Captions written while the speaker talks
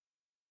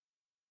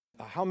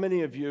How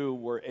many of you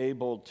were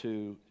able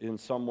to, in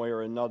some way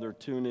or another,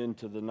 tune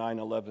into the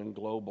 9/11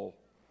 Global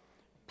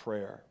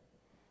prayer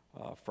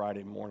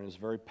Friday morning? It's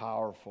very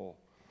powerful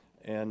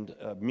and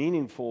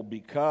meaningful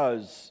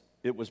because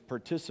it was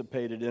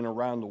participated in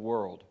around the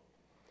world.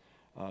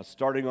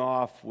 Starting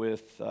off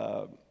with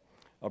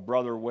a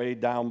brother way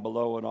down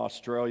below in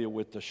Australia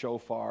with the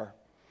shofar,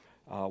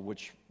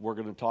 which we're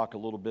going to talk a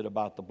little bit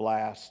about the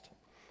blast,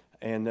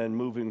 and then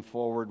moving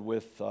forward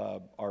with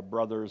our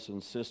brothers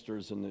and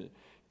sisters in the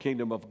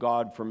Kingdom of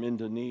God from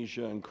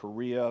Indonesia and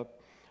Korea,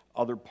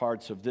 other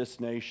parts of this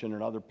nation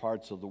and other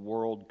parts of the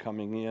world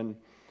coming in,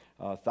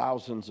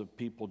 thousands of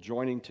people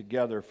joining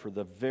together for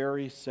the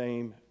very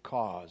same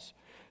cause,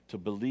 to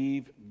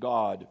believe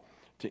God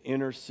to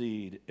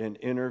intercede and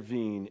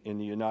intervene in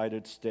the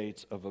United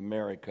States of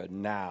America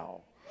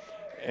now.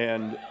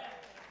 And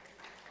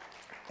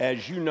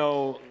as you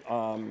know,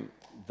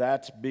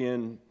 that's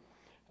been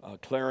a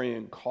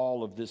clarion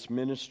call of this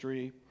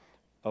ministry,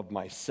 of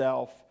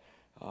myself,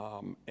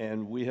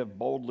 and we have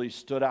boldly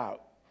stood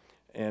out,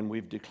 and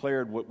we've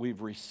declared what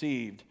we've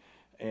received,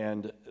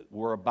 and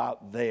we're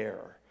about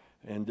there.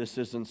 And this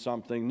isn't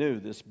something new.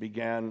 This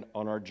began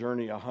on our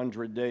journey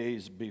 100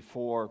 days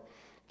before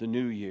the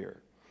new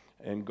year.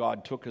 And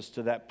God took us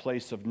to that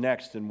place of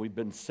next, and we've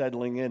been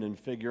settling in and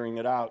figuring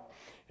it out.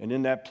 And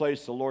in that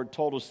place, the Lord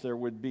told us there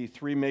would be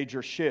 3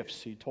 major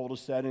shifts. He told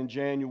us that in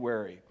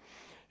January.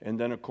 And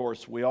then, of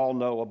course, we all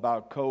know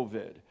about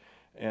COVID.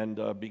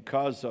 And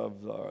because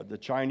of the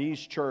Chinese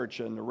church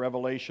and the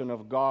revelation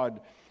of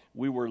God,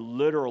 we were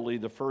literally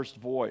the first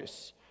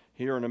voice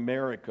here in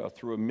America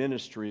through a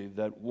ministry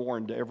that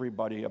warned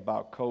everybody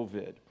about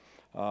COVID.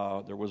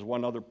 There was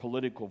one other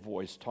political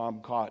voice,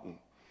 Tom Cotton,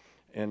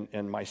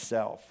 and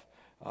myself.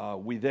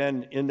 We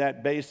then, in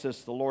that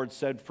basis, the Lord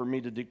said for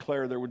me to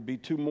declare there would be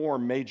 2 more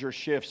major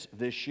shifts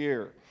this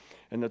year,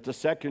 and that the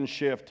second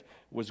shift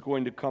was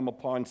going to come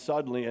upon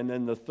suddenly, and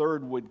then the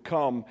third would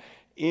come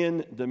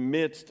in the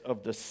midst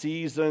of the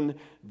season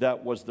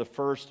that was the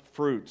first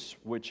fruits,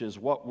 which is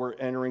what we're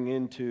entering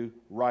into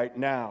right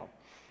now.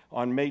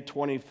 On May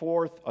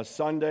 24th, a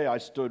Sunday, I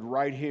stood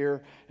right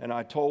here and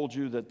I told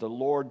you that the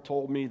Lord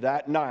told me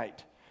that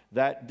night,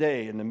 that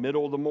day, in the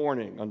middle of the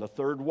morning, on the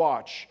third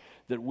watch,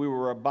 that we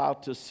were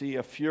about to see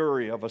a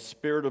fury of a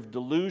spirit of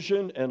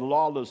delusion and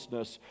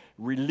lawlessness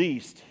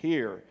released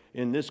here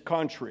in this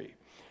country.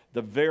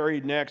 The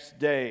very next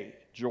day,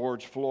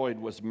 George Floyd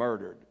was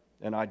murdered.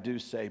 And I do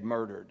say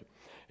murdered.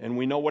 And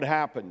we know what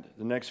happened.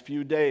 The next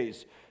few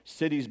days,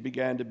 cities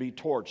began to be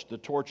torched. The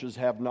torches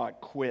have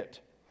not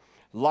quit.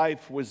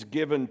 Life was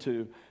given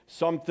to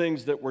some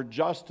things that were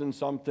just and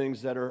some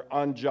things that are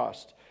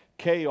unjust.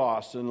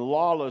 Chaos and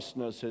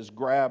lawlessness has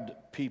grabbed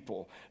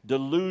people.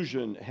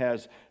 Delusion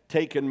has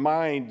taken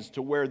minds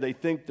to where they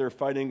think they're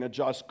fighting a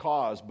just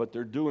cause, but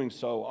they're doing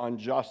so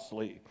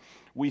unjustly.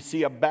 We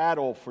see a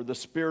battle for the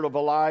spirit of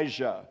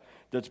Elijah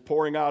that's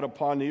pouring out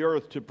upon the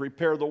earth to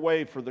prepare the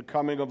way for the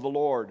coming of the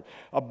Lord.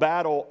 A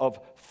battle of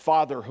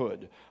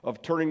fatherhood,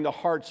 of turning the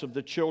hearts of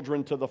the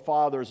children to the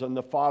fathers and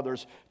the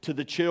fathers to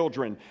the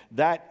children.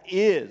 That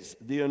is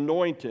the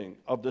anointing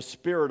of the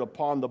Spirit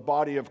upon the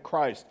body of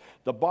Christ.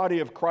 The body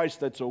of Christ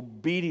that's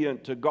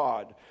obedient to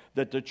God,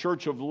 that the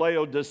church of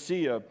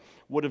Laodicea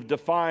would have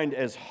defined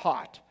as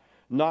hot,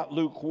 not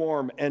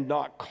lukewarm and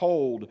not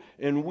cold.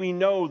 And we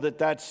know that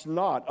that's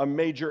not a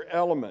major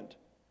element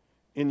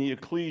in the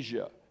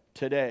ecclesia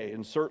today,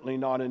 and certainly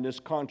not in this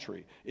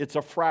country. It's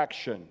a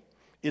fraction.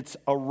 It's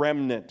a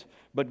remnant.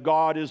 But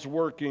God is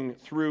working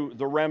through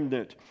the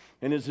remnant.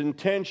 And His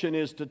intention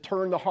is to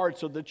turn the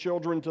hearts of the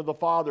children to the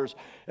fathers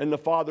and the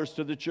fathers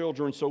to the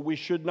children. So we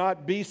should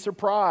not be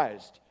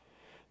surprised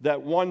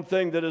that one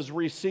thing that has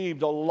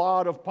received a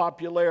lot of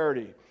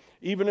popularity,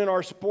 even in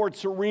our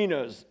sports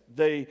arenas,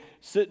 they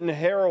sit and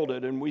herald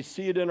it, and we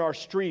see it in our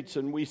streets,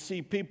 and we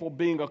see people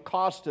being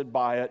accosted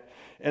by it.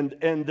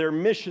 And their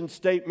mission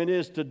statement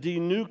is to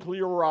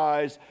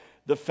denuclearize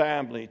the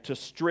family, to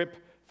strip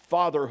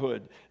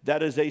fatherhood.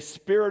 That is a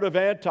spirit of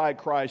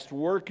Antichrist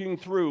working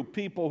through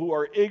people who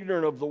are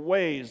ignorant of the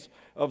ways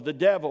of the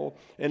devil,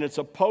 and it's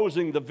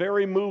opposing the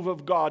very move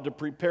of God to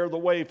prepare the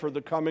way for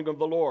the coming of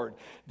the Lord.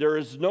 There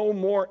is no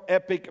more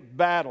epic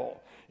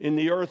battle in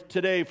the earth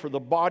today for the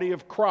body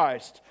of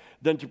Christ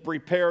than to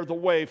prepare the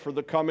way for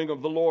the coming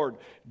of the Lord.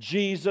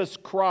 Jesus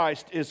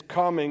Christ is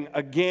coming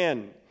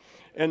again.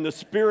 And the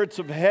spirits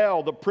of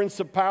hell, the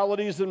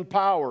principalities and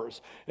powers,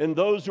 and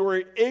those who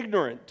are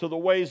ignorant to the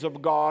ways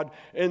of God,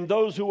 and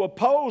those who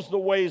oppose the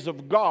ways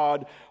of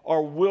God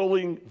are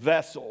willing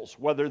vessels,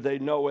 whether they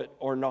know it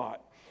or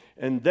not.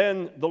 And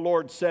then the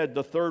Lord said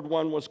the third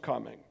one was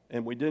coming.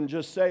 And we didn't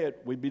just say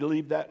it. We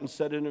believed that and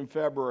said it in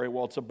February.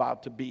 Well, it's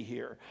about to be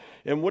here.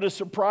 And what is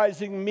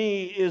surprising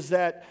me is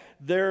that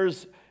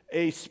there's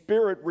a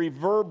spirit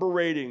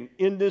reverberating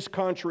in this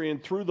country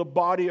and through the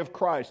body of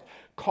Christ,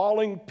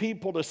 calling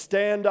people to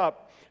stand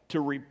up,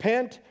 to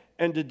repent,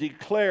 and to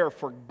declare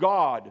for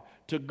God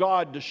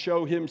to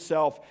show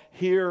Himself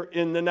here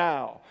in the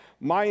now.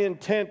 My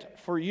intent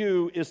for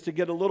you is to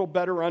get a little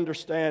better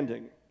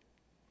understanding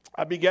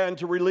I began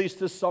to release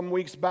this some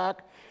weeks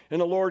back, and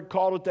the Lord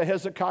called it the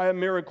Hezekiah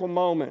Miracle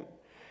Moment.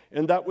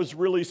 And that was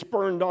really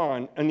spurned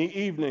on in the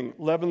evening,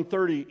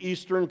 11:30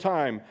 Eastern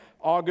Time,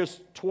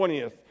 August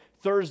 20th,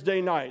 Thursday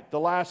night, the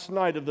last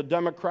night of the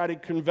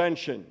Democratic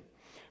Convention,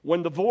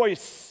 when the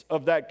voice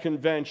of that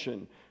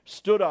convention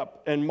stood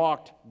up and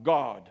mocked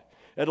God.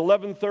 At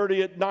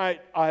 11:30 at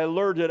night, I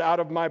alerted out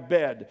of my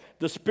bed.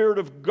 The Spirit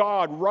of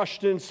God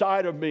rushed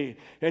inside of me,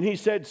 and He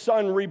said,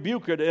 "Son,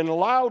 rebuke it." And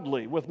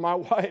loudly, with my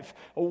wife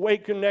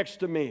awakened next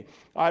to me,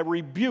 I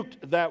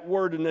rebuked that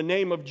word in the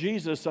name of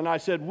Jesus, and I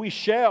said, "We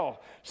shall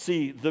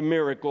see the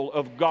miracle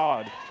of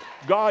God.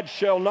 God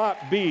shall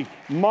not be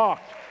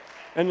mocked."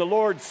 And the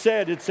Lord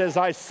said, it says,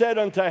 "I said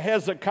unto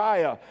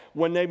Hezekiah,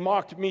 when they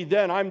mocked me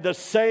then, I'm the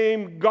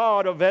same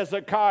God of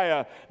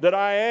Hezekiah that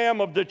I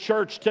am of the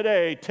church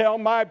today. Tell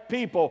my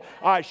people,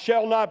 I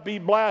shall not be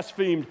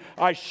blasphemed.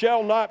 I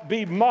shall not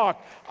be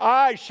mocked.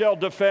 I shall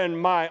defend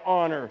my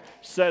honor,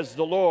 says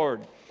the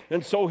Lord."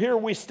 And so here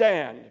we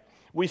stand.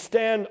 We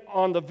stand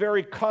on the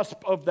very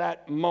cusp of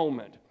that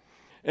moment.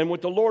 And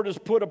what the Lord has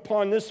put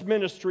upon this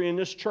ministry and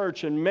this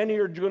church, and many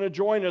are going to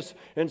join us,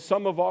 and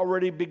some have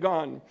already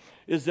begun,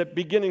 is that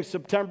beginning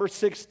September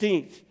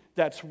 16th,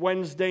 that's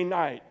Wednesday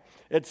night,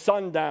 at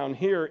sundown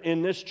here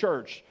in this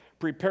church,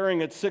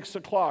 preparing at 6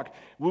 o'clock,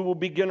 we will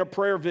begin a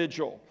prayer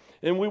vigil.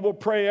 And we will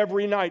pray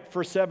every night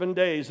for 7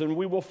 days, and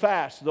we will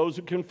fast, those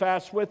who can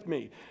fast with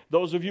me.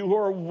 Those of you who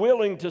are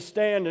willing to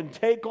stand and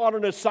take on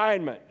an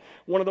assignment,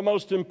 one of the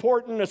most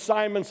important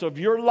assignments of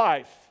your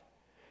life,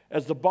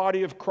 as the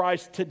body of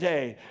Christ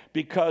today,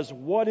 because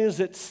what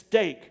is at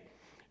stake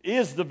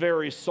is the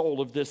very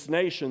soul of this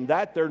nation.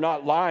 That they're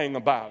not lying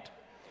about.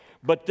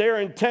 But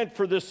their intent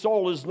for this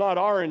soul is not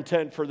our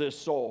intent for this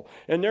soul.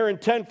 And their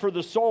intent for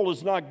the soul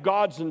is not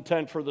God's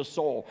intent for the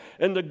soul.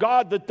 And the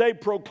God that they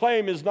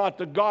proclaim is not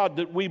the God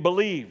that we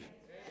believe.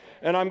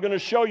 And I'm going to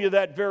show you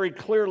that very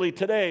clearly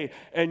today,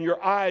 and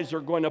your eyes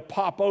are going to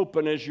pop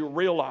open as you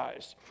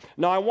realize.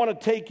 Now, I want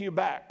to take you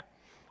back.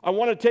 I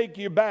want to take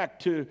you back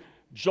to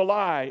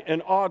July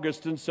and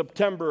August and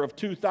September of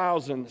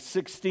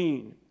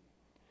 2016.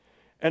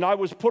 And I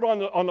was put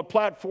on the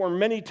platform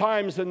many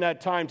times in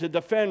that time to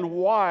defend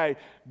why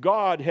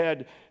God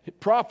had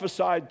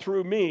prophesied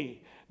through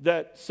me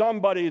that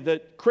somebody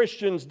that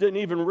Christians didn't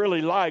even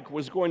really like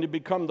was going to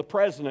become the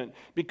president,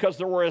 because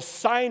there were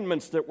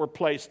assignments that were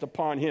placed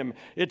upon him.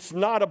 It's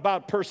not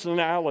about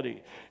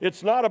personality.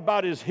 It's not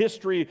about his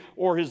history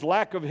or his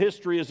lack of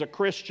history as a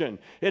Christian.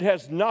 It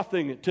has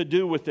nothing to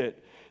do with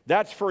it.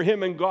 That's for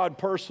him and God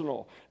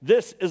personal.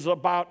 This is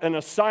about an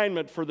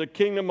assignment for the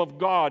kingdom of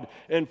God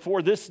and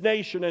for this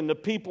nation and the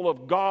people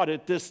of God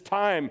at this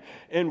time.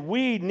 And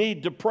we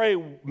need to pray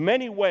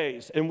many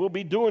ways, and we'll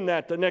be doing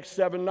that the next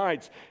 7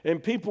 nights.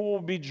 And people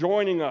will be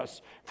joining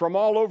us from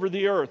all over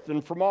the earth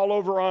and from all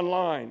over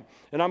online.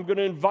 And I'm going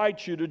to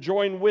invite you to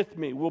join with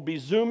me. We'll be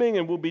Zooming,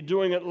 and we'll be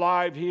doing it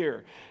live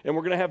here. And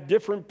we're going to have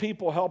different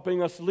people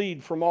helping us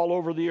lead from all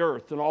over the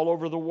earth and all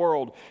over the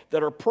world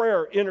that are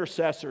prayer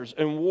intercessors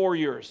and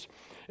warriors.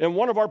 And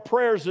one of our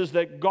prayers is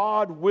that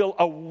God will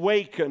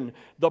awaken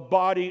the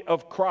body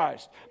of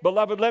Christ.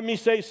 Beloved, let me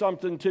say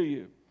something to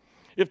you.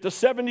 If the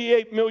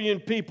 78 million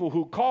people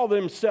who call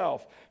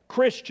themselves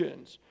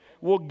Christians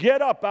will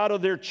get up out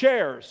of their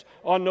chairs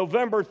on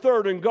November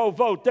 3rd and go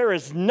vote, there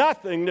is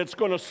nothing that's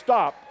going to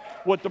stop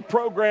what the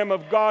program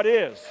of God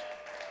is.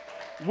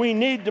 We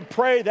need to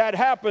pray that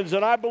happens,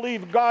 and I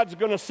believe God's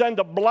going to send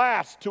a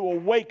blast to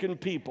awaken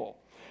people.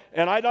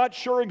 And I'm not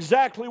sure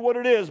exactly what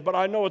it is, but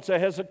I know it's a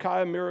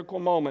Hezekiah miracle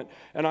moment,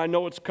 and I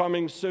know it's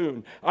coming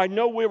soon. I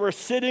know we were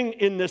sitting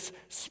in this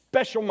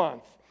special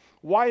month.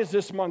 Why is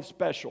this month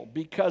special?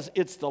 Because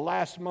it's the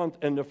last month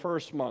and the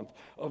first month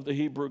of the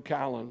Hebrew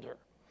calendar.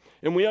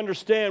 And we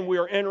understand we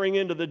are entering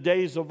into the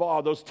days of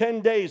awe, those 10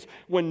 days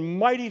when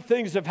mighty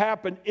things have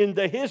happened in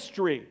the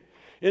history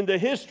and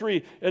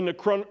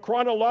the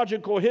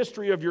chronological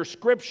history of your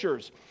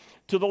scriptures,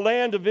 to the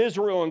land of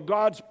Israel and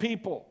God's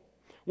people.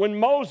 When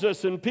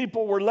Moses and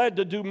people were led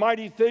to do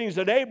mighty things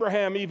that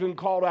Abraham even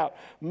called out,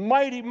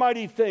 mighty,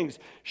 mighty things,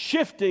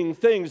 shifting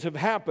things have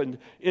happened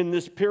in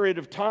this period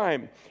of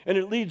time. And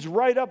it leads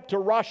right up to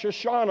Rosh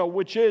Hashanah,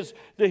 which is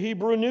the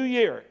Hebrew New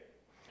Year.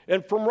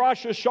 And from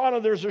Rosh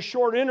Hashanah, there's a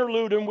short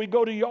interlude, and we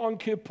go to Yom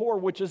Kippur,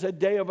 which is a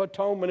day of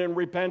atonement and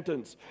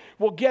repentance.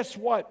 Well, guess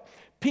what?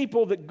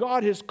 People that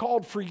God has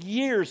called for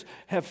years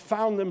have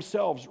found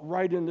themselves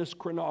right in this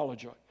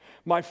chronology.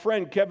 My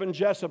friend Kevin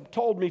Jessup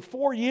told me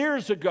 4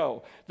 years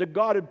ago that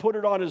God had put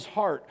it on his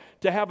heart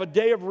to have a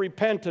day of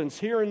repentance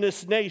here in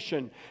this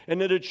nation,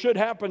 and that it should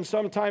happen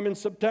sometime in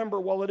September.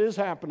 Well, it is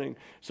happening,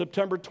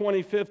 September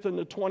 25th and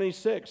the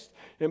 26th.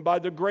 And by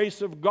the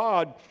grace of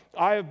God,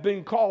 I have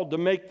been called to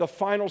make the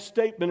final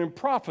statement in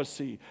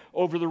prophecy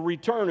over the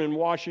return in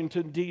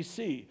Washington,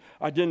 D.C.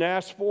 I didn't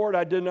ask for it.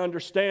 I didn't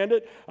understand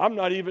it. I'm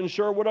not even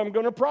sure what I'm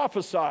going to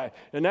prophesy,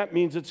 and that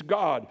means it's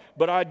God.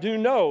 But I do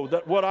know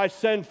that what I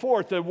send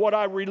forth and what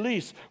I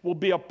release will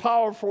be a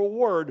powerful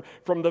word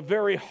from the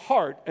very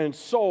heart and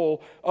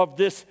soul of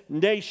this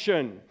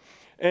nation.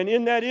 And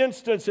in that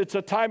instance, it's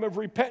a time of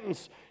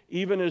repentance,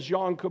 even as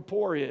Yom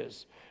Kippur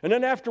is. And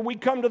then after we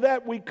come to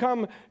that, we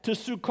come to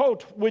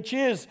Sukkot, which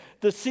is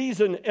the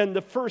season and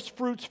the first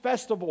fruits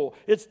festival.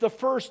 It's the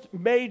first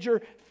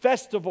major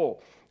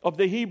festival of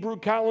the Hebrew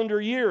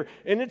calendar year.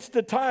 And it's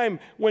the time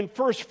when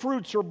first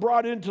fruits are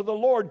brought into the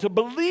Lord to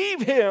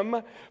believe Him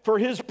for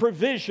His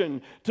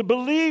provision, to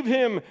believe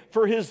Him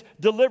for His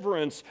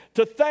deliverance,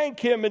 to thank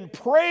Him and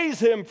praise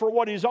Him for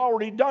what He's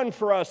already done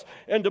for us,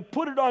 and to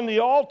put it on the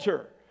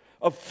altar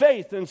of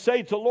faith and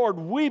say to Lord,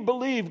 we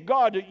believe,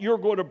 God, that you're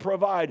going to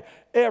provide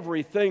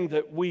everything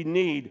that we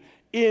need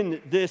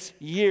in this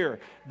year.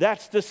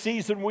 That's the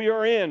season we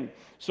are in.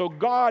 So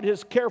God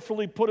has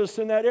carefully put us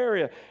in that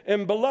area.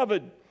 And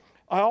beloved,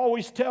 I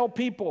always tell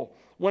people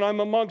when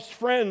I'm amongst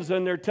friends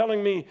and they're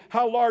telling me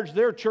how large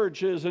their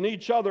church is and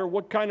each other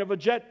what kind of a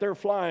jet they're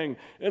flying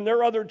and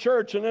their other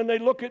church, and then they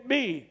look at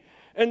me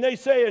and they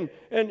say,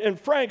 and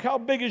Frank, how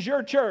big is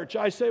your church?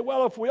 I say,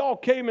 well, if we all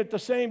came at the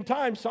same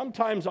time,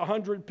 sometimes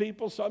 100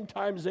 people,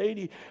 sometimes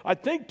 80. I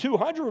think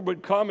 200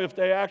 would come if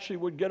they actually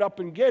would get up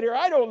and get here.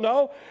 I don't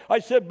know. I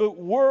said, but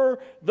we're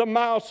the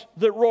mouse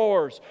that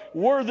roars.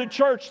 We're the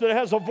church that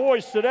has a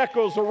voice that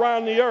echoes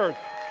around the earth.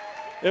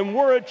 And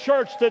we're a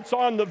church that's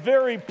on the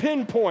very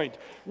pinpoint.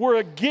 We're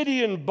a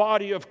Gideon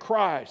body of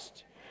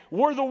Christ.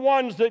 We're the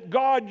ones that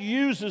God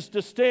uses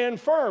to stand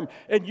firm,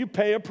 and you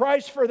pay a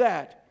price for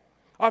that.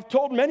 I've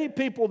told many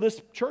people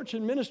this church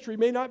and ministry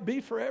may not be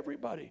for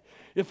everybody.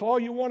 If all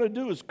you want to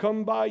do is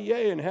come by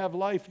and have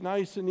life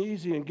nice and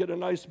easy and get a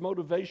nice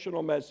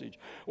motivational message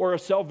or a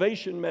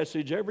salvation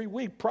message every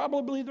week,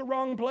 probably the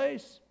wrong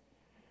place.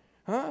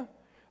 Huh?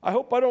 I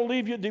hope I don't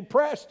leave you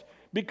depressed,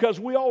 because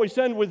we always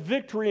end with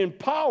victory and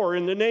power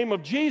in the name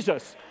of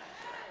Jesus.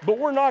 But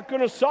we're not going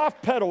to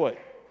soft pedal it.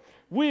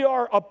 We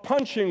are a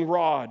punching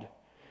rod.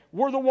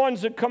 We're the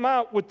ones that come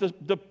out with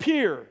the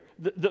pier,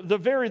 the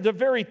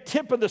very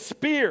tip of the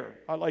spear.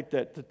 I like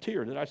that, the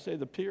tear. Did I say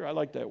the pier? I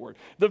like that word.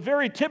 The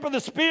very tip of the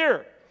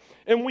spear.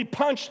 And we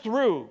punch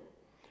through.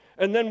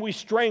 And then we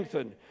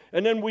strengthen.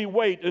 And then we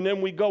wait. And then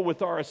we go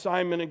with our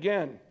assignment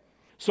again.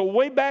 So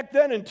way back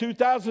then in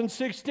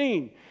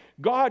 2016,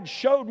 God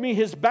showed me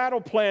His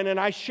battle plan, and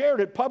I shared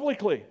it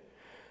publicly.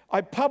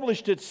 I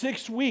published it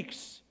 6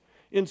 weeks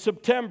in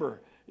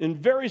September.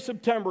 In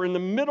the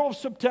middle of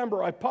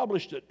September, I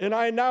published it, and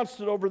I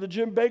announced it over the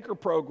Jim Baker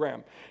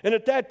program. And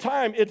at that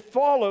time, it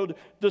followed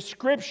the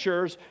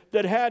scriptures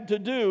that had to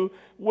do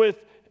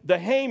with the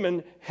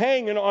Haman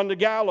hanging on the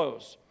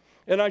gallows.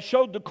 And I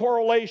showed the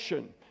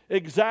correlation.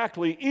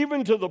 Exactly,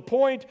 even to the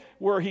point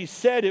where he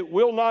said it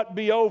will not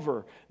be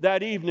over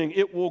that evening.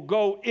 It will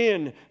go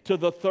in to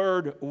the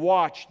third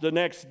watch the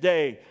next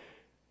day.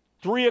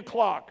 3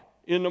 o'clock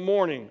in the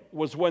morning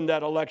was when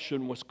that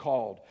election was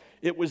called.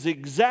 It was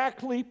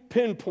exactly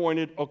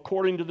pinpointed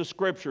according to the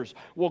scriptures.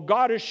 Well,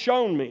 God has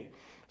shown me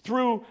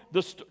through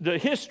the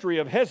history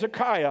of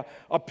Hezekiah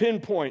a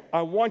pinpoint.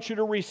 I want you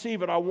to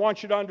receive it. I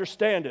want you to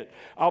understand it.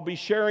 I'll be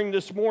sharing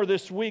this more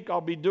this week. I'll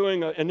be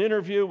doing an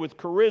interview with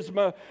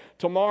Charisma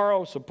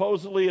tomorrow,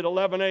 supposedly at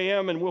 11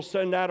 a.m., and we'll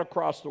send that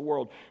across the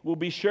world. We'll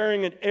be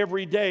sharing it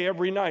every day,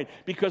 every night,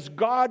 because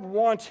God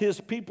wants His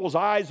people's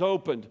eyes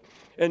opened.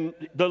 And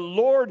the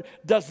Lord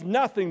does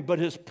nothing but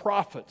His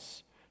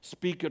prophets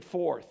speak it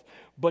forth,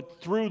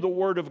 but through the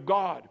Word of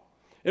God.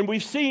 And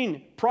we've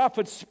seen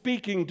prophets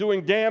speaking,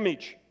 doing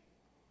damage.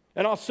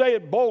 And I'll say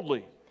it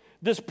boldly.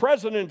 This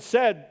president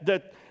said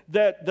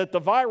that the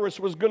virus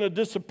was going to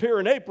disappear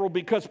in April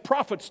because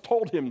prophets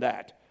told him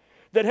that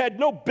had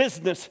no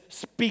business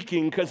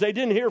speaking because they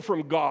didn't hear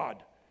from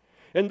God.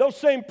 And those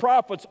same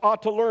prophets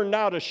ought to learn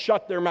now to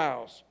shut their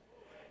mouths.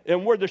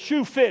 And where the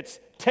shoe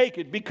fits, take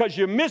it, because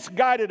you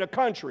misguided a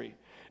country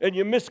and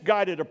you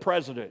misguided a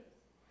president.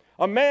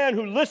 A man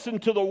who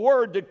listened to the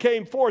word that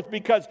came forth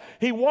because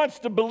he wants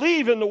to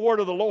believe in the word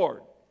of the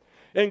Lord.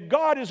 And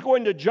God is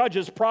going to judge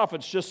His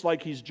prophets just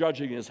like He's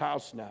judging His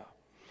house now.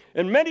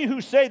 And many who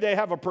say they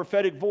have a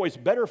prophetic voice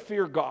better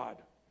fear God.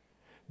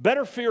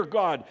 Better fear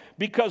God,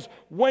 because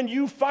when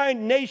you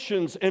find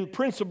nations and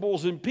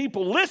principles and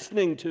people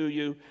listening to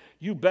you,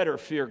 you better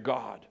fear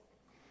God.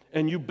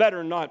 And you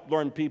better not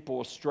learn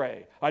people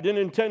astray. I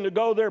didn't intend to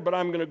go there, but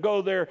I'm going to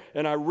go there,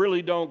 and I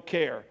really don't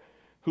care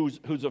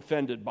who's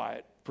offended by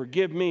it.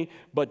 Forgive me,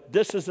 but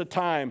this is a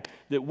time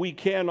that we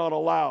cannot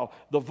allow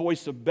the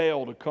voice of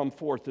Baal to come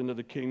forth into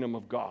the kingdom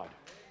of God.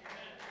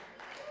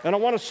 And I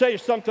want to say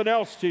something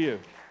else to you.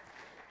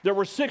 There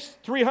were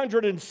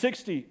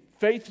 360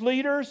 faith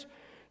leaders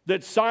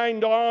that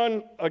signed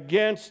on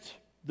against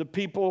the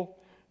people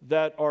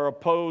that are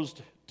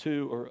opposed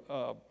to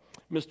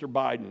Mr.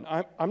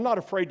 Biden. I'm not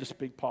afraid to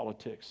speak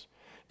politics.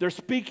 They're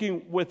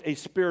speaking with a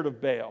spirit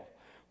of Baal.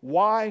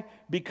 Why?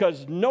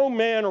 Because no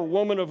man or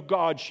woman of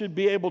God should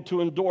be able to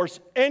endorse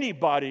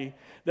anybody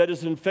that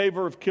is in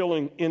favor of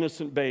killing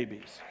innocent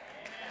babies.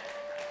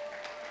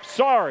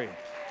 Sorry.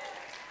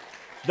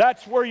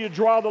 That's where you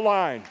draw the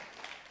line.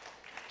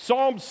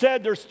 Psalm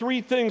said there's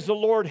 3 things the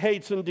Lord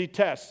hates and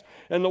detests.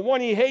 And the one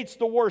He hates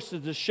the worst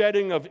is the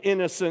shedding of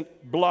innocent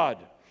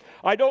blood.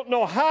 I don't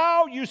know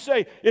how you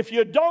say, if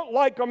you don't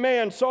like a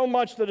man so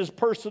much that his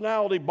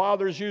personality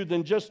bothers you,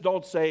 then just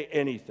don't say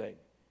anything.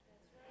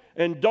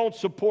 And don't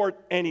support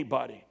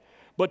anybody.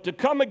 But to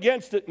come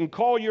against it and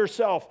call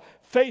yourself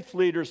faith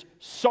leaders,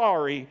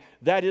 sorry,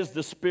 that is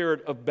the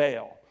spirit of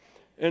Baal.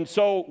 And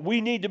so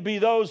we need to be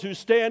those who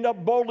stand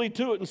up boldly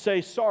to it and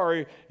say,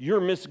 sorry,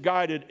 you're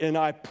misguided, and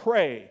I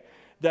pray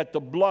that the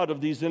blood of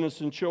these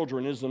innocent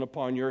children isn't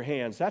upon your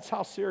hands. That's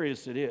how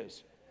serious it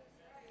is.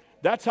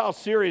 That's how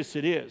serious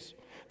it is.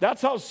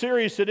 That's how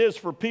serious it is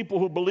for people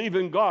who believe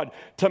in God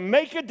to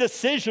make a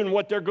decision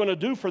what they're going to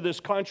do for this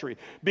country.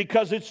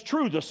 Because it's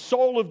true, the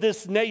soul of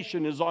this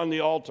nation is on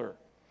the altar.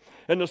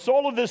 And the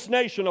soul of this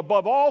nation,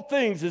 above all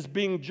things, is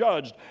being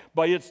judged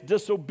by its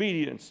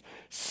disobedience.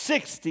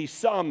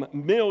 60-some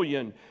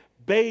million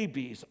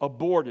babies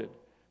aborted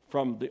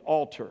from the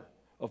altar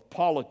of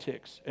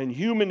politics and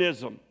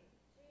humanism,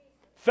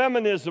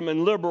 feminism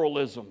and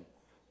liberalism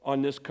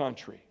on this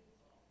country.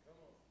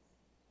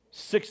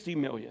 60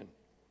 million.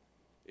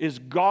 Is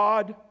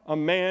God a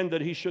man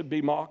that he should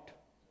be mocked?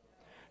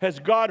 Has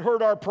God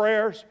heard our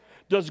prayers?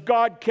 Does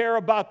God care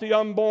about the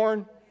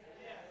unborn?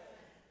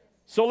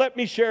 So let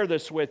me share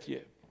this with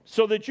you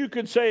so that you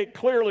can say it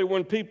clearly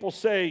when people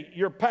say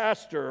your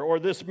pastor or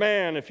this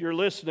man, if you're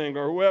listening,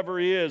 or whoever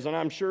he is, and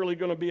I'm surely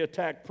going to be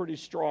attacked pretty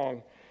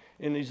strong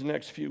in these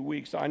next few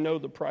weeks. I know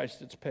the price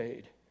that's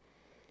paid,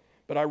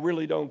 but I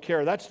really don't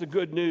care. That's the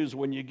good news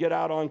when you get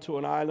out onto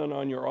an island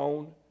on your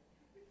own.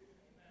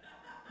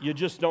 You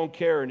just don't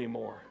care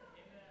anymore.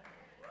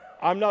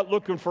 I'm not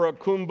looking for a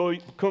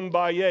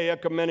kumbaya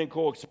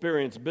ecumenical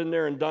experience. Been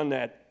there and done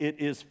that. It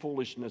is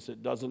foolishness.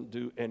 It doesn't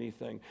do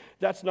anything.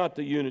 That's not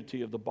the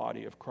unity of the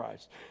body of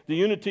Christ. The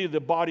unity of the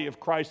body of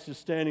Christ is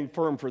standing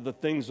firm for the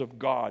things of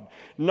God,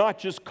 not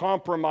just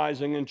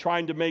compromising and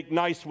trying to make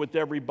nice with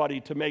everybody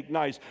to make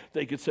nice.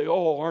 They could say,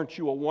 oh, aren't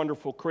you a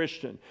wonderful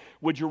Christian?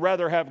 Would you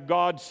rather have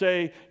God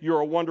say you're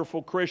a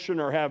wonderful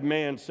Christian or have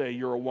man say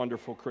you're a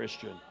wonderful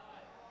Christian?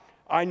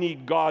 I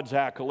need God's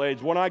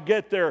accolades. When I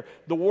get there,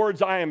 the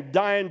words I am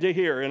dying to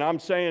hear, and I'm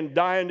saying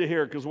dying to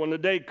hear, because when the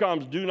day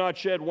comes, do not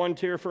shed one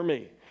tear for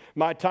me.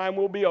 My time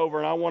will be over,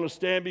 and I want to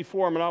stand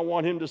before him, and I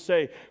want him to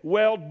say,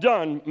 well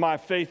done, my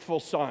faithful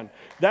son.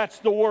 That's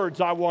the words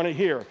I want to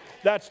hear.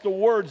 That's the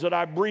words that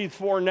I breathe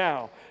for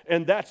now,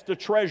 and that's the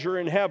treasure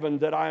in heaven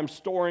that I am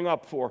storing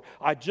up for.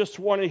 I just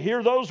want to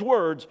hear those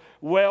words,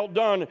 well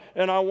done,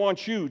 and I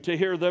want you to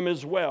hear them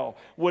as well.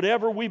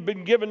 Whatever we've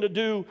been given to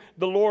do,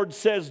 the Lord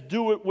says,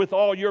 do it with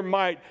all your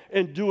might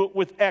and do it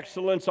with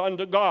excellence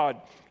unto God.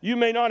 You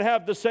may not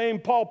have the same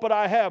pulpit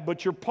I have,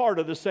 but you're part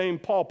of the same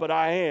pulpit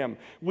I am.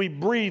 We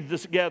breathe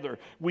this together.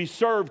 We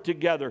serve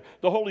together.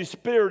 The Holy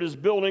Spirit is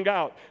building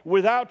out.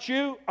 Without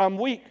you, I'm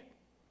weak.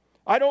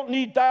 I don't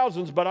need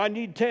thousands, but I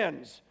need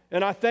tens.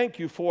 And I thank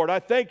you for it. I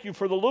thank you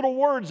for the little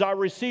words I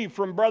receive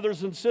from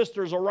brothers and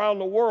sisters around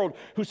the world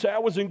who say, I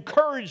was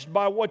encouraged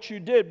by what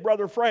you did,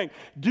 Brother Frank.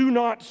 Do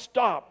not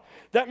stop.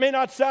 That may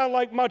not sound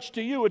like much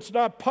to you. It's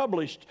not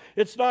published.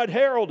 It's not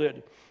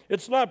heralded.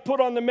 It's not put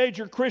on the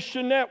major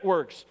Christian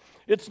networks.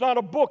 It's not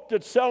a book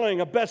that's selling,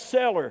 a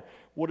bestseller.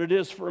 What it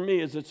is for me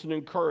is it's an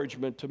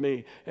encouragement to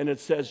me. And it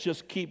says,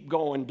 just keep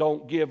going.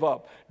 Don't give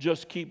up.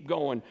 Just keep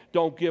going.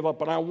 Don't give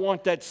up. And I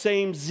want that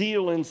same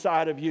zeal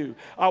inside of you.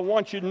 I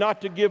want you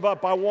not to give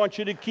up. I want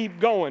you to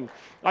keep going.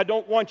 I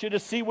don't want you to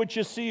see what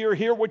you see or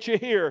hear what you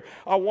hear.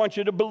 I want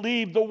you to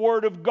believe the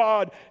Word of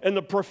God and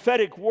the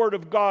prophetic Word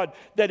of God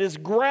that is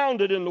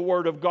grounded in the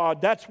Word of God.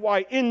 That's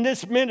why in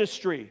this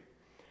ministry,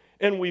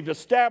 and we've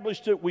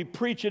established it, we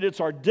preach it,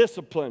 it's our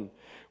discipline.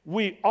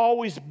 We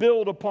always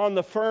build upon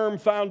the firm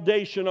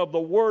foundation of the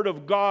Word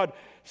of God,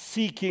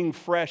 seeking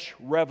fresh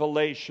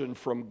revelation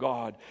from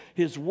God.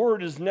 His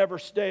Word is never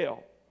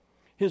stale.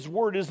 His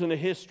Word isn't a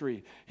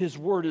history. His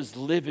Word is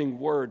living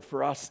Word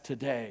for us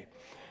today.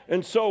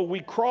 And so we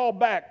crawl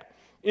back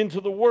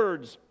into the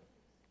words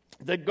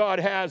that God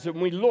has,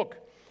 and we look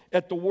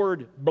at the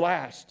word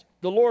blast.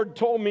 The Lord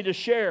told me to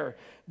share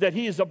that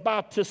He is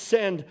about to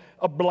send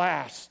a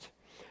blast.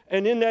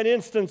 And in that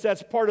instance,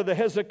 that's part of the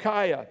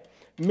Hezekiah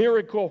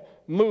miracle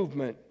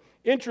movement.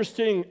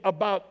 Interesting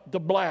about the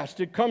blast,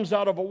 it comes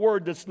out of a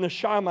word that's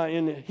neshama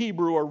in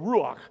Hebrew, or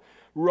ruach.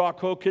 Ruach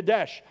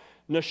HaKodesh,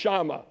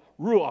 neshama,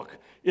 ruach.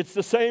 It's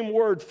the same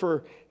word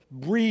for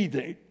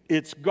breathing.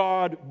 It's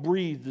God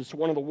breathed. It's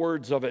one of the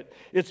words of it.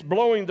 It's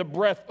blowing the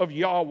breath of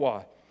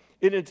Yahweh.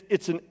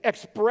 It's an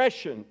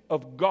expression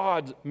of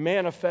God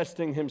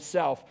manifesting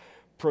Himself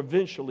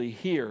provincially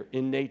here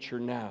in nature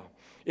now.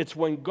 It's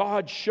when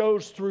God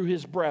shows through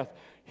His breath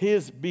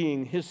His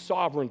being, His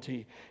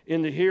sovereignty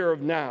in the here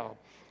of now.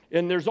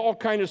 And there's all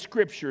kind of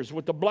scriptures.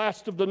 With the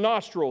blast of the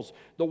nostrils,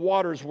 the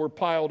waters were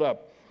piled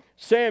up.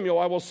 Samuel,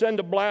 I will send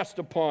a blast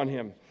upon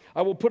him.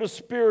 I will put a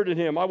spirit in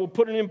him. I will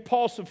put an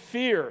impulse of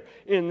fear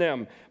in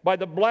them. By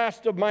the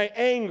blast of my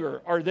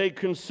anger are they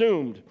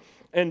consumed.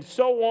 And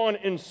so on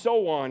and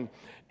so on.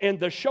 And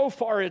the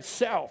shofar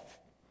itself,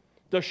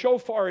 The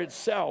shofar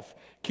itself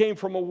came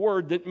from a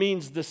word that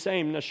means the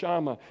same,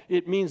 neshama.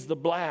 It means the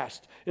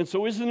blast. And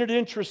so isn't it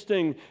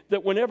interesting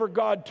that whenever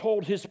God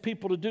told his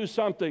people to do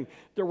something,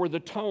 there were the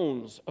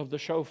tones of the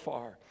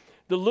shofar.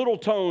 The little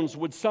tones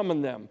would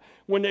summon them.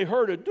 When they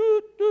heard a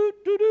doot,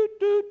 doot, doot, doot,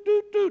 doot,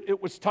 doot, doot,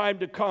 it was time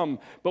to come.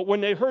 But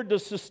when they heard the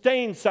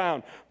sustained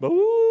sound, boo,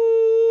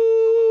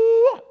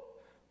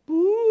 boo,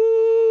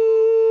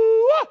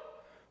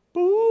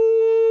 boo,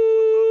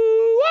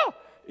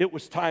 it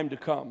was time to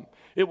come.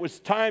 It was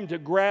time to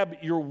grab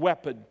your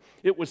weapon.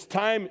 It was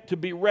time to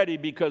be ready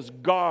because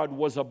God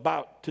was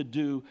about to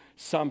do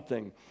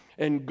something.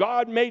 And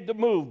God made the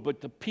move,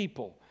 but the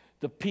people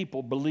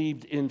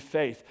believed in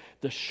faith.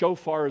 The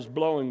shofar is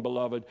blowing,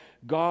 beloved.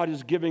 God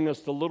is giving us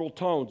the little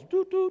tones.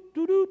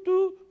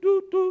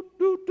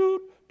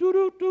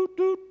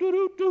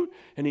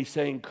 And he's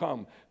saying,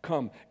 come,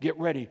 come, get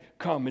ready,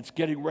 come. It's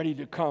getting ready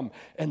to come.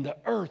 And the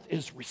earth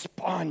is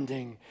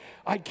responding.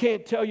 I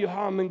can't tell you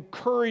how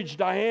encouraged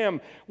I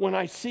am when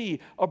I see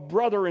a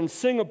brother in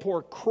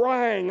Singapore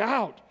crying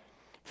out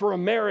for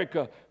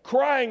America,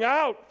 crying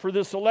out for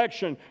this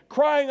election,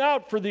 crying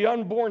out for the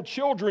unborn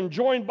children,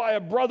 joined by a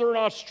brother in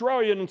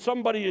Australia and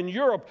somebody in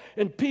Europe,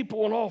 and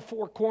people in all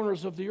four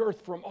corners of the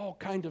earth from all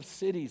kind of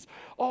cities,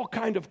 all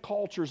kind of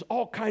cultures,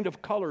 all kind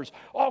of colors,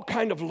 all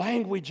kind of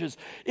languages.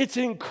 It's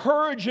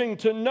encouraging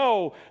to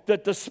know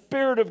that the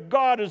Spirit of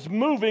God is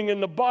moving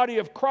in the body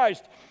of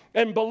Christ.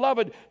 And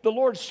beloved, the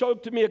Lord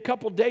spoke to me a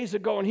couple days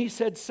ago, and he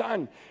said,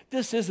 son,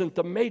 this isn't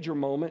the major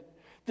moment.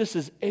 This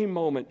is a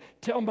moment.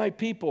 Tell my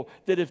people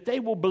that if they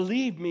will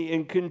believe me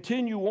and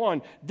continue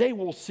on, they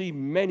will see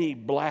many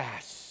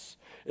blasts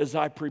as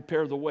I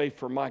prepare the way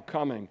for my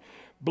coming.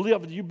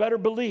 Beloved, you better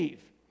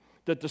believe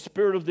that the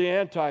spirit of the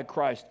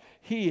Antichrist,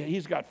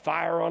 he's got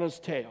fire on his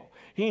tail.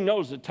 He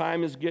knows the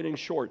time is getting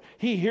short.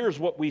 He hears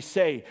what we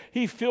say.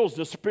 He feels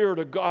the Spirit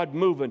of God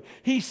moving.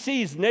 He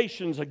sees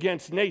nations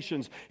against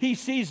nations. He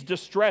sees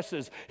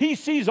distresses. He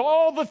sees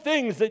all the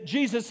things that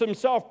Jesus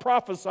himself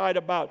prophesied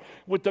about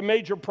with the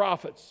major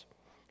prophets.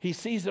 He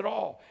sees it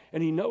all,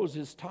 and he knows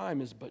his time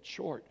is but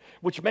short,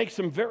 which makes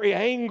him very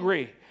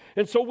angry.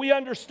 And so we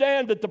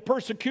understand that the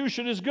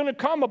persecution is going to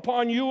come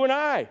upon you and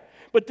I.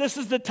 But this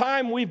is the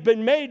time we've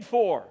been made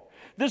for.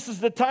 This is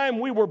the time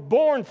we were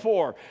born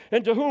for.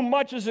 And to whom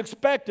much is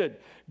expected,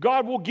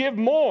 God will give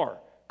more.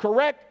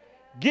 Correct?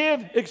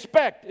 Give,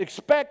 expect.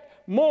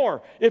 Expect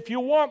more. If you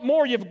want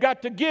more, you've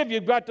got to give.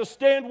 You've got to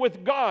stand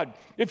with God.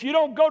 If you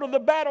don't go to the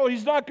battle,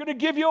 he's not going to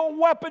give you a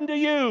weapon to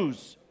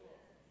use.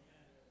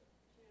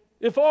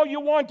 If all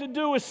you want to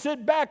do is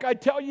sit back, I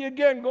tell you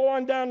again, go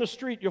on down the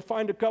street. You'll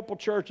find a couple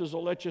churches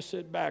will let you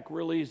sit back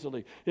real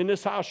easily. In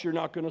this house, you're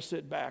not going to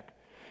sit back.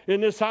 In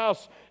this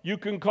house, you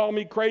can call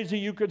me crazy.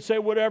 You could say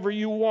whatever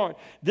you want.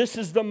 This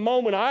is the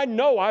moment I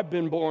know I've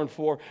been born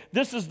for.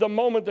 This is the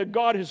moment that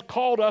God has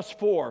called us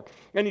for.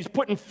 And he's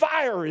putting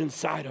fire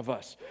inside of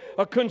us,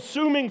 a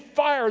consuming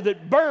fire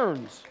that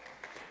burns.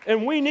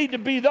 And we need to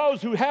be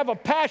those who have a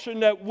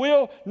passion that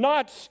will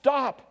not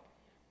stop.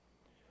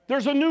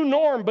 There's a new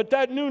norm, but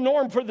that new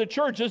norm for the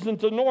church isn't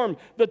the norm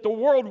that the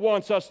world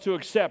wants us to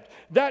accept.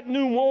 That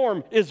new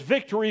norm is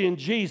victory in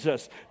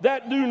Jesus.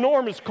 That new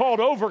norm is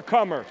called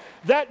overcomer.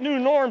 That new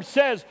norm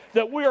says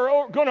that we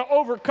are going to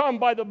overcome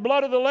by the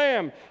blood of the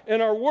Lamb and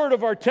our word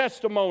of our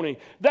testimony.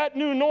 That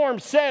new norm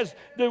says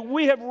that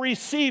we have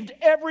received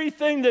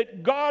everything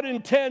that God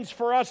intends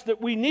for us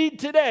that we need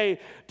today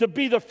to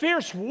be the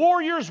fierce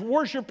warriors,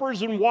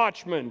 worshipers, and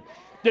watchmen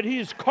that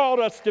he's called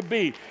us to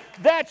be.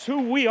 That's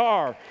who we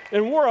are.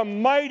 And we're a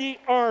mighty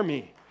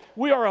army.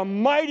 We are a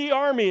mighty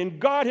army, and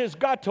God has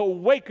got to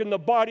awaken the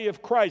body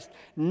of Christ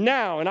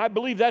now. And I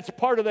believe that's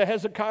part of the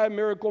Hezekiah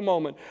miracle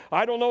moment.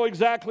 I don't know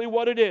exactly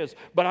what it is,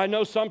 but I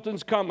know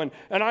something's coming.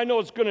 And I know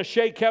it's going to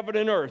shake heaven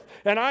and earth.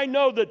 And I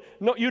know that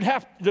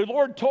the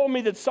Lord told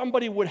me that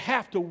somebody would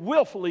have to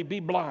willfully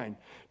be blind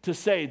to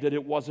say that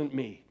it wasn't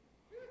me.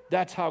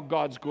 That's how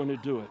God's going to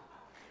do it.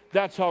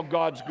 That's how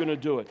God's going to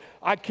do it.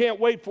 I can't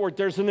wait for it.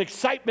 There's an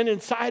excitement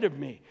inside of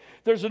me.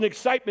 There's an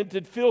excitement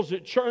that feels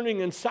it churning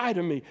inside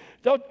of me.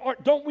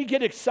 Don't we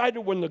get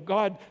excited when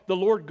the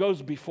Lord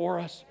goes before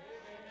us?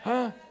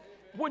 Huh?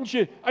 Wouldn't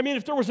you? I mean,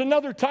 if there was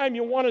another time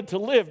you wanted to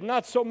live,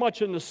 not so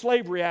much in the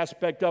slavery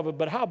aspect of it,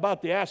 but how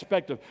about the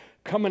aspect of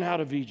coming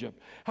out of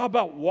Egypt? How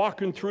about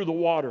walking through the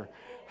water?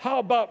 How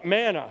about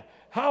manna?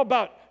 How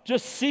about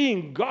just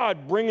seeing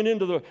God bringing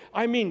into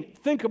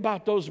think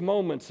about those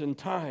moments and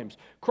times,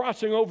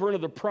 crossing over into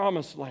the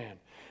promised land.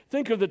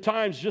 Think of the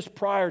times just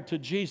prior to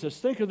Jesus.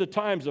 Think of the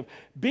times of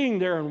being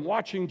there and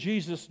watching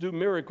Jesus do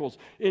miracles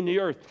in the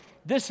earth.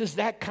 This is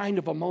that kind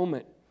of a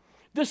moment.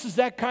 This is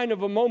that kind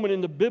of a moment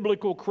in the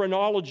biblical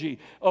chronology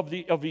of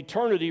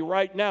eternity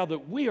right now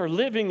that we are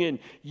living in.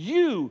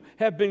 You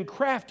have been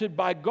crafted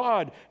by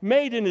God,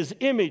 made in his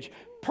image,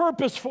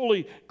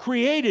 purposefully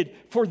created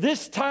for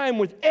this time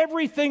with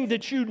everything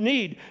that you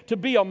need to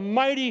be a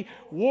mighty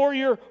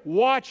warrior,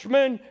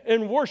 watchman,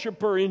 and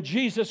worshiper in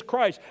Jesus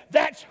Christ.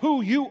 That's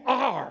who you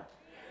are.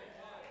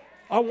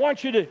 I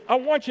want you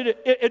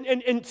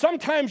to, and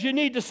sometimes you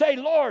need to say,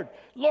 Lord,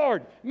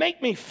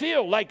 make me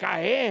feel like I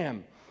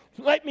am.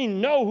 Let me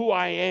know who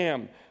I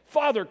am.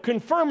 Father,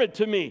 confirm it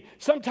to me.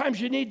 Sometimes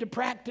you need to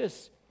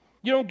practice.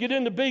 You don't get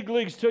in the big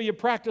leagues till you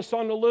practice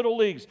on the little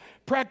leagues.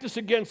 Practice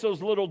against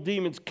those little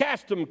demons.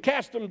 Cast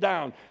them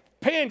down.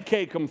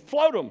 Pancake them,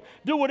 float them.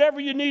 Do whatever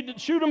you need to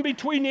shoot them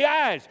between the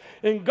eyes.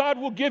 And God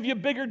will give you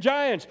bigger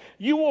giants.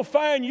 You will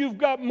find you've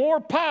got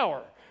more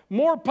power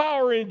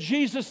in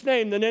Jesus'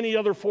 name than any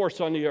other force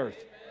on the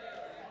earth.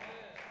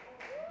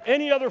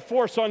 Any other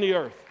force on the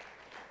earth.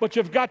 But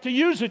you've got to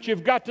use it.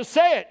 You've got to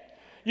say it.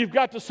 You've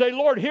got to say,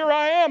 Lord, here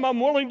I am.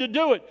 I'm willing to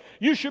do it.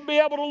 You should be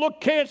able to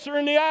look cancer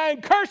in the eye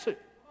and curse it.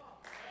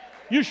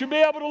 You should be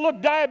able to look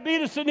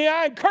diabetes in the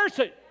eye and curse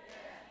it.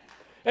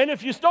 And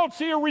if you don't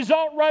see a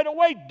result right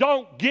away,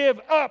 don't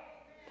give up,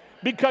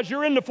 because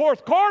you're in the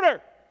fourth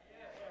quarter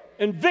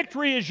and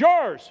victory is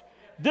yours.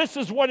 This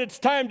is when it's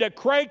time to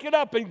crank it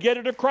up and get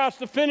it across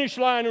the finish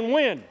line and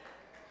win.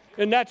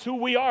 And that's who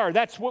we are.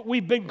 That's what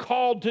we've been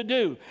called to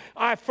do.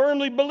 I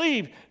firmly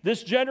believe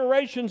this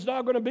generation's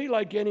not going to be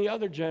like any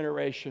other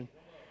generation.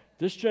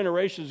 This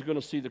generation is going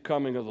to see the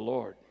coming of the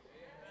Lord.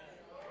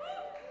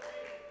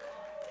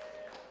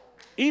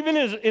 Even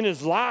in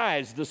his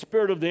lies, the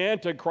spirit of the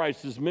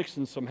Antichrist is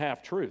mixing some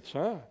half-truths,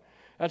 huh?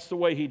 That's the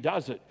way he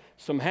does it,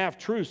 some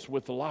half-truths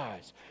with the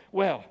lies.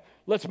 Well,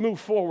 let's move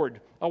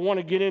forward. I want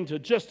to get into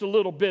just a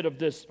little bit of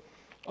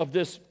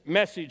this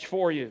message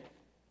for you.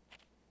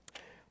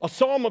 A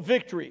psalm of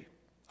victory.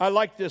 I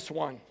like this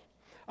one.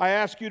 I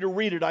ask you to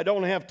read it. I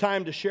don't have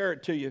time to share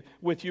it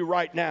with you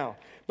right now,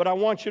 but I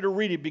want you to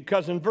read it,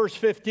 because in verse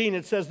 15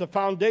 it says, the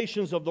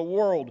foundations of the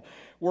world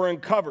were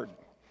uncovered.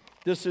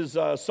 This is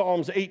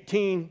Psalms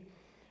 18,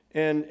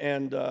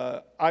 and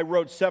I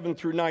wrote 7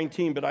 through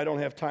 19, but I don't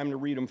have time to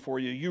read them for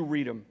you. You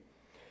read them.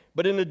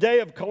 But in the day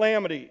of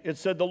calamity, it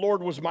said, the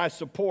Lord was my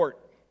support.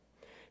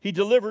 He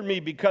delivered me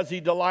because he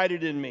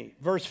delighted in me.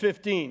 Verse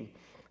 15,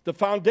 the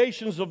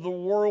foundations of the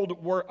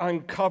world were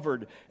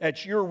uncovered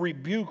at your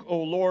rebuke, O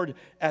Lord,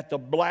 at the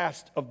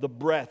blast of the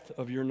breath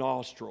of your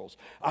nostrils.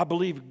 I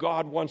believe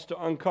God wants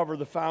to uncover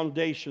the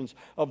foundations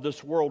of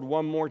this world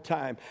one more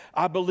time.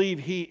 I believe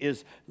he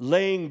is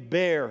laying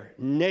bare,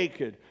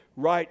 naked,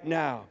 right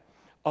now,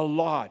 a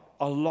lot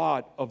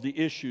of the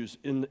issues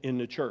in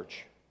the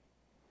church.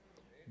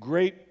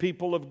 Great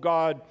people of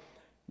God,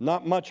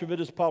 not much of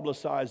it is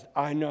publicized,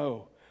 I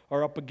know,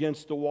 are up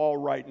against the wall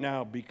right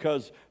now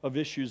because of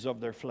issues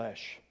of their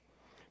flesh,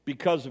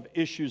 because of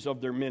issues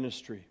of their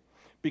ministry,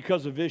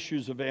 because of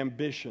issues of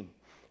ambition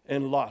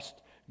and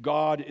lust.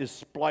 God is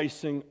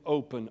splicing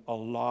open a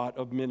lot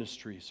of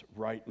ministries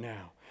right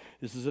now.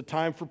 This is a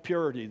time for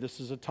purity. This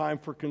is a time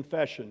for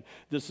confession.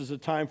 This is a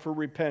time for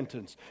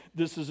repentance.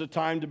 This is a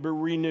time to be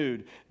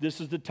renewed.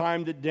 This is the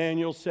time that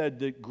Daniel said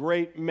that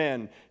great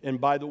men, and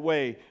by the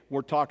way,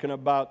 we're talking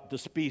about the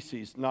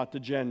species, not the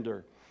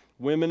gender,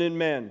 women and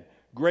men,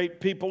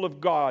 great people of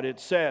God, it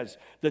says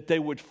that they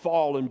would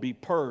fall and be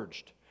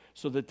purged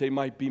so that they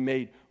might be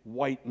made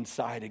white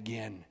inside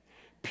again,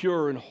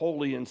 pure and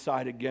holy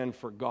inside again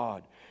for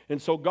God.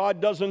 And so God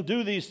doesn't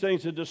do these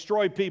things to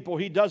destroy people.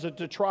 He does it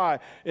to try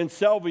and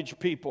salvage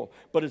people.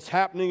 But it's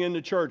happening in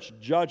the church.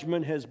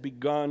 Judgment has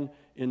begun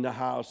in the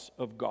house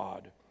of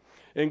God.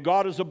 And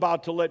God is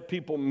about to let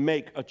people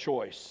make a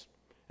choice.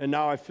 And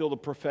now I feel the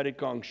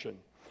prophetic unction.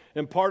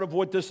 And part of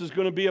what this is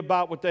going to be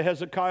about with the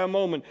Hezekiah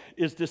moment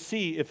is to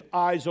see if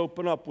eyes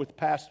open up with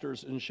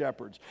pastors and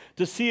shepherds,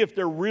 to see if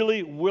they're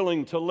really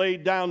willing to lay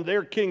down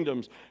their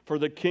kingdoms for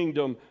the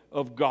kingdom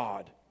of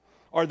God.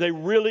 Are they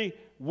really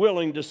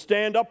willing to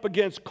stand up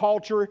against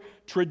culture,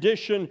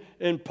 tradition,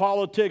 and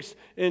politics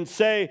and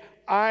say,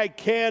 I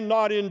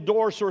cannot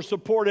endorse or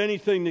support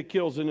anything that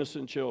kills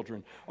innocent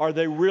children? Are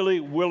they really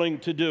willing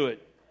to do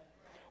it?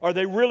 Are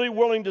they really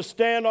willing to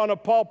stand on a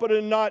pulpit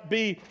and not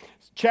be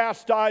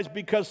chastised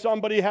because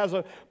somebody has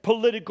a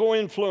political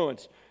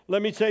influence?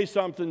 Let me say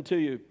something to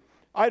you.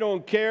 I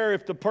don't care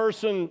if the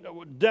person,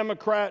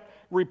 Democrat,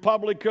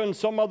 Republican,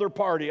 some other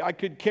party, I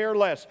could care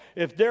less.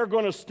 If they're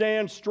going to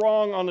stand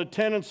strong on the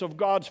tenets of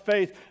God's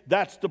faith,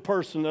 that's the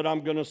person that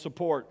I'm going to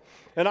support.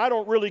 And I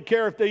don't really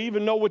care if they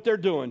even know what they're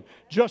doing,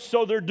 just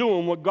so they're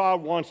doing what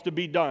God wants to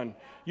be done.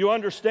 You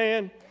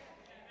understand?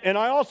 And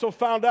I also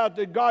found out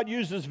that God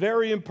uses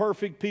very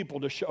imperfect people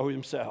to show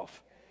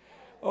himself.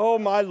 Oh,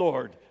 my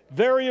Lord.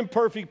 Very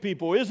imperfect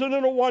people. Isn't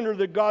it a wonder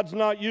that God's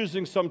not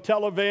using some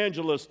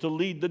televangelist to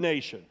lead the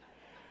nation?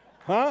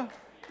 Huh?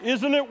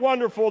 Isn't it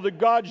wonderful that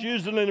God's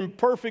using an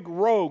imperfect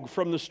rogue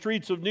from the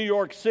streets of New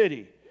York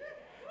City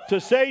to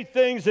say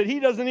things that he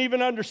doesn't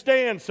even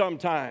understand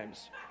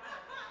sometimes?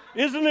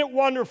 Isn't it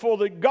wonderful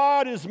that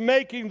God is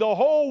making the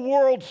whole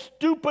world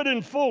stupid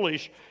and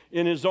foolish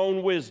in his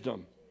own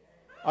wisdom?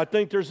 I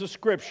think there's a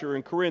scripture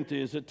in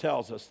Corinthians that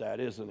tells us that,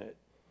 isn't it?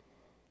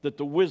 That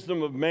the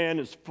wisdom of man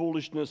is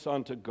foolishness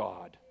unto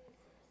God.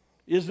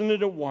 Isn't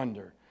it a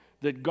wonder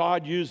that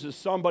God uses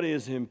somebody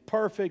as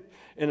imperfect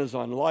and as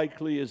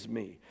unlikely as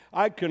me?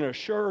 I can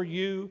assure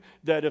you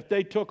that if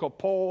they took a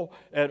poll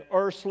at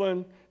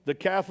Ursuline the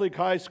Catholic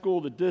high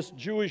school that this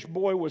Jewish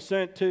boy was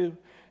sent to,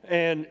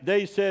 and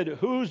they said,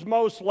 who's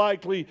most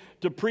likely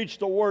to preach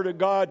the Word of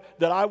God,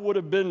 that I would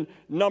have been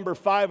number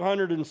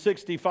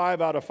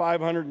 565 out of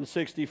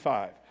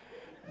 565.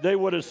 They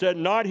would have said,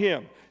 not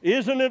him.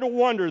 Isn't it a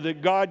wonder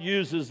that God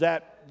uses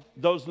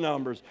those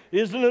numbers?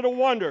 Isn't it a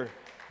wonder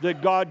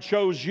that God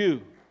chose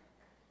you?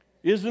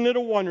 Isn't it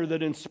a wonder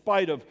that in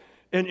spite of,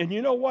 and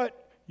you know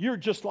what? You're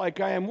just like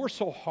I am. We're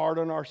so hard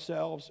on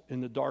ourselves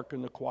in the dark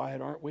and the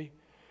quiet, aren't we?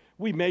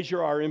 We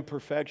measure our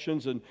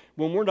imperfections, and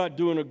when we're not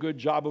doing a good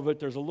job of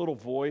it, there's a little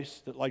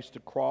voice that likes to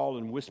crawl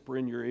and whisper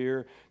in your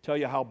ear, tell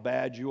you how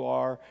bad you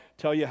are,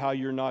 tell you how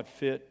you're not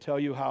fit, tell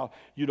you how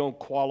you don't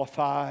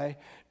qualify,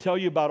 tell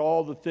you about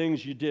all the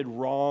things you did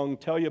wrong,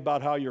 tell you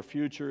about how your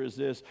future is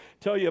this,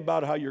 tell you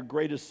about how your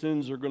greatest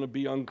sins are going to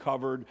be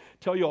uncovered,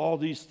 tell you all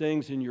these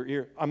things in your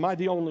ear. Am I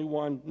the only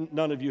one?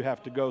 None of you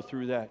have to go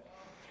through that.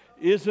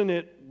 Isn't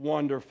it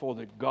wonderful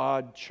that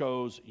God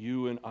chose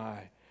you and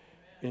I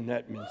in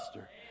that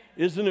minster?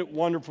 Isn't it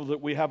wonderful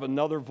that we have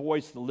another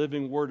voice, the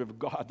living Word of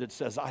God, that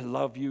says, I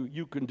love you.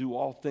 You can do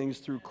all things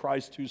through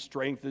Christ who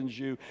strengthens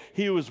you.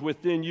 He who is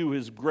within you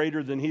is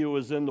greater than he who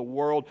is in the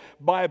world.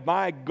 By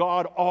my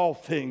God, all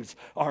things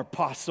are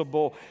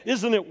possible.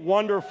 Isn't it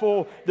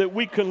wonderful that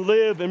we can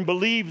live and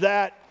believe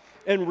that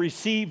and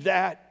receive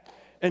that,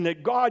 and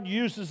that God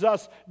uses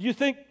us? You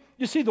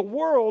see, the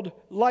world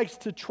likes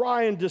to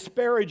try and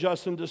disparage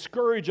us and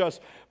discourage us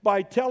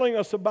by telling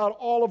us about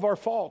all of our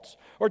faults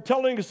or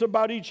telling us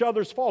about each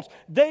other's faults.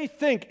 They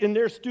think in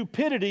their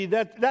stupidity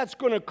that that's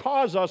going to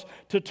cause us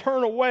to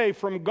turn away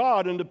from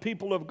God and the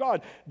people of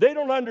God. They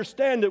don't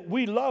understand that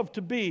we love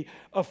to be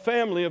a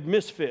family of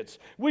misfits.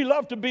 We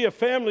love to be a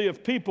family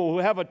of people who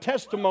have a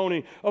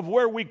testimony of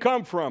where we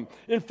come from.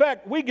 In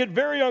fact, we get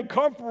very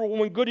uncomfortable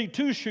when Goody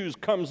Two-Shoes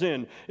comes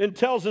in and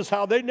tells us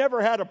how they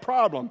never had a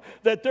problem,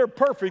 that they're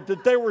perfect,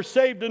 that they were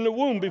saved in the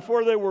womb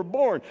before they were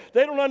born.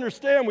 They don't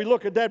understand. We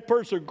look at that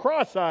person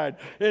cross-eyed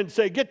and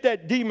say, get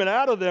that demon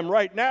out of them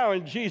right now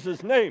in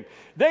Jesus' name.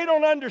 They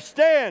don't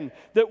understand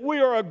that we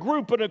are a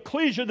group, an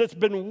ecclesia that's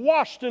been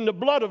washed in the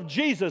blood of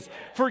Jesus,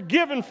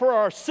 forgiven for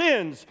our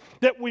sins,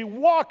 that we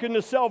walk in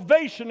the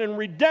salvation and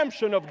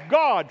redemption of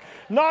God,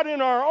 not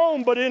in our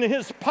own, but in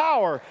His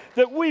power,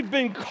 that we've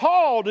been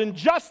called and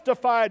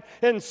justified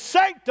and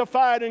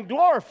sanctified and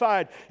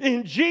glorified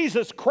in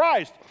Jesus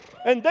Christ.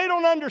 And they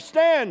don't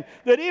understand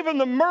that even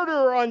the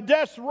murderer on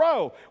death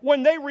row,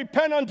 when they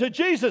repent unto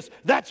Jesus,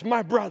 that's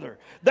my brother,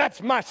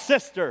 that's my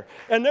sister,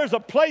 and there's a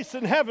place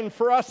in heaven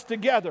for us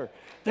together.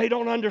 They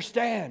don't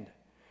understand.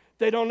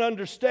 They don't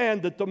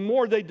understand that the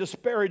more they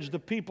disparage the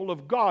people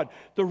of God,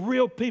 the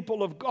real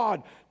people of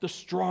God, the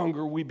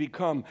stronger we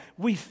become.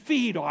 We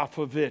feed off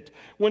of it.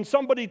 When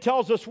somebody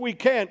tells us we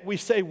can't, we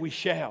say we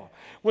shall.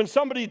 When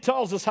somebody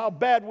tells us how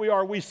bad we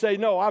are, we say,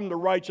 no, I'm the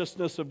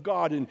righteousness of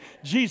God in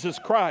Jesus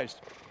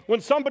Christ. When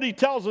somebody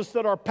tells us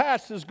that our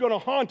past is going to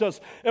haunt us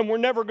and we're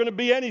never going to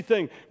be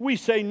anything, we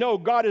say, no,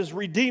 God has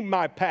redeemed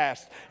my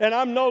past, and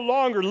I'm no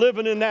longer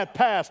living in that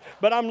past,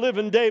 but I'm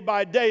living day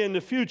by day in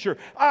the future.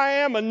 I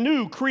am a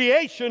new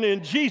creation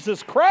in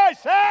Jesus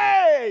Christ.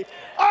 Hey!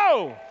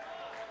 Oh!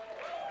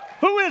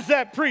 Who is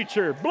that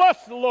preacher?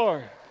 Bless the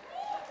Lord.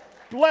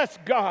 Bless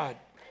God.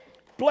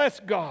 Bless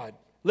God.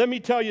 Let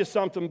me tell you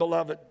something,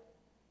 beloved.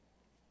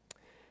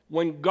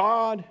 When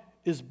God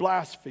is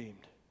blasphemed,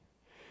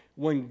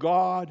 when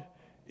God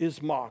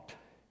is mocked,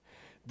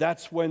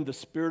 that's when the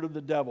spirit of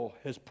the devil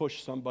has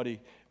pushed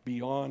somebody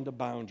beyond the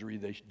boundary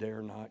they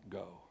dare not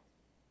go.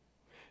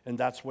 And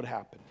that's what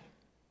happened.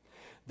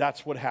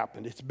 That's what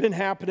happened. It's been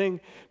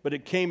happening, but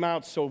it came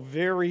out so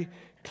very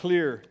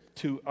clear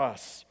to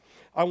us.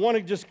 I want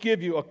to just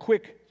give you a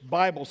quick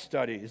Bible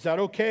study. Is that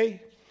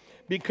okay?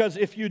 Because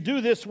if you do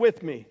this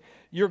with me,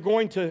 you're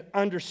going to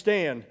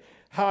understand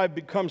how I've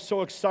become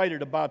so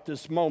excited about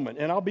this moment.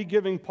 And I'll be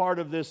giving part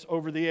of this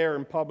over the air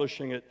and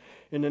publishing it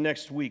in the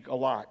next week a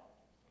lot.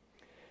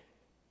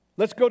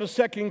 Let's go to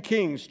 2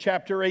 Kings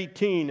chapter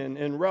 18.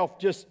 And Ralph,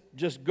 just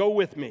go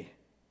with me,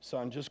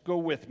 son. Just go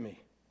with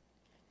me.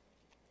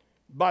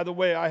 By the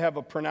way, I have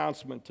a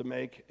pronouncement to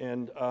make,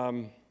 and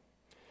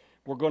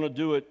we're going to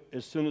do it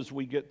as soon as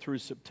we get through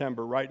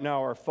September. Right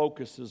now, our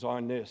focus is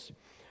on this.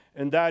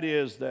 And that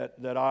is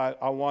that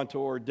I want to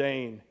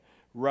ordain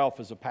Ralph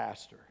as a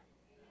pastor.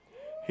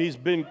 He's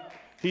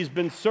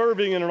been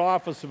serving in an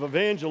office of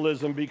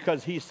evangelism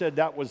because he said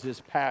that was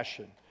his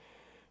passion.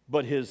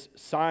 But his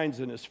signs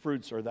and his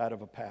fruits are that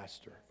of a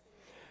pastor.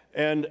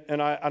 And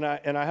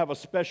I have a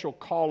special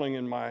calling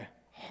in my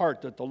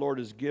heart that the Lord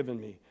has given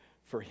me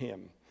for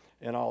him.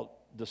 And I'll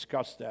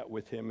discuss that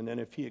with him. And then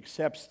if he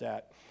accepts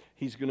that,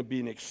 he's going to be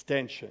an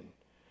extension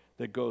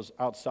that goes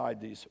outside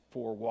these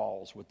four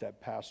walls with that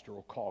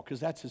pastoral call,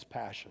 because that's his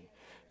passion.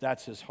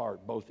 That's his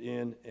heart, both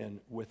in and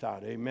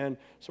without. Amen?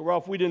 So,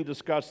 Ralph, we didn't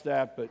discuss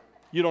that, but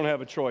you don't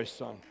have a choice,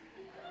 son.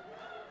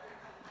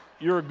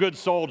 You're a good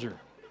soldier.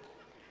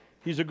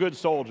 He's a good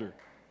soldier.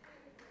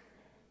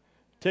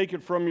 Take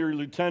it from your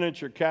lieutenant,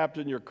 your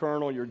captain, your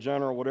colonel, your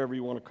general, whatever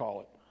you want to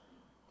call it.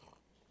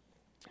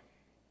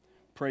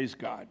 Praise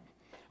God.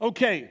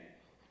 Okay,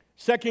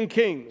 2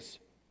 Kings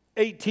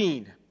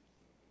 18.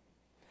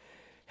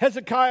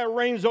 Hezekiah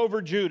reigns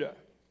over Judah.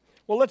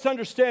 Well, let's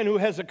understand who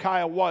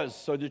Hezekiah was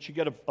so that you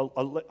get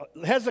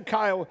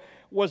Hezekiah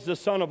was the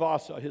son of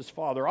Asa, his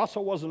father. Asa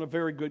wasn't a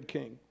very good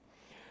king.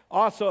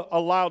 Asa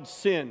allowed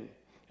sin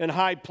and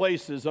high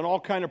places and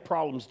all kind of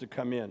problems to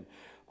come in.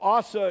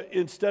 Asa,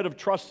 instead of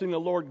trusting the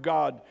Lord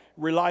God,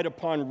 relied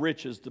upon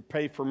riches to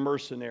pay for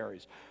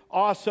mercenaries.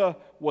 Asa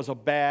was a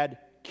bad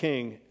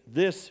king.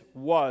 This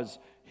was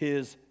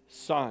his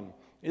son.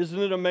 Isn't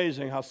it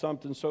amazing how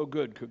something so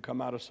good could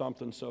come out of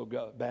something so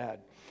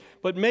bad?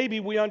 But maybe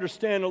we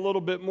understand a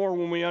little bit more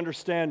when we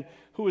understand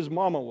who his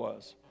mama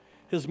was.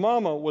 His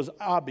mama was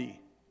Abi,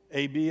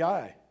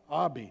 A-B-I,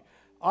 Abi.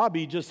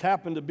 Abi just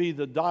happened to be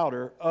the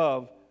daughter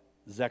of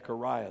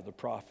Zechariah, the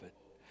prophet.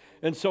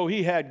 And so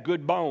he had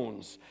good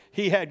bones.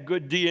 He had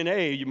good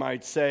DNA, you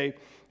might say.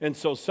 And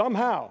so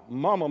somehow,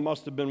 mama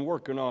must have been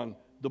working on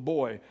the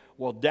boy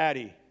while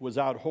daddy was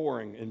out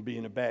whoring and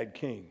being a bad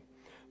king.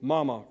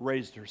 Mama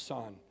raised her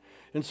son.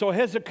 And so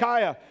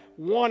Hezekiah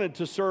wanted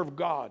to serve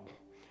God.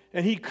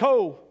 And he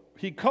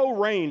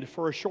co-reigned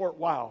for a short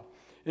while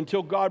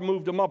until God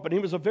moved him up. And he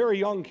was a very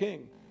young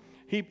king.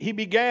 He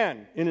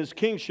began in his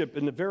kingship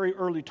in the very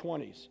early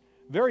 20s.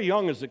 Very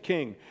young as a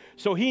king.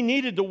 So he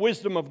needed the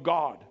wisdom of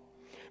God.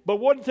 But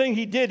one thing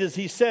he did is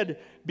he said,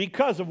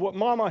 because of what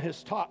Mama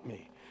has taught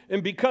me,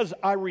 and because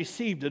I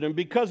received it, and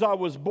because I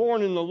was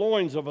born in the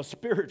loins of a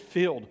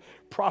spirit-filled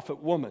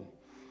prophet woman,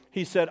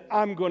 he said,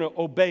 I'm going to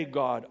obey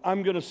God.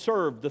 I'm going to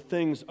serve the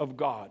things of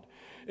God.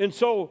 And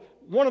so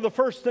one of the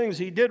first things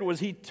he did was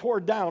he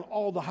tore down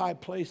all the high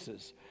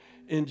places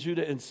in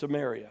Judah and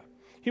Samaria.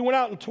 He went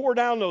out and tore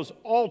down those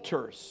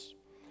altars.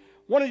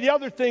 One of the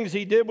other things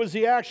he did was do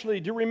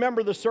you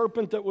remember the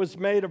serpent that was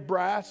made of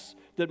brass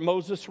that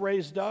Moses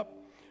raised up?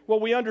 Well,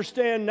 we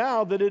understand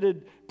now that it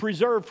had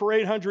preserved for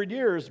 800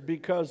 years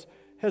because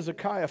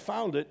Hezekiah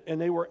found it,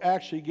 and they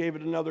actually gave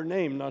it another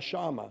name,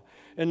 Neshama.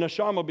 And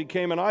Neshama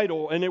became an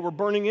idol, and they were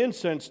burning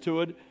incense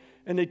to it,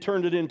 and they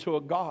turned it into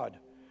a god.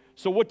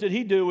 So what did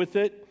he do with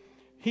it?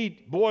 He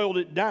boiled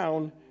it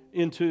down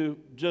into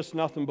just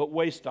nothing but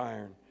waste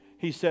iron.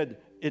 He said,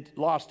 it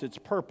lost its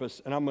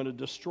purpose, and I'm going to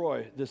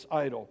destroy this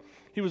idol.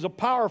 He was a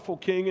powerful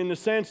king in the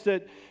sense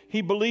that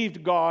he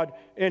believed God,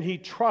 and he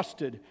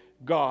trusted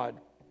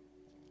God.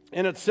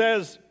 And it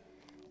says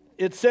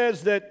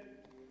that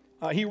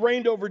he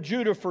reigned over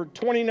Judah for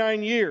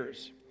 29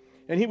 years,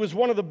 and he was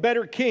one of the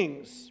better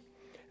kings.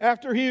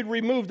 After he had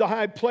removed the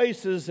high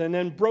places and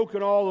then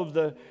broken all of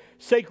the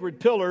sacred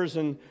pillars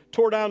and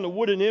tore down the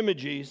wooden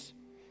images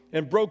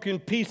and broke in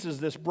pieces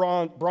this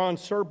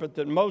bronze serpent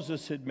that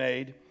Moses had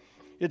made,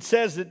 it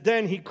says that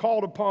then he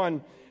called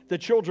upon the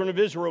children of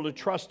Israel to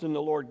trust in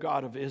the Lord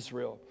God of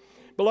Israel.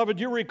 Beloved,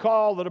 you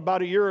recall that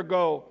about a year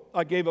ago,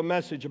 I gave a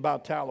message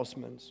about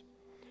talismans.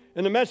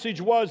 And the message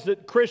was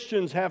that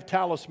Christians have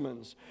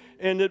talismans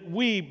and that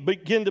we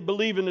begin to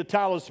believe in the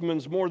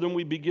talismans more than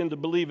we begin to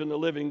believe in the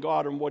living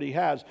God and what he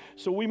has.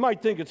 So we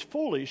might think it's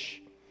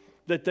foolish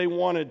that they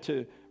wanted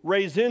to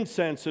raise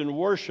incense and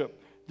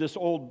worship this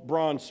old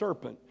bronze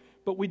serpent.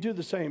 But we do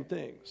the same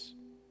things.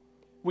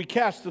 We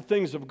cast the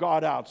things of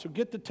God out. So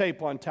get the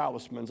tape on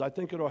talismans. I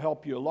think it'll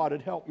help you a lot.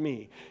 It helped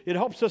me. It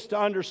helps us to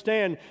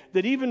understand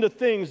that even the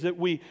things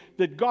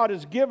that God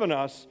has given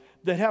us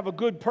that have a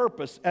good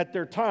purpose at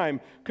their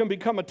time can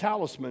become a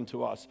talisman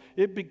to us.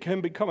 It can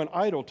become an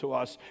idol to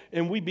us,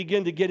 and we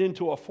begin to get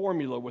into a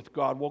formula with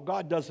God. Well,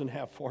 God doesn't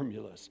have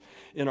formulas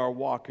in our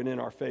walk and in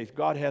our faith.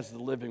 God has the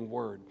living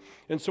word.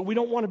 And so we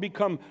don't want to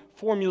become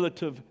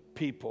formulative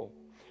people.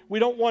 We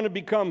don't want to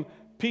become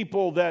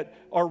people that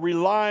are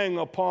relying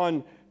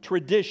upon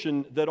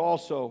tradition that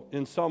also,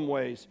 in some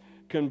ways,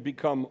 can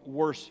become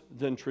worse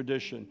than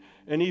tradition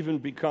and even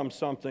become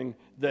something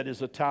that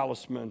is a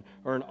talisman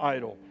or an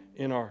idol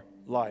in our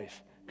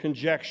life.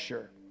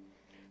 Conjecture.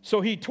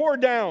 So he tore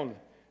down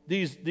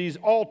these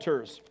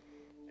altars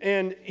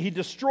and he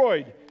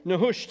destroyed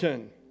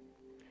Nehushtan.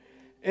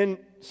 In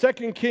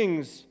 2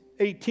 Kings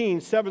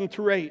 18, 7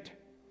 through 8,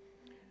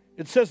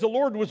 it says the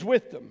Lord was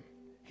with them.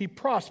 He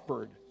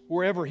prospered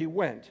wherever he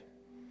went.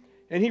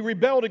 And he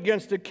rebelled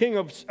against the king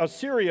of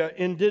Assyria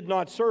and did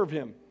not serve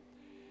him.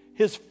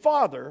 His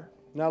father,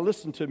 now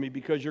listen to me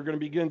because you're going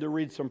to begin to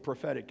read some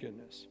prophetic in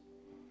this.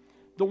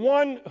 The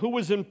one who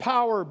was in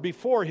power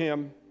before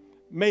him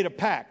made a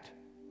pact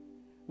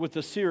with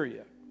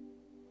Assyria.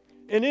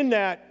 And in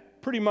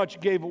that, pretty much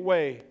gave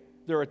away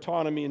their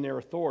autonomy and their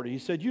authority. He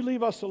said, you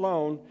leave us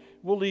alone,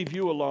 we'll leave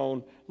you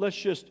alone. Let's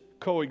just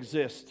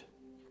coexist.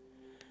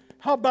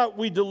 How about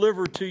we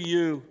deliver to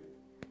you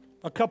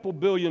a couple $2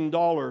 billion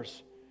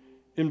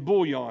in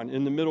bullion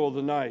in the middle of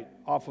the night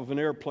off of an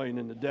airplane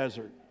in the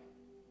desert?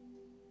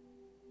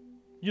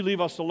 You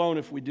leave us alone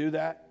if we do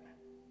that?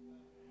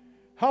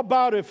 How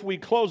about if we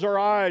close our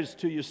eyes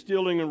to you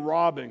stealing and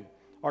robbing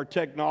our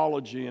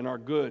technology and our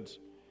goods?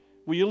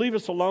 Will you leave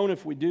us alone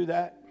if we do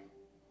that?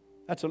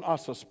 That's an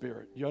Asa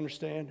spirit. You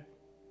understand?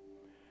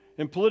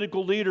 And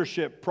political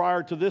leadership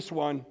prior to this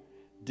one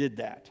did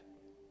that.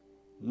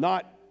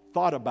 Not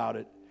thought about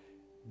it.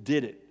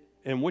 did it.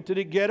 And what did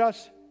it get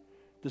us?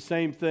 The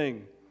same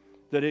thing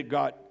that it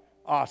got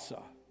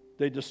Asa.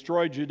 They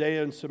destroyed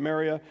Judea and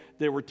Samaria.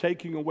 They were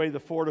taking away the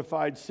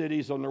fortified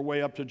cities on their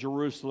way up to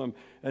Jerusalem,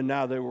 and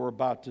now they were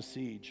about to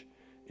siege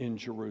in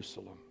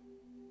Jerusalem.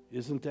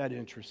 Isn't that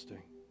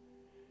interesting?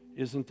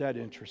 Isn't that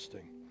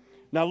interesting?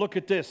 Now look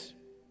at this.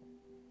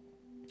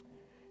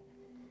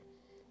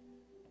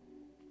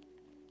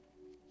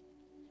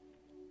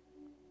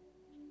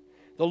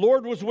 The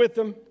Lord was with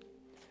him.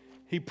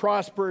 He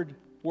prospered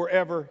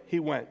wherever he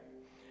went.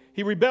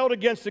 He rebelled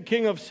against the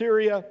king of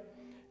Syria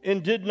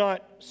and did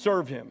not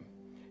serve him.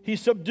 He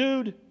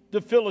subdued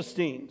the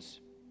Philistines.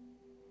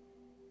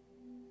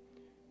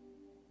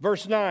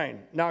 Verse 9,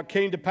 now it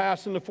came to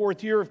pass in the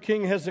 4th year of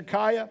King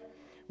Hezekiah,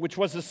 which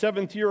was the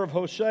 7th year of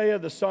Hoshea,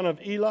 the son of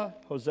Elah,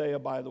 Hosea,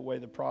 by the way,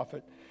 the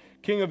prophet,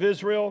 king of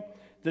Israel,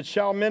 that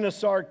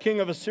Shalmaneser, king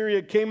of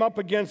Assyria, came up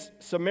against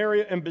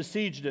Samaria and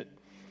besieged it.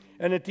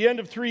 And at the end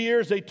of 3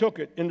 years they took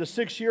it. In the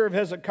 6th year of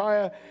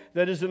Hezekiah,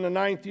 that is in the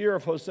 9th year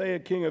of Hosea,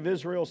 king of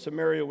Israel,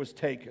 Samaria was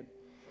taken.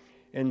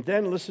 And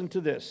then listen to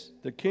this.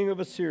 The king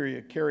of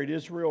Assyria carried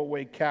Israel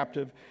away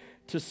captive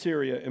to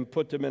Syria and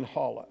put them in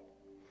Hala.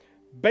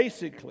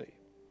 Basically,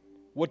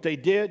 what they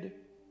did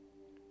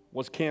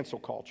was cancel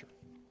culture.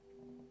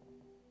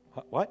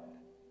 What?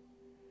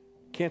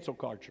 Cancel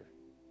culture.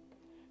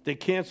 They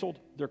canceled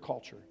their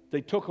culture.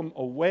 They took them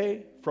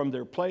away from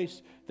their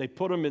place. They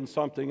put them in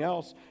something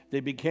else. They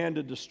began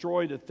to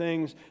destroy the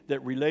things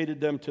that related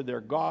them to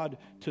their God,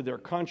 to their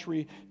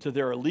country, to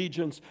their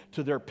allegiance,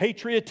 to their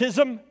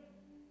patriotism.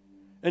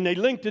 And they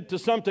linked it to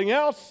something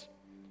else.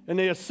 And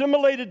they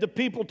assimilated the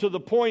people to the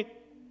point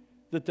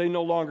that they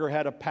no longer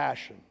had a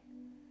passion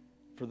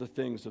for the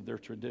things of their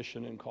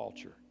tradition and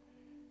culture.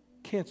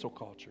 Cancel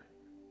culture.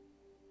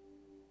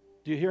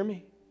 Do you hear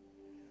me?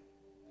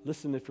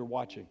 Listen if you're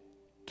watching.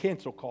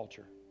 Cancel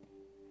culture.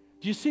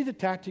 Do you see the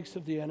tactics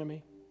of the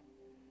enemy?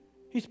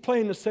 He's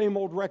playing the same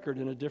old record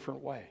in a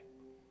different way.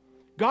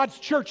 God's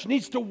church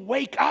needs to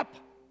wake up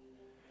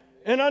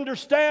and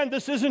understand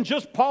this isn't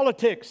just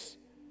politics.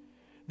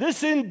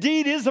 This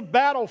indeed is a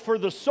battle for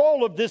the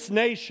soul of this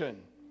nation.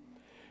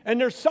 And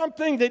there's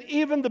something that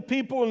even the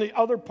people in the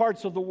other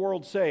parts of the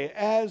world say,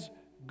 as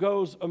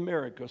goes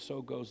America,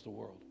 so goes the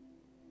world.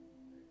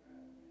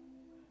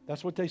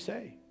 That's what they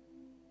say.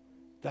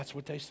 That's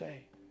what they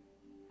say.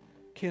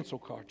 Cancel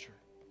culture.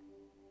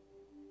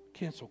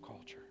 Cancel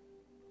culture.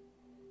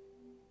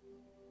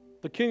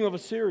 The king of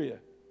Assyria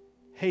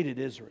hated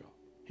Israel.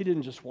 He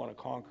didn't just want to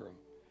conquer them.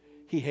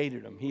 He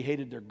hated them. He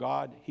hated their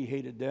God. He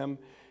hated them.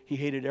 He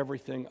hated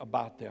everything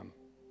about them.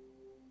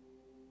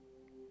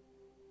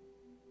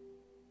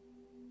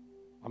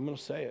 I'm going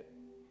to say it.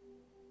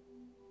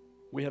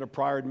 We had a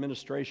prior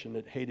administration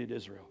that hated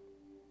Israel.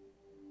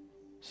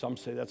 Some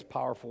say that's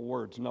powerful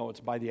words. No, it's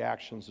by the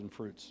actions and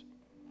fruits.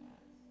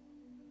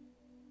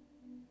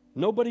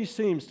 Nobody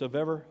seems to have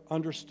ever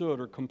understood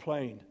or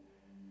complained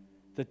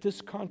that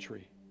this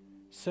country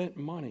sent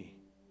money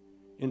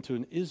into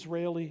an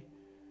Israeli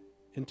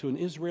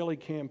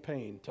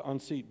campaign to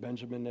unseat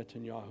Benjamin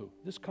Netanyahu.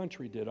 This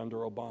country did under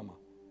Obama.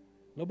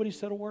 Nobody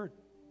said a word.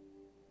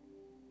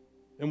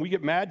 And we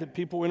get mad that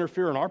people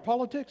interfere in our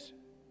politics?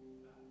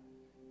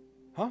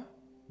 Huh?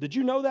 Did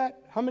you know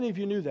that? How many of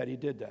you knew that he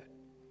did that?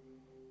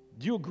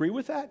 Do you agree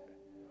with that?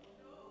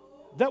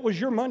 That was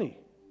your money.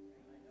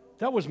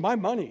 That was my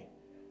money.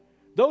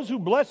 Those who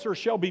bless her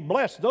shall be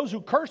blessed. Those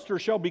who cursed her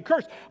shall be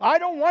cursed. I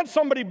don't want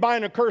somebody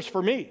buying a curse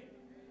for me.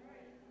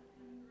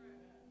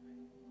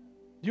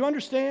 Do you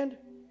understand?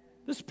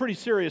 This is pretty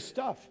serious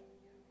stuff.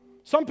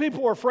 Some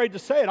people are afraid to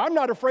say it. I'm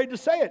not afraid to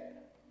say it.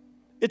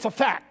 It's a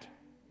fact.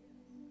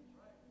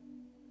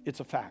 It's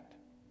a fact.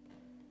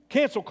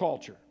 Cancel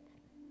culture.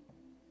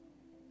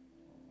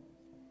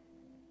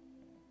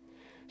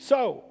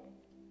 So,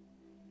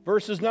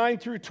 verses 9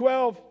 through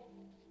 12,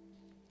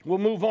 we'll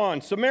move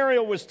on.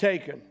 Samaria was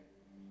taken,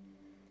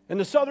 and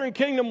the southern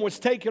kingdom was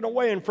taken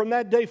away, and from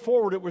that day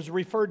forward it was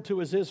referred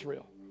to as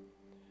Israel.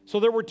 So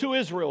there were two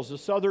Israels, the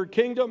southern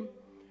kingdom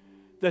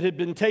that had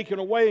been taken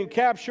away and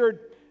captured,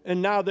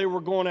 and now they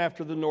were going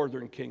after the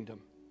northern kingdom.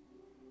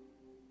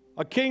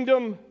 A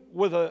kingdom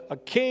with a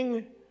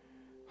king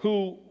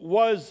who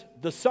was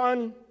the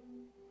son,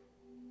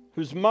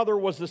 whose mother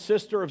was the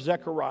sister of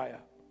Zechariah.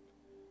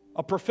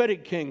 A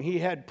prophetic king. He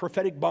had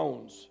prophetic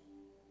bones.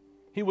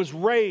 He was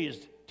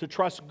raised to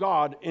trust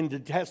God and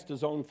detest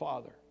his own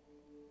father.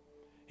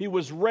 He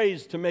was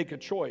raised to make a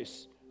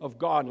choice of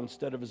God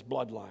instead of his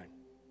bloodline.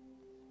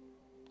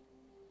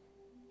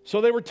 So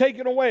they were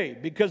taken away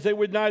because they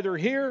would neither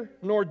hear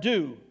nor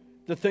do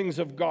the things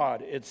of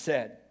God, it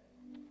said.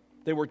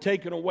 They were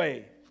taken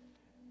away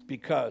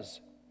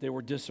because they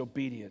were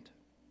disobedient.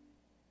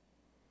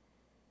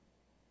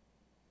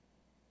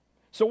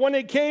 So when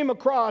they came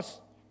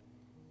across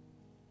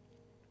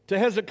to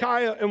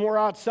Hezekiah and were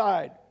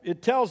outside,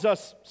 it tells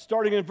us,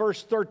 starting in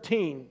verse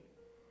 13,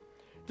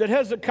 that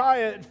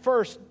Hezekiah at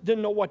first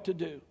didn't know what to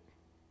do.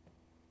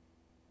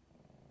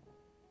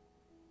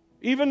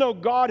 Even though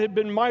God had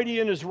been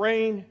mighty in his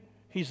reign,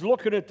 He's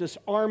looking at this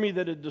army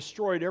that had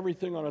destroyed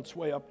everything on its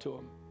way up to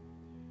him.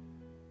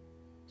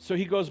 So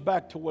he goes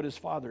back to what his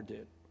father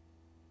did.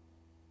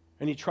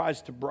 And he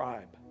tries to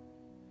bribe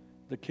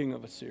the king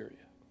of Assyria.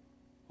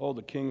 Oh,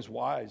 the king's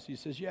wise. He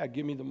says, yeah,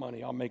 give me the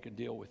money. I'll make a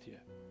deal with you.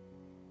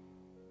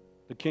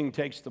 The king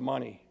takes the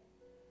money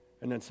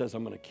and then says,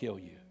 I'm going to kill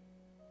you.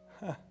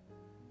 Huh.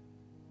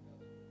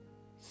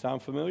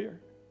 Sound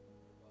familiar?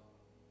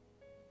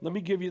 Let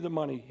me give you the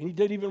money. And he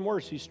did even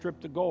worse. He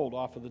stripped the gold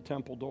off of the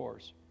temple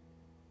doors.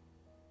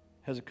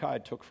 Hezekiah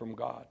took from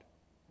God,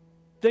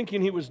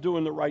 thinking he was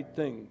doing the right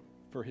thing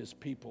for his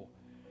people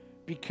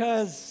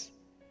because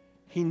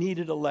he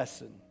needed a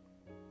lesson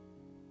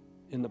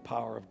in the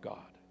power of God.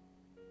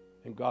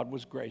 And God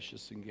was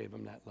gracious and gave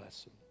him that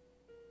lesson.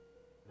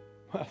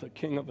 Well, the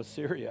king of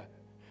Assyria,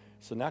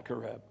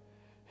 Sennacherib,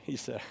 he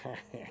said,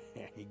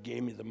 he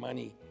gave me the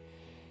money.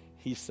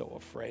 He's so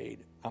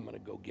afraid. I'm going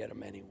to go get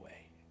him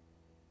anyway.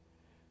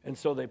 And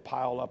so they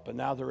pile up, and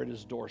now they're at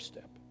his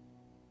doorstep.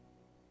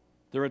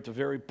 They're at the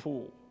very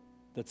pool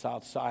that's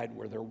outside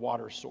where their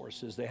water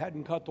source is. They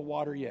hadn't cut the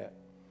water yet,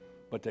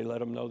 but they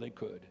let him know they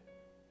could.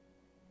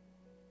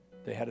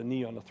 They had a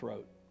knee on the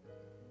throat,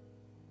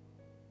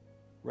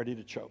 ready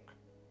to choke.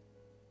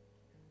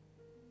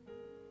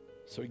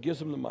 So he gives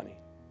them the money.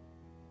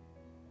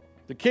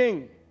 The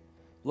king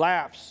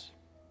laughs.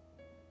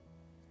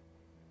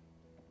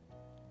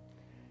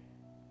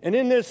 And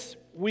in this,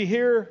 we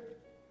hear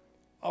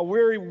a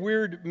very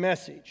weird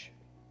message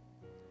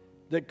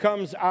that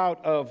comes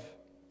out of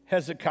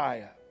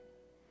Hezekiah.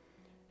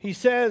 He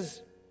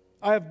says,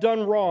 I have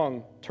done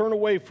wrong. Turn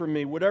away from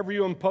me. Whatever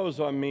you impose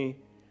on me,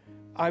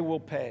 I will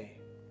pay.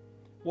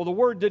 Well, the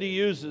word that he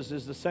uses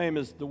is the same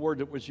as the word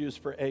that was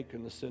used for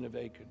Achan, the sin of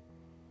Achan.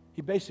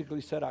 He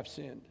basically said, I've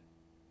sinned.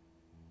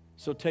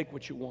 So take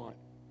what you want.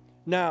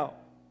 Now,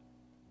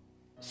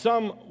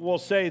 some will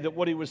say that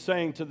what he was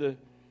saying to the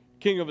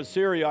king of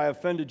Assyria, I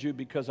offended you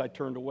because I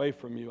turned away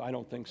from you. I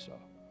don't think so.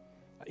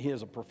 He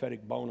has a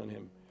prophetic bone in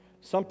him.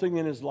 Something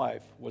in his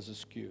life was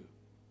askew.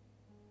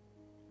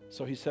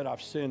 So he said,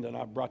 I've sinned and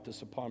I've brought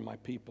this upon my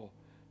people.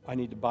 I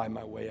need to buy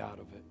my way out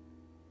of it.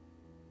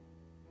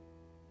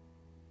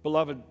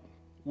 Beloved,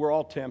 we're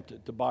all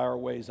tempted to buy our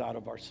ways out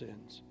of our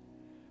sins.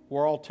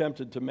 We're all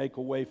tempted to make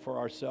a way for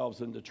ourselves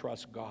and to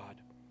trust God.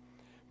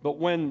 But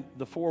when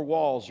the four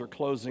walls are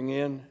closing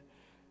in,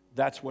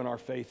 that's when our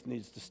faith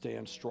needs to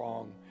stand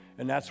strong.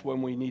 And that's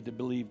when we need to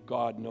believe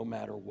God no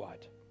matter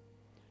what.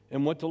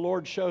 And what the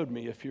Lord showed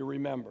me, if you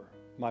remember,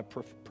 my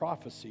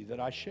prophecy that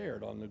I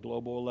shared on the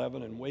Global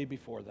 11 and way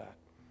before that,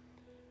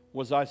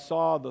 was I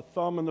saw the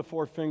thumb and the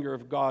forefinger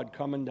of God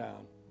coming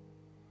down.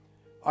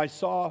 I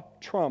saw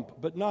Trump,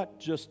 but not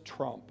just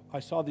Trump. I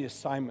saw the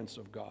assignments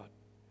of God.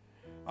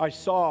 I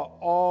saw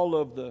all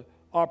of the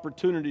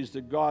opportunities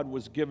that God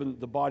was given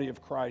the body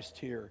of Christ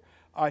here.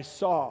 I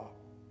saw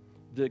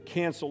the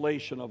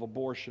cancellation of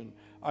abortion.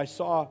 I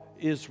saw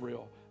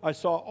Israel. I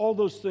saw all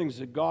those things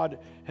that God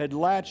had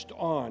latched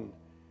on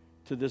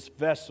to this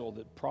vessel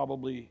that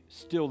probably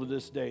still to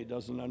this day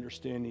doesn't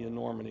understand the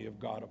enormity of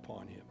God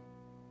upon him.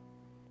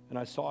 And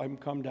I saw him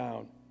come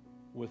down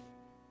with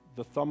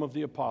the thumb of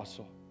the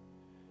apostle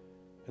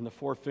and the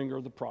forefinger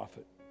of the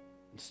prophet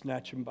and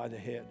snatch him by the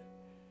head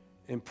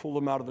and pull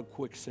him out of the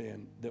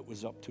quicksand that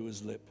was up to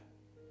his lip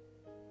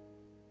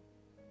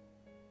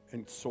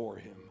and soar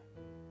him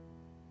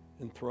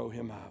and throw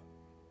him out.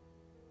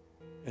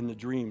 And the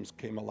dreams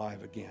came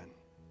alive again.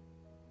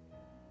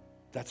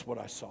 That's what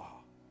I saw.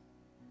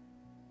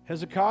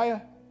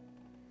 Hezekiah,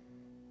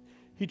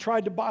 he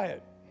tried to buy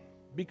it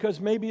because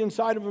maybe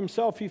inside of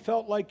himself he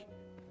felt like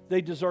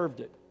they deserved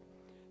it.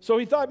 So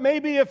he thought,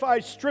 maybe if I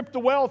strip the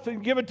wealth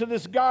and give it to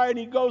this guy and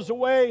he goes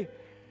away,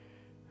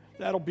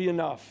 that'll be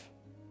enough.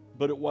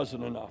 But it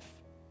wasn't enough.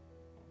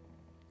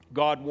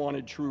 God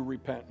wanted true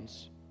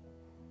repentance.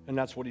 And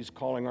that's what he's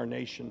calling our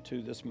nation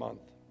to this month.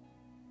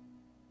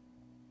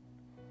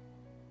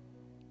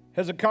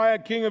 Hezekiah,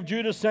 king of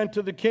Judah, sent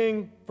to the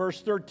king,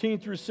 verse 13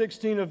 through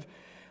 16 of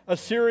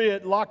Assyria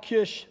at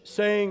Lachish,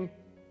 saying,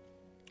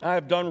 I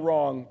have done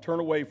wrong. Turn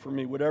away from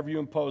me. Whatever you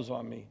impose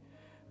on me,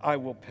 I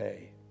will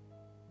pay.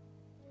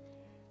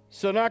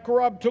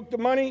 Sennacherib took the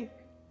money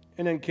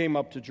and then came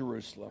up to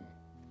Jerusalem.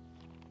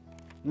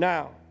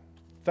 Now,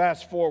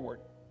 fast forward.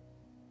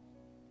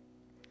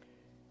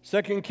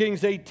 2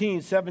 Kings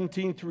 18,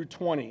 17 through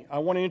 20. I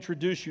want to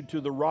introduce you to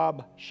the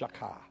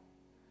Rabshakeh.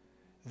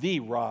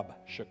 The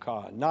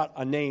Rabshakeh, not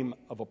a name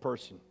of a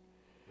person.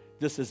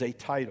 This is a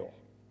title.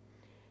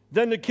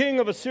 Then the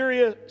king of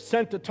Assyria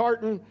sent to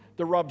Tartan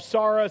the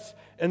Rabsaris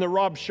and the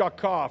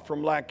Rabshakeh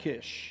from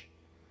Lachish.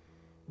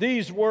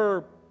 These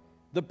were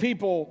the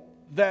people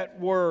that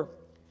were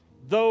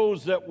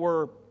those that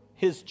were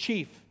his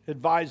chief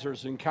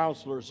advisors and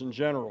counselors and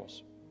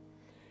generals.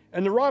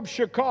 And the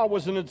Rabshakeh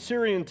was an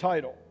Assyrian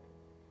title.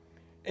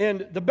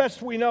 And the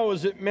best we know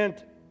is it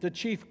meant the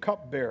chief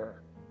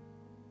cupbearer,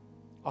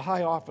 a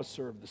high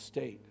officer of the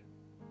state,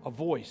 a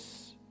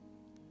voice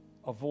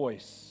of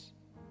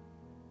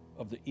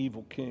the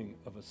evil king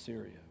of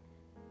Assyria.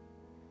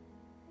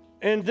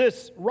 And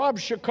this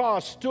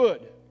Rabshakeh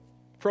stood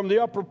from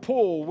the upper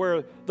pool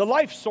where the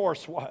life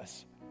source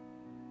was.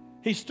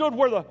 He stood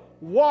where the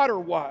water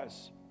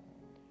was.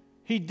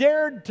 He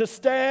dared to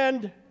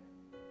stand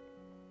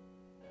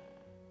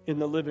in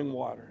the living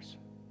waters.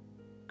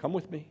 Come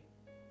with me.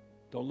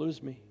 Don't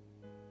lose me.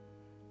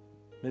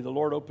 May the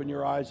Lord open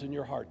your eyes and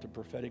your heart to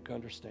prophetic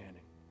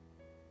understanding.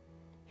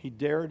 He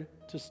dared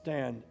to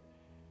stand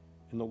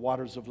in the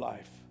waters of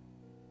life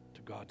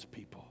to God's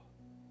people.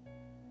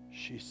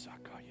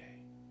 Shisakaye.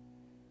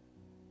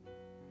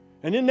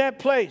 And in that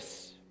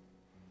place,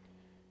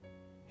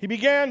 he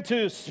began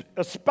to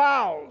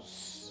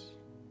espouse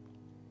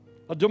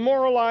a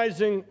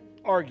demoralizing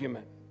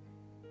argument.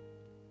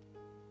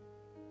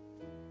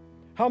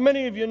 How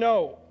many of you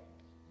know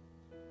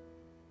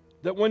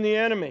that when the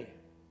enemy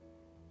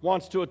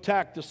wants to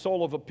attack the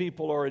soul of a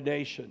people or a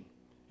nation,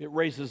 it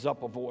raises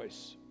up a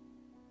voice?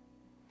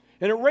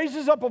 And it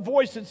raises up a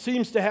voice that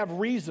seems to have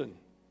reason.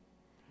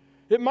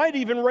 It might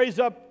even raise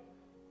up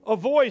a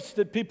voice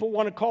that people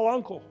want to call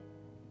uncle.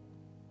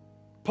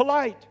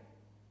 Polite.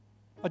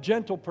 A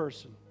gentle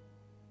person.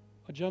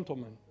 A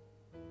gentleman.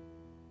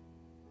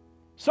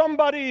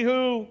 Somebody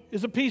who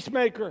is a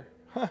peacemaker.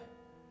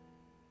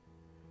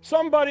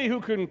 Somebody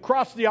who can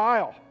cross the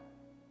aisle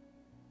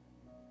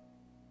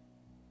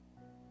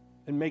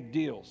and make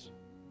deals.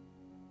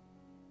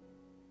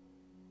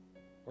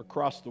 Or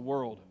cross the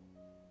world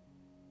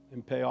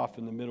and pay off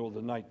in the middle of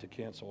the night to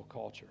cancel a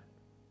culture.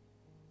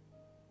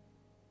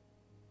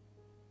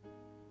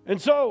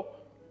 And so,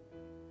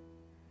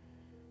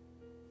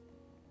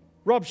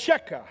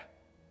 Rabshakeh,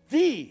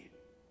 the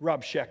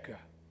Rabshakeh,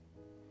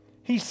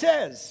 he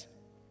says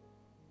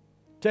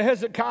to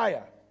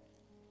Hezekiah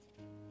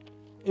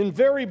in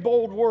very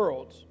bold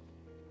words,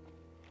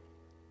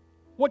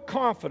 what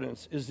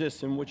confidence is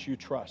this in which you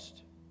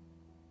trust?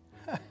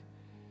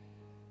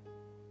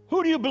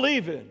 Who do you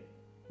believe in?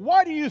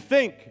 Why do you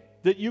think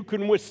that you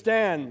can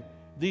withstand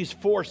these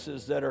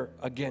forces that are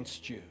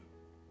against you?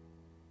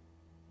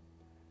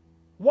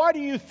 Why do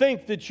you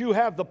think that you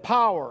have the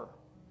power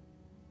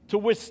to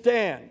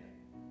withstand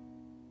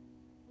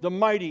the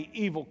mighty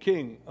evil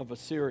king of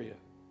Assyria,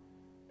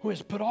 who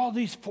has put all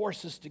these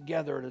forces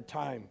together at a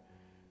time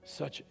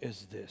such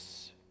as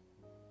this?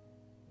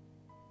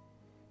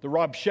 The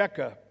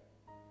Rabshakeh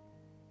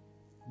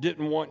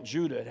didn't want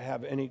Judah to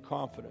have any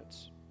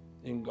confidence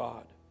in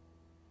God.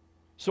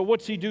 So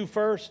what's he do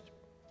first?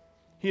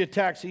 He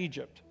attacks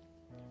Egypt,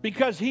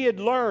 because he had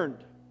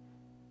learned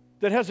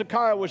that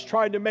Hezekiah was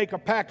trying to make a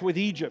pact with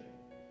Egypt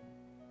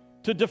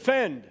to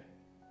defend.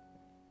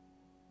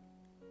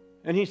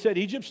 And he said,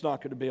 Egypt's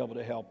not going to be able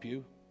to help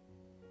you.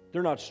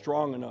 They're not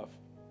strong enough.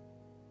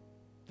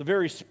 The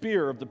very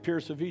spear of the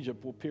pierce of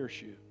Egypt will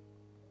pierce you.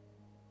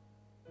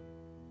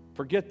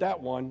 Forget that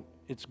one,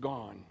 it's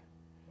gone.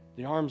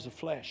 The arms of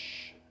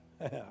flesh,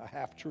 a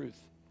half-truth,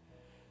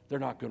 they're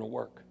not going to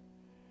work.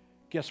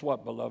 Guess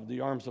what, beloved?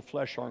 The arms of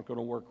flesh aren't going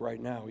to work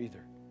right now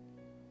either.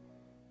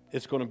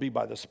 It's going to be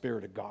by the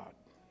Spirit of God.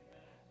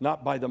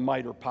 Not by the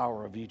might or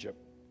power of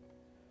Egypt,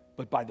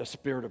 but by the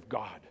Spirit of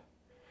God.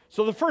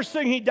 So the first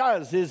thing he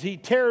does is he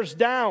tears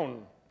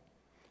down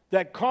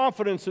that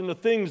confidence in the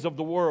things of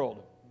the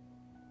world.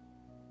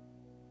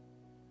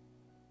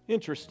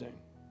 Interesting.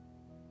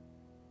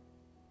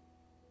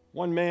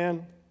 One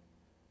man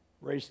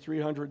raised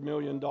 $300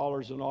 million in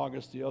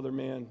August. The other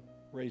man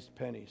raised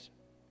pennies.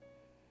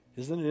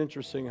 Isn't it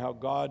interesting how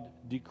God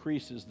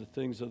decreases the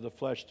things of the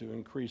flesh to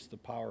increase the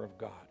power of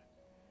God?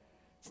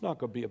 It's not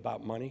going to be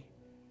about money.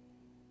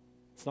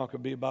 It's not going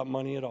to be about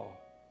money at all.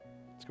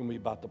 It's going to be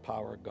about the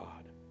power of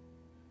God.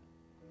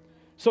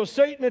 So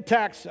Satan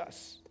attacks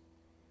us.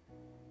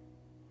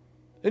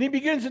 And he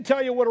begins to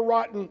tell you what a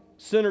rotten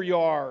sinner you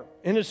are.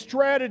 And his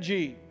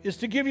strategy is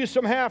to give you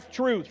some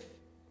half-truth.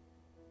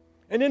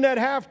 And in that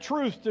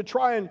half-truth to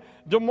try and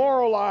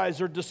demoralize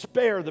or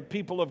despair the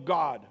people of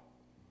God.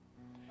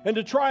 And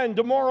to try and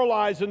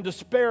demoralize and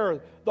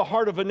despair the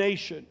heart of a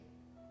nation.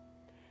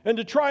 And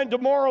to try and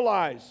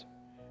demoralize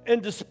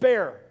and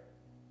despair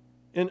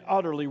and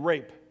utterly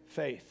rape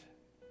faith.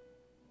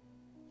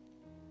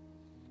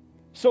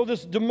 So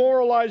this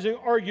demoralizing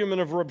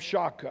argument of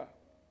Rabshakeh.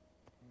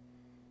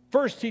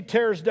 First he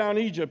tears down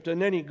Egypt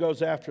and then he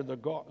goes after the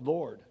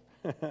Lord.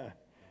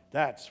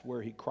 That's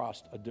where he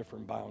crossed a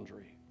different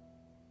boundary.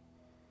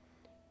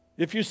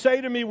 If you say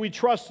to me, we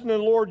trust in the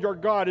Lord your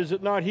God, is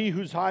it not he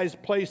whose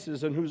highest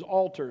places and whose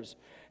altars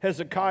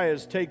Hezekiah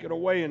has taken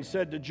away and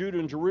said to Judah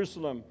and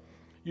Jerusalem,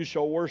 you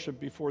shall worship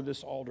before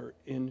this altar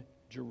in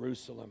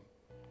Jerusalem.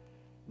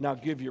 Now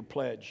give your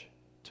pledge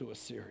to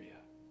Assyria.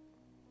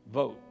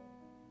 Vote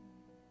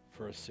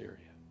for Assyria.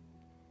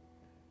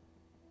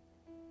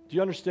 Do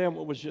you understand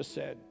what was just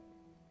said?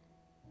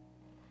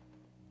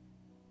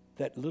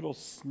 That little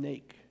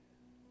snake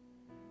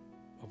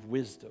of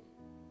wisdom,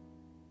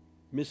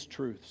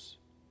 mistruths,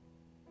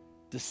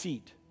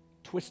 deceit,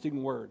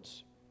 twisting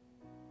words,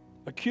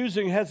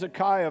 accusing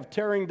Hezekiah of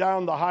tearing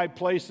down the high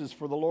places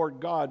for the Lord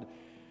God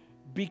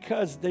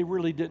because they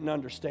really didn't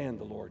understand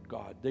the Lord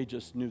God. They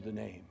just knew the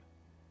name.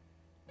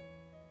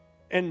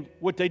 And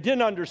what they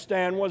didn't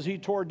understand was he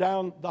tore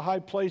down the high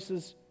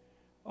places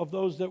of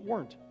those that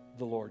weren't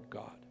the Lord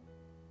God.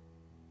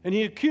 And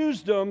he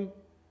accused them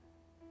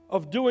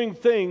of doing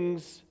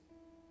things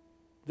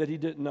that he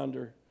didn't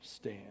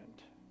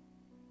understand.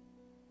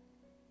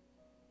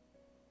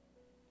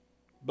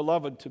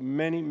 Beloved, to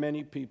many,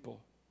 many people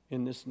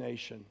in this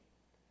nation,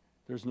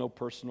 there's no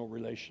personal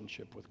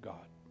relationship with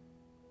God.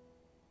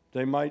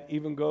 They might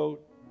even go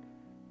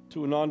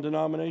to a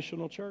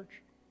non-denominational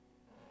church.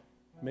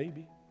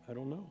 Maybe. I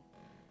don't know.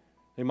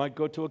 They might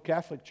go to a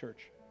Catholic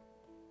church.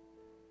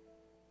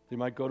 They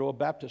might go to a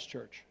Baptist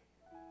church.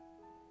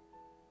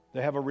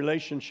 They have a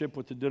relationship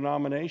with the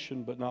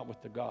denomination, but not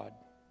with the God.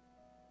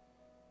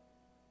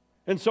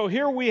 And so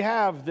here we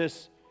have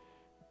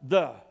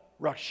the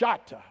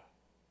Rakshata,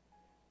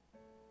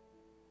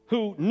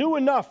 who knew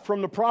enough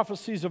from the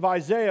prophecies of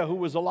Isaiah, who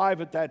was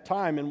alive at that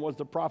time and was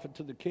the prophet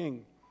to the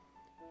king,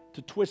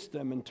 to twist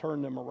them and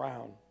turn them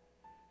around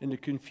and to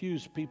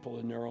confuse people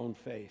in their own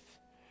faith.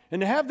 And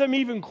to have them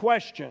even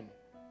question,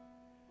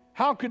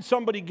 how could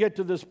somebody get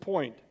to this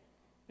point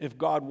if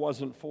God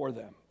wasn't for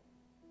them?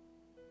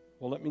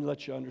 Well,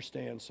 let you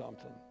understand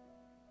something.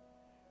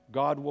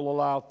 God will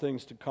allow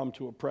things to come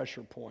to a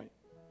pressure point,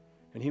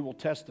 and he will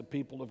test the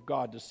people of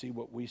God to see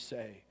what we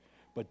say.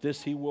 But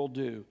this he will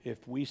do.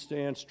 If we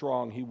stand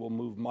strong, he will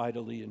move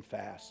mightily and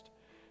fast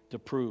to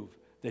prove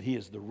that he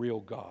is the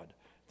real God,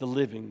 the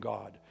living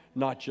God,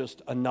 not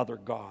just another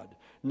God,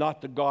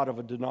 not the God of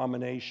a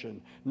denomination,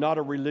 not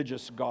a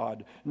religious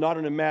God, not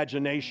an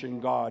imagination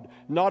God,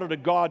 not a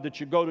God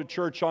that you go to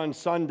church on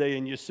Sunday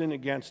and you sin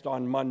against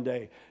on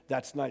Monday.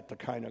 That's not the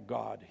kind of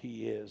God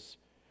he is.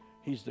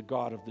 He's the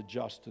God of the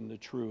just and the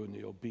true and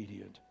the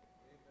obedient.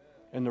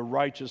 And the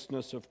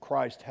righteousness of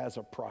Christ has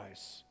a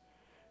price,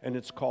 and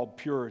it's called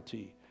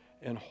purity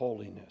and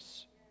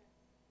holiness.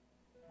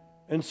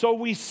 And so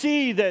we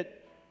see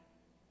that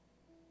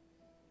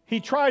he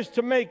tries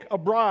to make a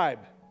bribe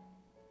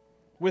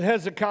with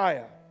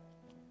Hezekiah.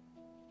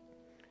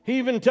 He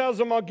even tells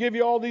him, I'll give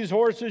you all these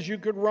horses you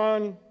could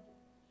run.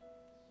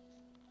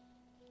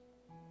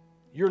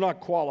 You're not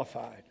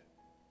qualified.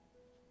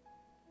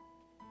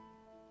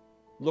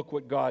 Look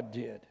what God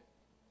did.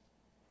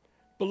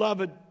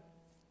 Beloved,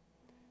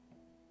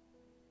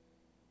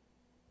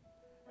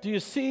 do you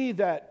see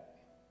that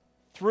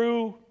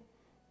through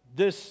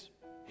this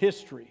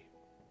history,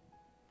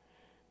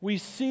 we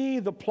see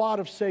the plot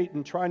of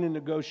Satan trying to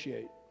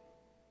negotiate,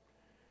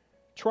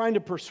 trying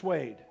to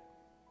persuade.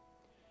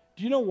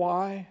 Do you know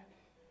why?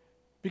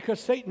 Because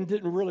Satan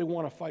didn't really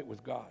want to fight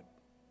with God.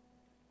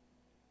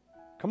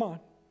 Come on.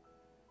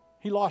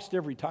 He lost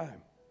every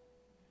time.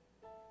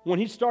 When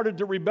he started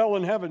to rebel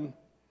in heaven,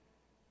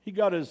 he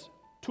got his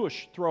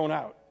tush thrown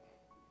out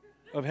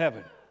of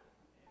heaven.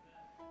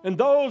 And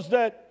those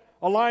that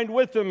aligned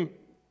with him,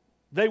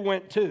 they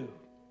went too.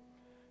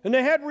 And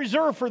they had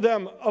reserved for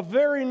them a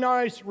very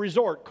nice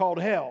resort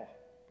called hell.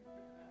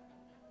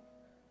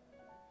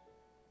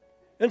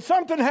 And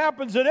something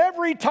happens that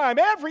every time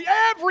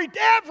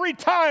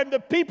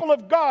the people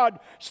of God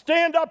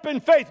stand up in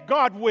faith,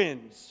 God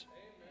wins.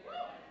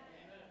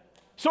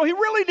 So he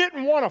really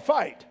didn't want to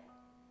fight.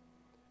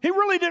 He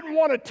really didn't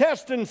want to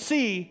test and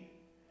see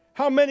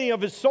how many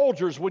of his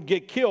soldiers would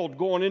get killed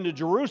going into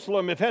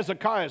Jerusalem if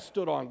Hezekiah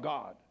stood on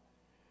God.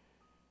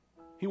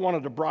 He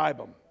wanted to bribe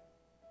them.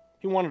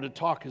 He wanted to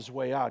talk his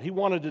way out. He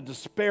wanted to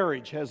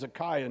disparage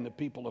Hezekiah and the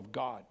people of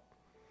God.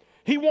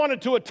 He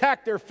wanted to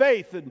attack their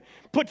faith and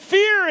put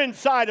fear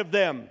inside of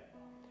them.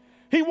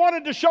 He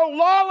wanted to show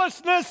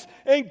lawlessness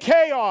and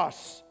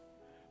chaos,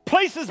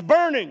 places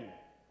burning.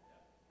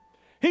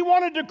 He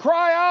wanted to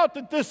cry out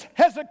that this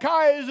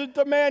Hezekiah isn't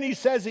the man he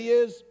says he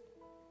is.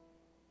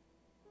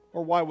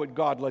 Or why would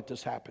God let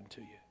this happen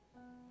to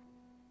you?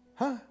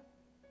 Huh?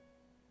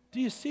 Do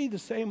you see the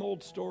same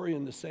old story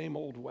in the same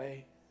old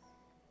way?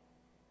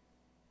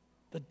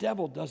 The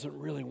devil doesn't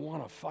really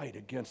want to fight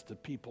against the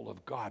people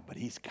of God, but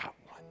he's got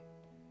one.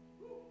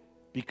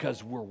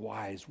 Because we're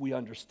wise. We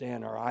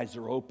understand. Our eyes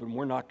are open.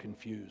 We're not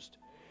confused.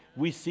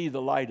 We see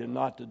the light and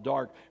not the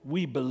dark.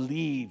 We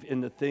believe in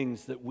the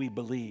things that we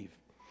believe.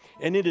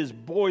 And it is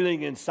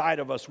boiling inside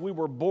of us. We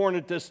were born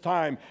at this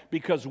time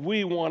because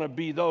we want to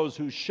be those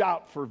who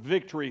shout for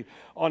victory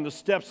on the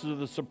steps of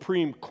the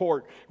Supreme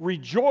Court,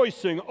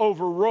 rejoicing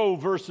over Roe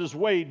versus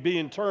Wade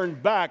being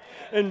turned back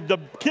and the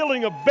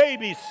killing of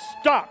babies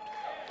stopped.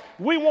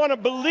 We want to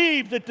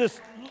believe that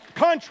this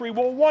country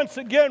will once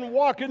again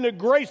walk in the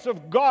grace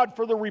of God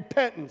for the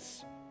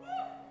repentance,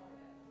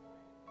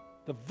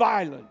 the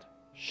violent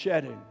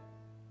shedding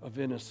of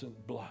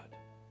innocent blood.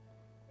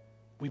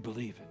 We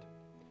believe it.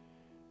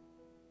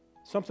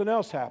 Something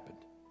else happened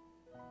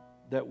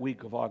that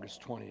week of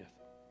August 20th.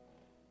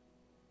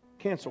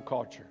 Cancel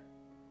culture.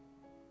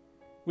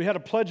 We had a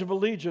Pledge of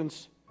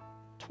Allegiance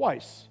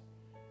twice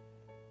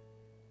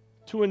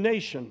to a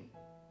nation,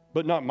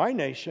 but not my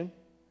nation.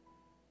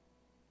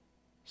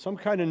 Some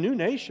kind of new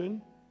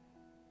nation,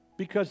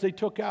 because they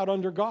took out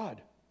under God.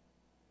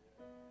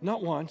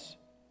 Not once.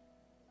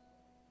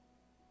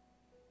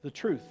 The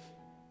truth.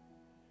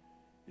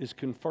 is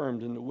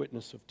confirmed in the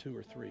witness of 2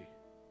 or 3.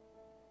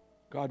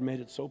 God made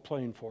it so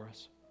plain for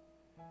us.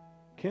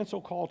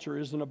 Cancel culture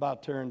isn't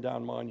about tearing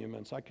down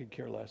monuments. I could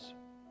care less.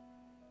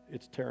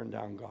 It's tearing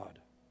down God.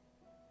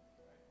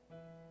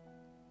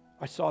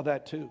 I saw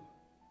that too.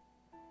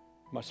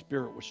 My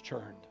spirit was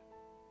churned.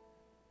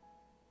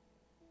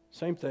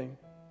 Same thing.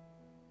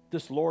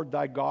 This Lord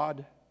thy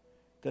God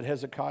that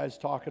Hezekiah is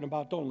talking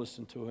about, don't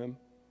listen to him.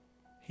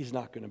 He's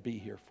not going to be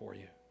here for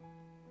you.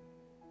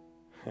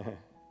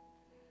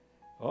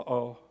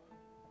 Uh-oh.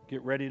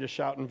 Get ready to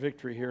shout in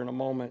victory here in a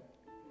moment.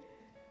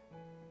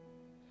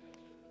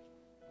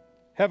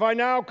 Have I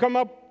now come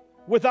up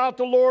without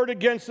the Lord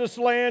against this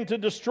land to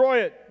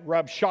destroy it?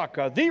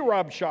 Rabshakeh, the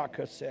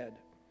Rabshakeh said.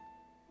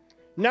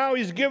 Now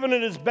he's given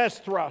it his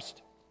best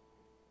thrust.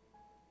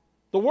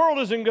 The world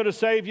isn't going to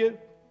save you.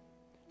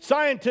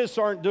 Scientists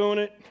aren't doing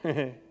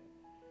it.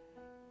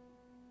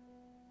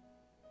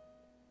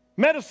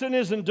 Medicine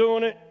isn't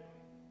doing it.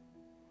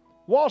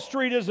 Wall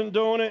Street isn't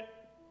doing it.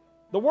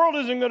 The world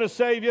isn't going to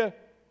save you,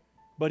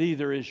 but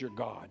either is your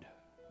God.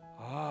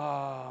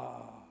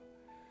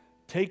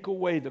 Take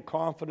away the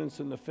confidence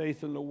and the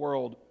faith in the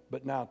world,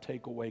 but now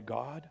take away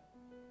God.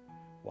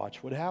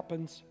 Watch what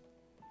happens.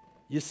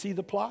 You see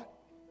the plot?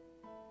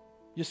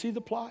 You see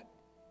the plot?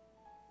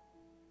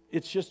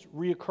 It's just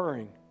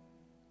reoccurring.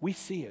 We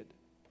see it.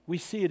 We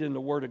see it in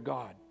the Word of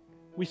God.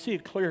 We see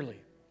it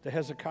clearly. The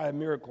Hezekiah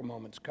miracle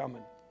moment's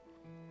coming.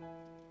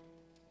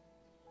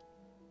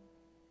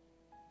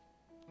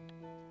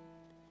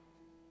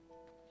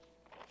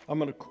 I'm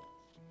going to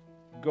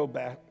go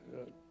back,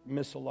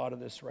 miss a lot of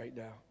this right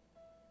now.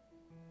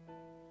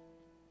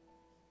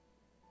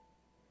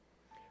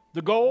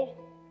 The goal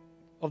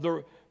of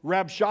the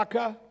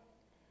Rabshakeh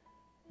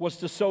was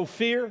to sow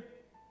fear.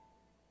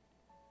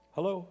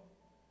 Hello?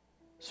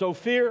 Sow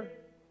fear,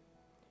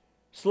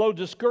 sow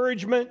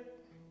discouragement,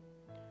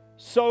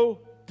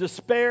 sow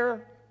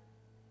despair,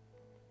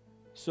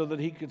 so that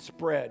he could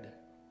spread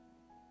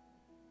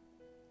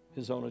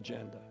his own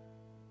agenda.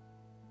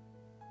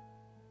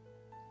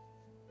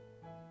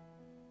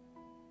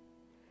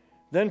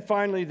 Then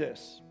finally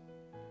this,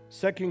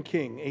 2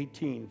 King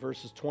 18,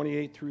 verses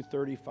 28 through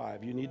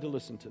 35. You need to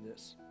listen to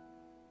this.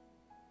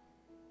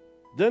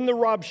 Then the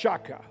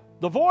Rabshakeh,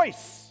 the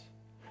voice,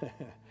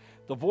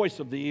 the voice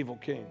of the evil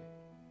king.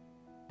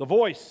 The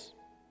voice.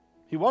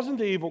 He wasn't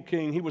the evil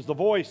king, he was the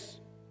voice.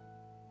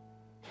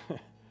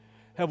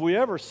 Have we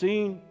ever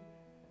seen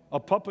a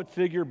puppet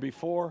figure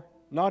before?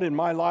 Not in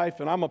my life,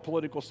 and I'm a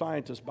political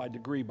scientist by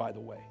degree, by the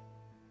way.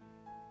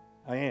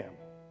 I am.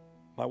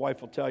 My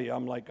wife will tell you,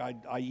 I'm like,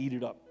 I eat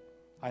it up.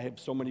 I have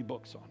so many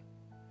books on.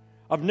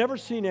 I've never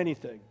seen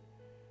anything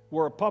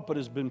where a puppet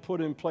has been put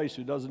in place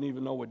who doesn't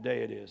even know what day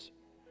it is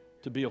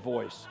to be a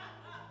voice.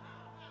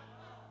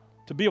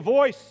 To be a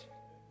voice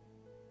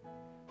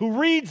who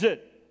reads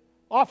it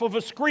off of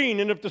a screen,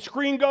 and if the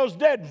screen goes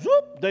dead,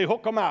 whoop, they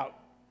hook them out.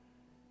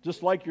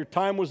 Just like your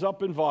time was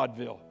up in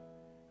vaudeville.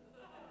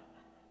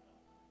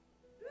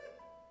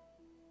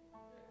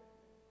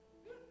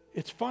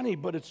 It's funny,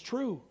 but it's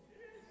true.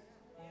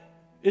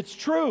 It's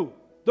true.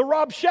 The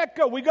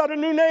Rabshakeh, we got a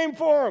new name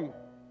for him.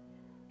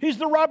 He's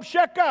the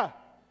Rabshakeh.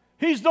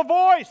 He's the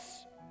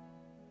voice.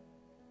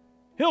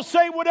 He'll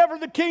say whatever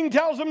the king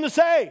tells him to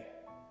say.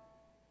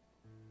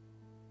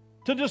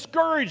 To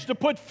discourage, to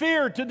put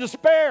fear, to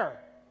despair.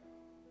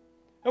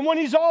 And when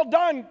he's all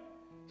done,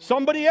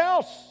 somebody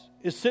else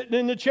is sitting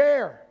in the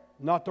chair,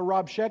 not the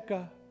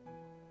Rabshakeh.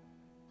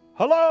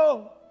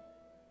 Hello?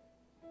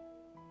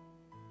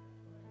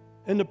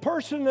 And the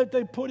person that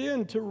they put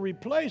in to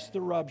replace the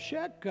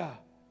Rabshakeh,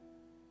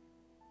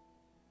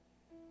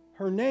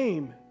 her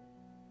name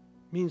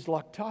means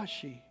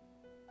Laktashi,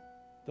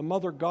 the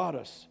mother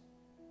goddess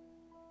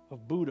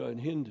of Buddha and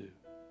Hindu.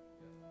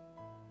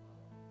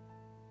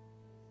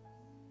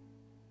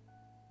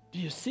 Do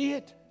you see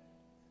it?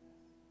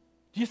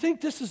 Do you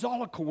think this is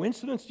all a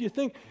coincidence? Do you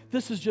think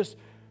this is just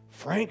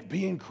Frank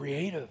being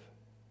creative?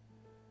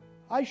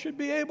 I should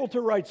be able to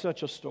write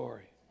such a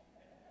story.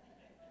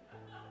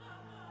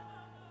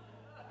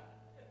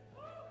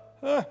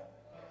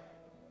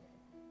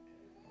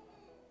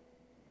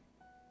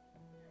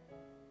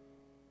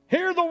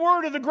 Hear the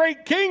word of the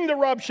great king, the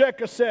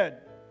Rabshakeh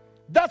said.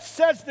 Thus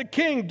says the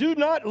king, do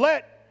not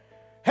let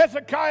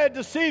Hezekiah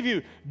deceive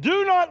you.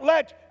 Do not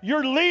let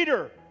your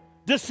leader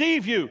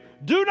deceive you.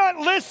 Do not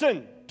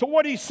listen to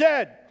what he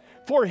said,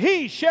 for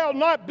he shall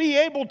not be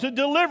able to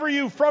deliver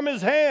you from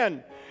his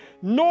hand,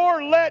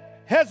 nor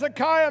let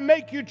Hezekiah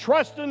make you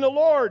trust in the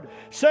Lord,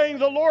 saying,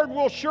 the Lord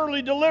will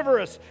surely deliver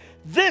us.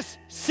 This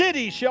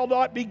city shall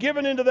not be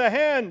given into the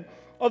hand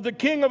of the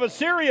king of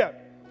Assyria.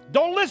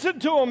 Don't listen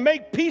to him.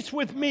 Make peace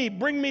with me.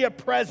 Bring me a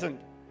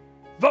present.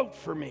 Vote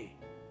for me.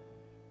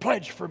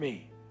 Pledge for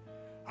me.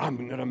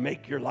 I'm going to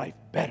make your life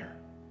better.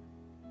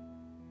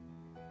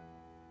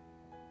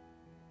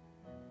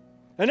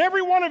 And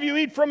every one of you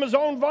eat from his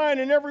own vine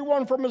and every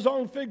one from his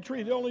own fig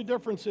tree. The only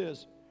difference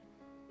is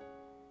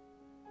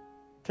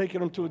taking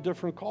them to a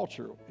different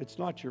culture. It's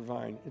not your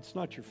vine. It's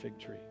not your fig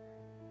tree.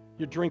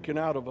 You're drinking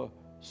out of a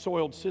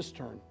soiled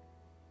cistern.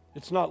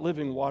 It's not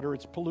living water,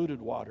 it's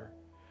polluted water.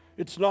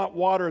 It's not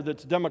water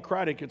that's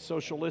democratic, it's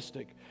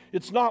socialistic.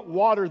 It's not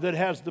water that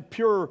has the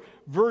pure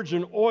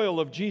virgin oil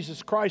of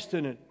Jesus Christ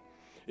in it.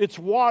 It's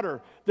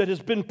water that has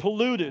been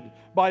polluted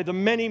by the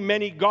many,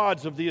 many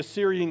gods of the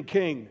Assyrian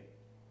king.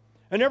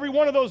 And every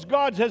one of those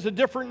gods has a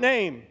different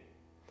name.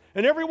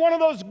 And every one of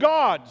those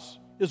gods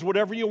is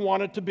whatever you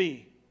want it to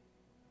be.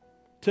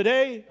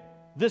 Today,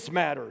 this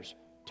matters.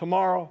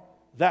 Tomorrow,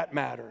 that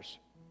matters.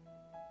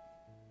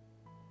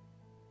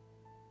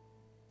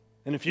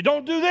 And if you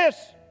don't do this,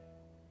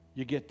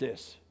 you get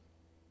this.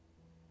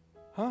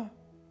 Huh?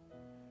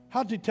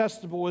 How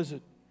detestable is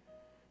it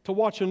to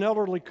watch an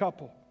elderly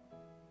couple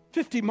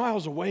 50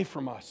 miles away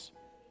from us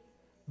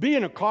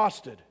being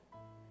accosted?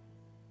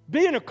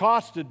 Being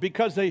accosted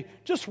because they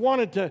just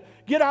wanted to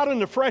get out in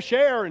the fresh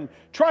air and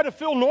try to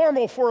feel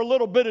normal for a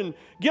little bit and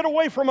get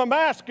away from a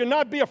mask and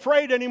not be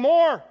afraid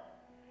anymore.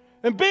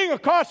 And being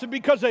accosted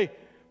because they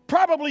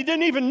probably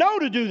didn't even know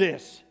to do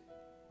this.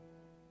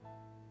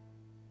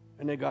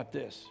 And they got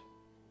this.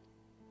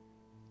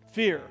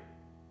 Fear,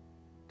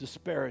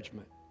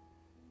 disparagement,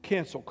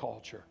 cancel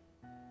culture,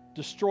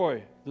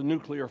 destroy the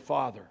nuclear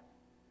father.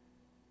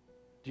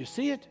 Do you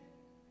see it?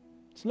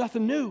 It's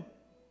nothing new.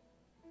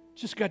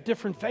 It's just got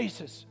different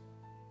faces.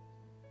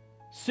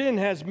 Sin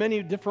has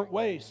many different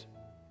ways.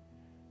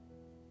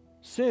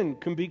 Sin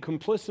can be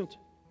complicit,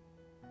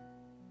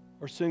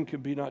 or sin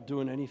can be not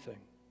doing anything.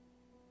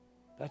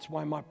 That's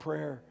why my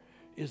prayer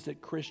is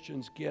that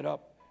Christians get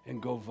up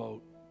and go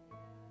vote.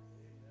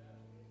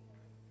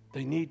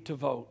 They need to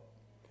vote,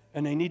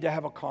 and they need to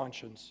have a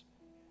conscience.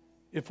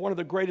 If one of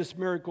the greatest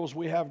miracles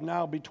we have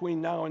now,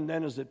 between now and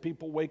then, is that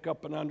people wake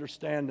up and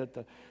understand that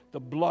the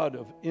blood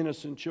of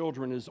innocent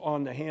children is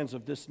on the hands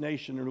of this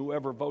nation, and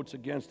whoever votes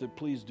against it,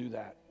 please do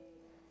that.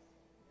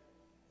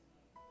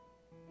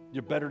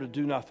 You're better to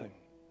do nothing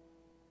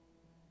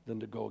than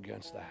to go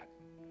against that,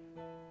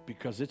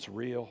 because it's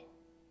real.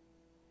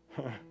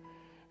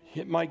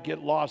 It might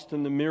get lost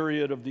in the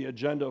myriad of the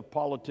agenda of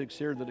politics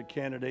here that a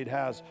candidate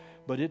has,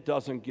 but it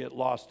doesn't get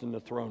lost in the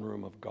throne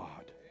room of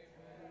God.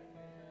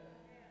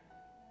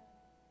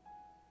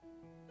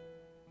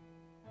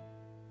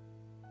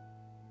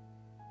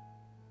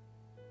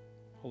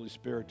 Holy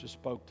Spirit just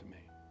spoke to me.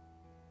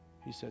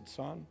 He said,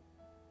 son,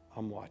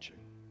 I'm watching.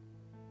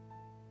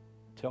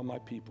 Tell my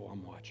people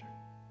I'm watching.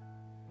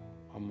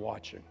 I'm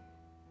watching.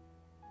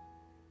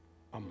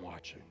 I'm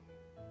watching.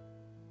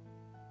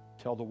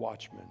 Tell the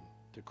watchmen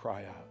to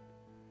cry out,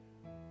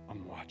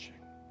 I'm watching.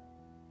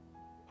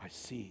 I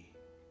see.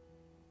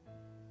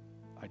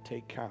 I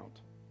take count.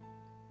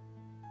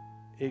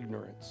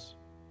 Ignorance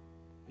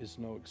is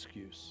no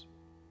excuse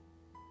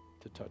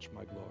to touch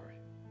my glory.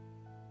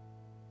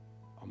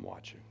 I'm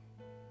watching.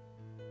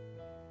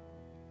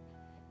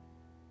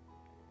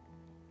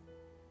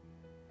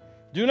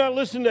 Do not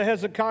listen to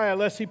Hezekiah,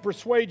 lest he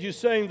persuade you,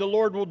 saying, the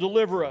Lord will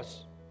deliver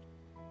us.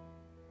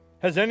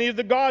 Has any of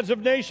the gods of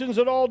nations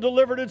at all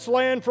delivered its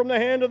land from the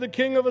hand of the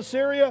king of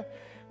Assyria?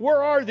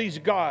 Where are these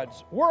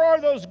gods? Where are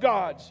those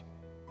gods?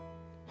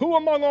 Who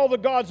among all the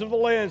gods of the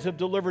lands have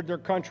delivered their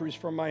countries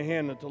from my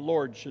hand, that the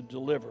Lord should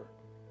deliver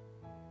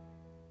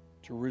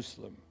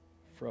Jerusalem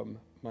from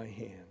my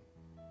hand?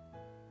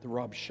 The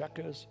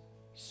Rabshakeh's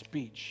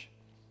speech.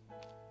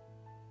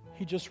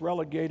 He just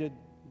relegated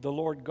the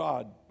Lord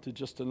God to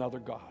just another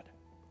God.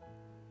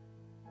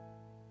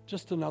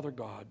 Just another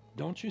God.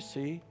 Don't you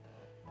see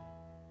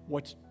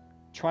what's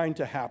trying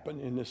to happen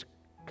in this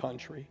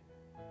country?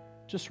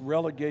 Just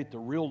relegate the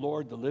real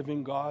Lord, the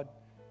living God,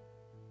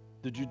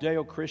 the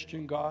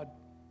Judeo-Christian God,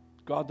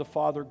 God the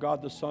Father,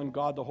 God the Son,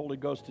 God the Holy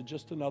Ghost, to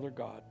just another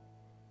God.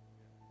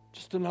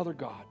 Just another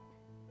God.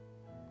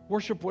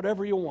 Worship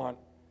whatever you want.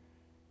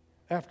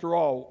 After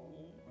all,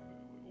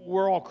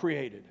 we're all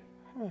created.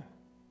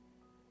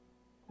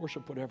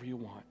 Worship whatever you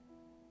want.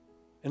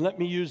 And let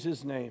me use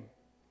his name.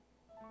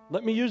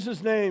 Let me use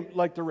his name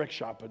like the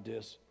Rikshapa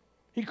does.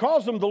 He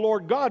calls him the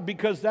Lord God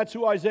because that's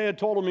who Isaiah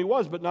told him he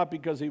was, but not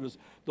because he was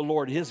the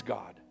Lord his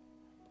God.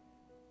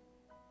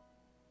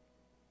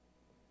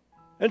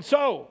 And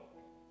so,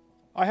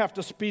 I have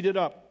to speed it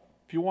up.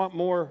 If you want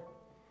more,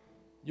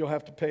 you'll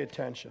have to pay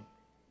attention.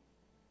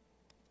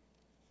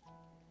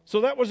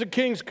 So that was a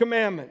king's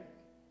commandment.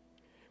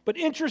 But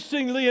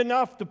interestingly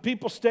enough, the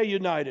people stay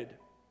united.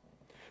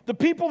 The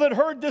people that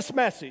heard this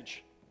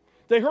message,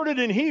 they heard it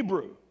in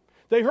Hebrew.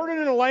 They heard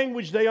it in a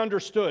language they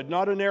understood,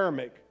 not in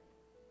Aramaic.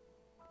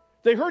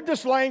 They heard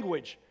this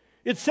language.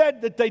 It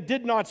said that they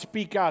did not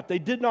speak out. They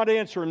did not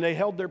answer him. They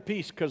held their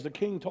peace because the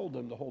king told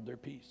them to hold their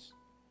peace.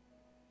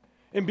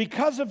 And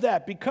because of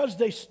that, because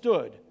they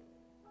stood,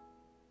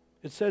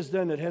 it says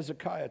then that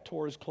Hezekiah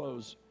tore his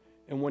clothes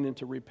and went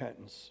into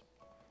repentance.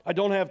 I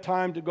don't have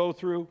time to go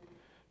through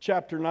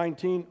chapter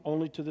 19,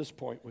 only to this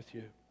point with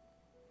you.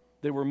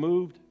 They were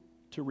moved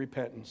to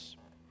repentance.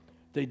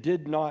 They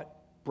did not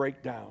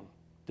break down.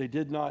 They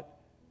did not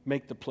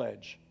make the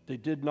pledge. They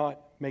did not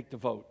make the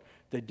vote.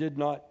 They did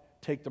not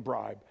take the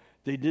bribe.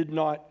 They did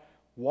not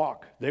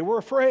walk. They were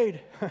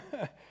afraid,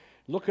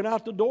 looking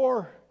out the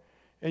door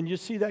And you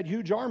see that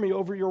huge army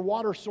over your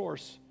water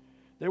source.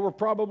 They were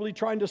probably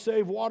trying to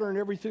save water and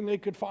everything they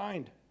could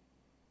find.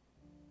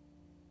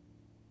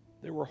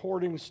 They were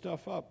hoarding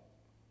stuff up.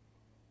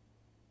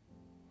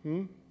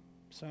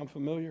 Sound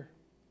familiar?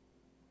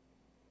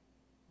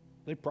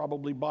 They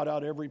probably bought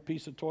out every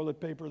piece of toilet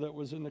paper that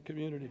was in the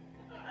community.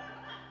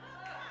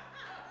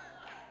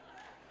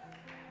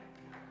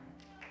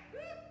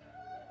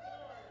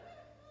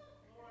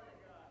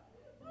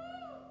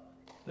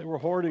 They were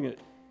hoarding it,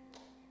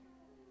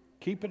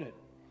 keeping it.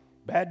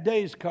 Bad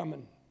days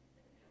coming.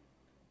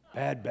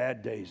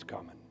 Bad days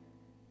coming.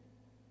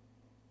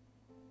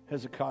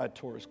 Hezekiah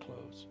tore his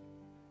clothes.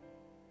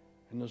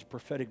 And those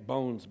prophetic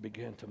bones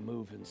began to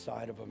move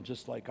inside of him,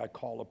 just like I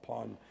call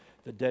upon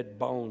the dead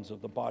bones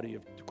of the body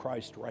of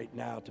Christ right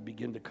now to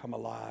begin to come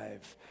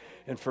alive.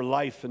 And for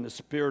life and the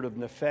spirit of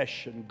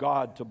Nephesh and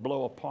God to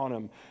blow upon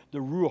him, the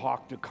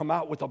Ruach to come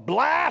out with a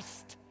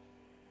blast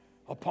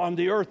upon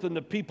the earth and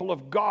the people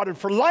of God, and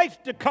for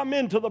life to come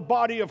into the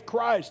body of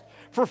Christ,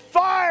 for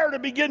fire to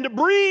begin to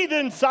breathe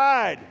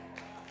inside.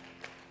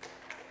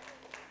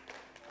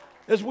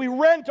 As we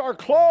rent our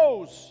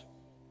clothes,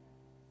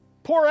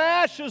 pour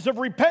ashes of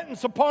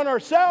repentance upon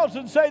ourselves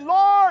and say,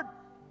 Lord,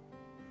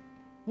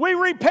 we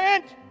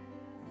repent.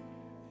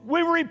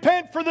 We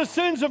repent for the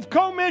sins of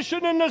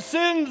commission and the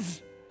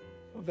sins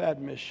of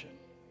admission.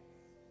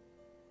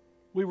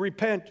 We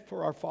repent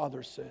for our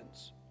father's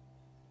sins.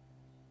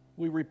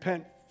 We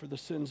repent for the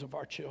sins of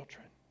our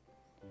children.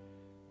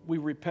 We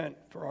repent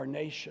for our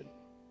nation.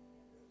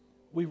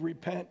 We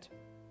repent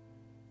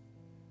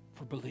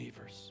for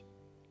believers.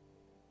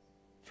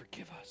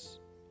 Forgive us,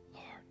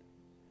 Lord.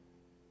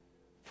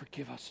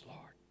 Forgive us, Lord.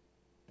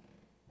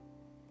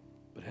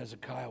 But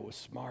Hezekiah was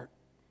smart.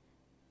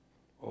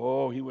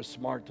 Oh, he was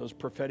smart. Those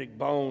prophetic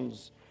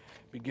bones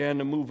began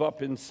to move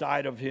up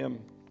inside of him.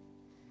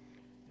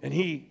 And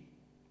he,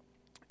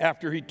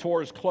 after he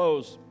tore his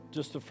clothes,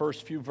 just the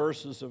first few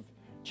verses of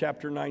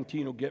chapter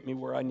 19 will get me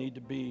where I need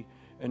to be.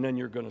 And then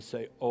you're going to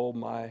say, oh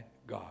my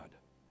God,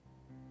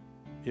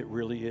 it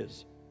really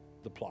is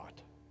the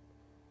plot.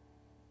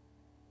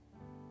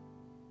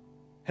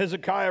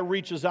 Hezekiah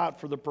reaches out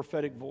for the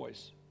prophetic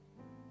voice.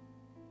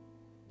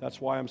 That's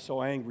why I'm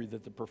so angry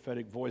that the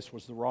prophetic voice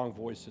was the wrong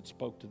voice that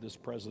spoke to this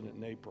president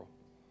in April.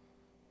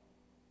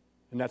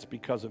 And that's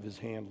because of his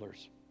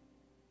handlers.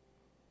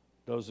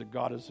 Those that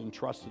God has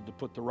entrusted to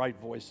put the right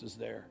voices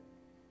there.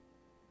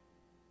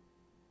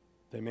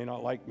 They may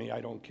not like me, I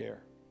don't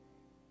care.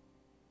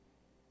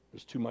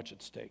 There's too much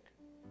at stake.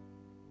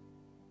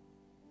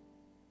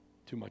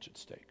 Too much at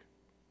stake.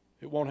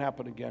 It won't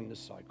happen again this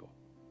cycle.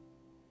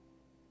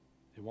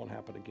 It won't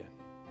happen again.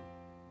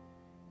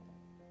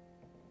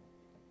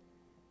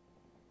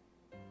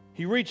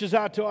 He reaches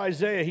out to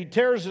Isaiah. He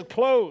tears his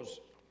clothes.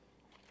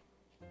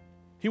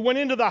 He went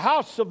into the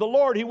house of the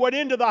Lord. He went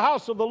into the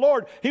house of the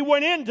Lord. He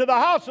went into the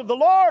house of the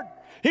Lord.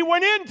 He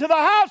went into the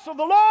house of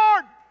the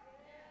Lord.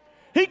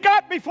 He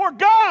got before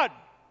God.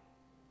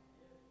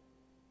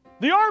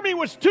 The army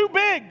was too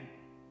big.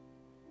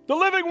 The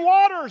living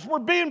waters were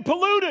being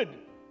polluted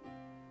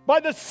by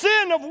the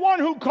sin of one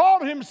who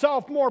called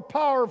himself more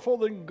powerful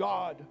than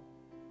God.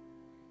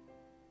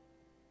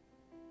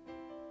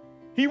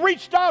 He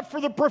reached out for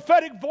the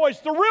prophetic voice,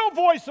 the real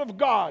voice of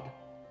God.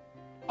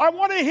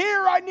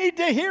 I need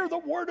to hear the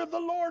word of the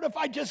Lord. If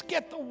I just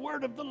get the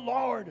word of the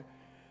Lord,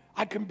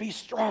 I can be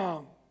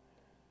strong.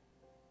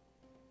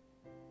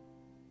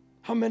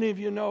 How many of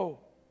you know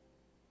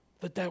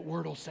that that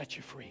word will set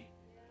you free?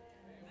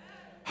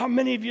 How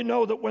many of you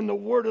know that when the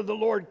word of the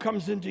Lord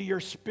comes into your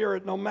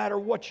spirit, no matter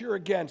what you're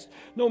against,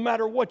 no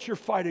matter what you're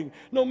fighting,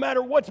 no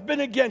matter what's been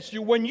against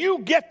you, when you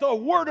get the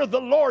word of the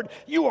Lord,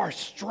 you are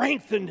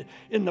strengthened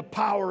in the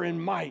power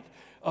and might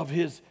of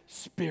his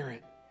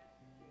spirit?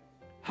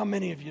 How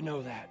many of you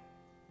know that?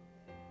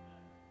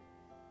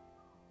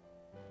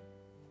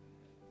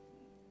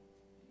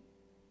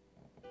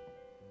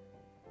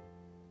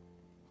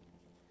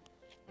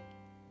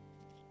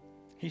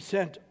 He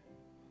sent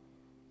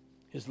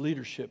his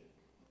leadership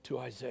to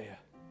Isaiah.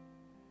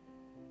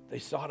 They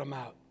sought him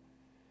out.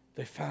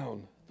 They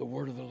found the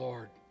word of the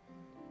Lord.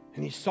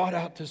 And he sought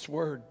out this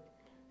word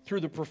through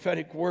the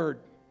prophetic word.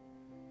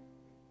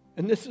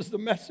 And this is the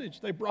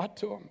message they brought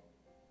to him.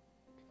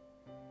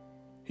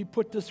 He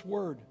put this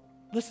word.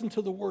 Listen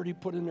to the word he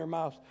put in their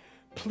mouths.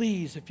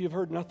 Please, if you've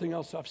heard nothing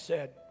else I've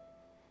said,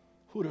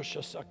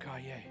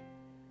 Huroshasakaye.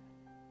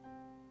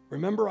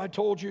 Remember I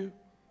told you,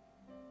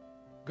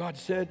 God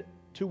said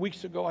 2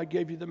 weeks ago I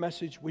gave you the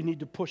message, we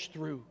need to push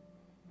through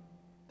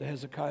the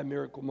Hezekiah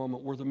miracle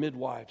moment. We're the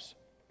midwives.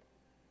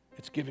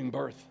 It's giving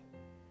birth.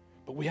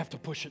 But we have to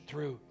push it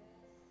through.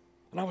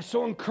 And I was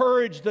so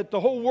encouraged that the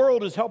whole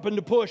world is helping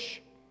to push.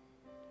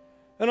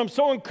 And I'm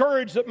so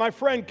encouraged that my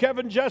friend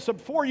Kevin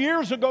Jessup 4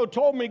 years ago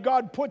told me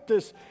God put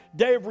this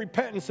day of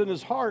repentance in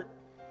his heart.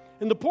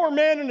 And the poor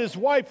man and his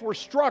wife were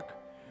struck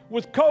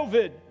with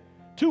COVID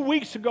 2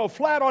 weeks ago,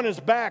 flat on his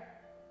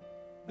back.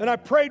 And I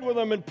prayed with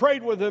him,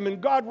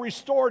 and God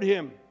restored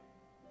him.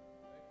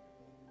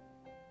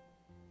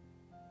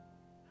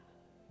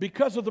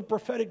 because of the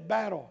prophetic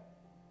battle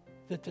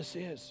that this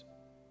is.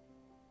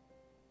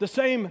 The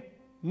same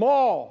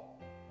mall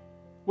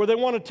where they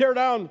want to tear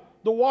down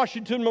the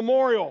Washington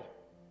Memorial,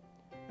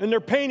 and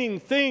they're painting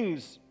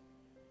things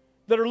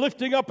that are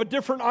lifting up a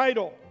different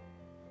idol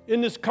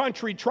in this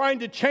country, trying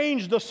to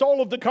change the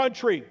soul of the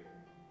country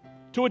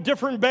to a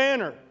different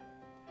banner.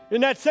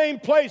 In that same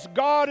place,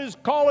 God is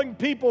calling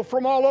people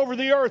from all over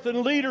the earth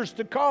and leaders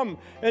to come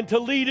and to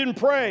lead and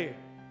pray.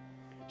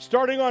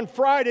 Starting on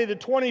Friday the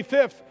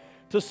 25th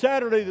to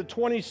Saturday the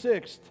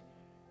 26th.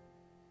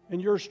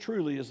 And yours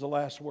truly is the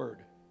last word.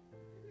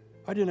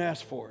 I didn't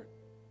ask for it.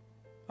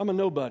 I'm a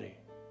nobody.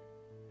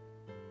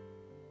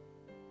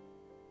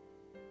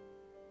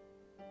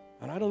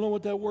 And I don't know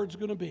what that word's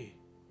going to be,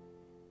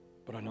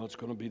 but I know it's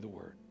going to be the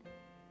word.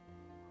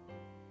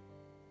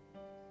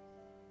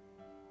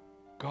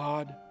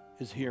 God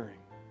is hearing.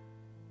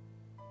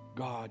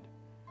 God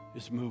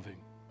is moving.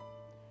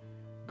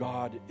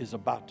 God is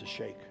about to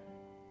shake.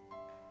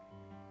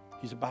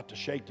 He's about to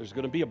shake. There's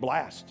going to be a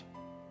blast.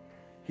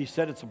 He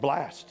said it's a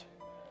blast.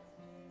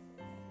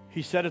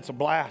 He said it's a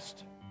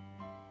blast.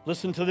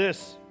 Listen to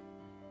this.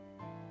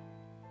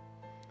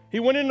 He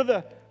went into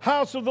the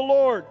house of the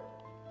Lord.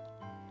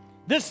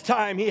 This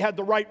time he had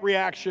the right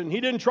reaction.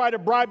 He didn't try to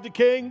bribe the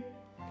king.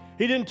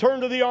 He didn't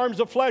turn to the arms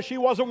of flesh. He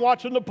wasn't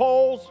watching the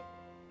polls.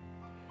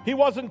 He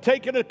wasn't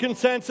taking a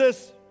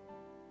consensus.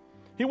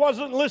 He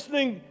wasn't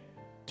listening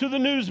to the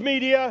news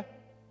media.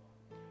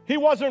 He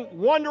wasn't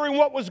wondering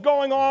what was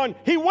going on.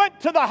 He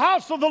went to the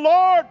house of the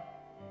Lord,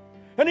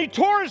 and he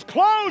tore his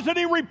clothes, and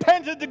he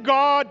repented to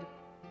God.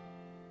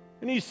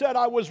 And he said,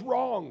 I was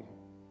wrong.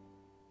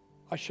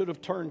 I should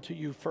have turned to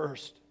you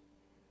first,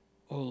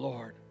 oh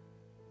Lord.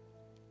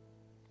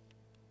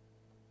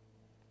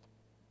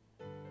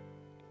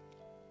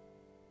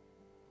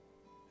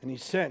 And he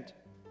sent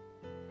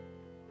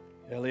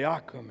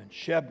Eliakim and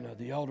Shebna,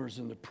 the elders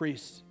and the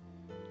priests,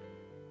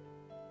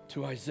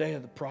 to Isaiah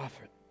the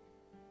prophet.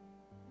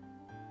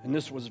 And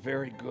this was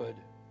very good.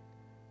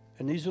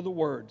 And these are the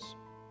words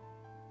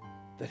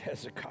that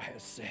Hezekiah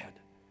said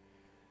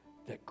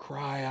that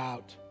cry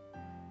out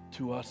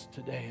to us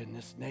today in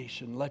this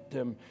nation. Let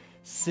them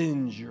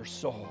singe your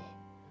soul,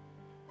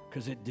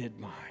 because it did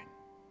mine.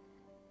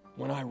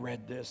 When I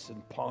read this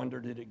and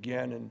pondered it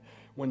again, and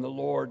when the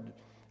Lord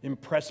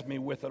impressed me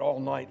with it all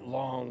night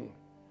long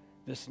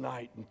this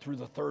night, and through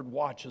the third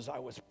watch as I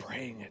was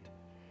praying it,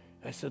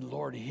 I said,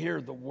 Lord, hear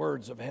the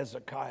words of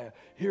Hezekiah.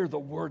 Hear the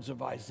words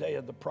of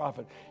Isaiah the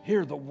prophet.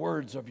 Hear the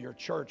words of your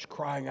church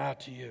crying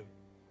out to you.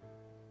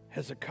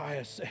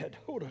 Hezekiah said,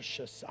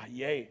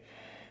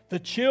 the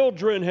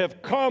children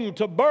have come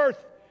to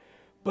birth,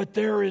 but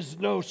there is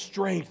no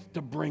strength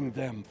to bring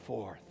them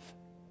forth.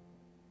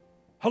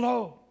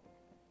 Hello?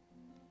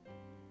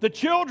 The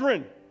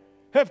children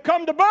have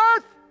come to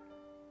birth,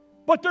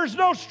 but there's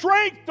no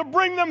strength to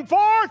bring them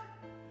forth.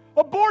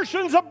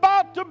 Abortion's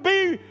about to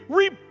be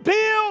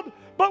repealed,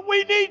 but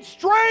we need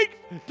strength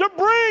to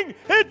bring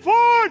it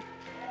forth.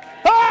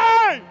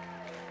 Hey!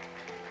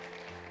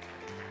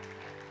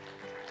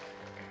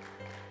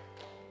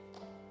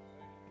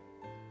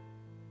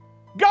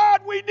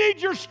 God, we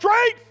need your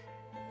strength.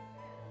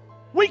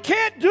 We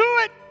can't do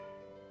it.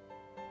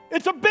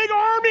 It's a big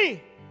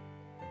army.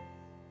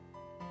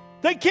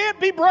 They can't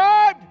be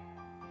bribed.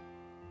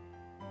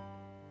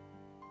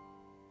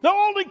 They'll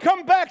only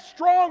come back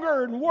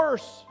stronger and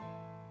worse,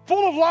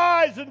 full of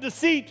lies and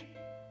deceit.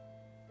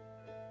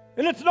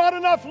 And it's not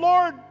enough,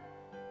 Lord,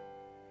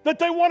 that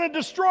they want to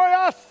destroy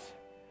us.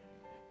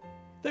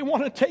 They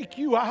want to take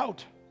you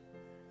out,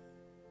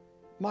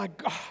 my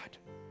God,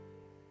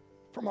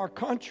 from our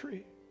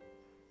country,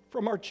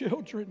 from our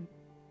children.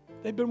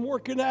 They've been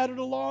working at it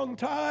a long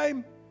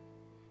time.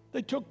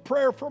 They took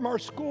prayer from our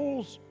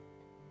schools.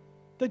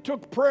 They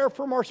took prayer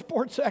from our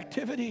sports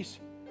activities.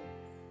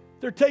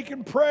 They're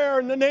taking prayer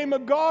in the name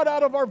of God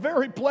out of our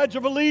very Pledge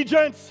of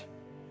Allegiance.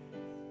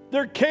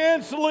 They're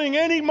canceling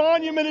any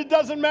monument, it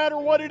doesn't matter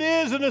what it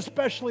is, and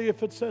especially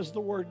if it says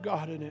the word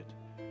God in it.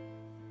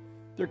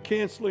 They're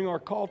canceling our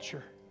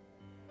culture,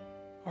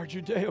 our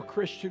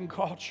Judeo-Christian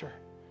culture,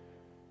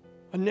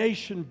 a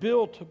nation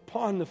built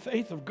upon the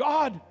faith of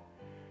God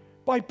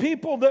by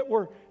people that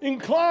were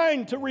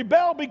inclined to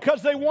rebel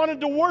because they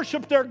wanted to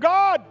worship their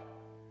God.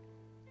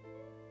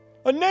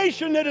 A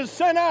nation that has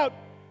sent out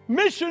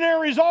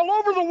missionaries all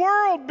over the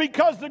world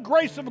because the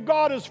grace of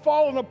God has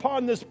fallen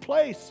upon this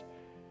place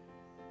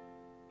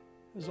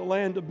as a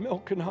land of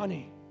milk and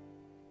honey.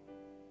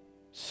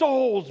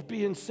 Souls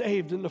being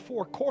saved in the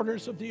four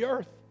corners of the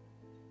earth.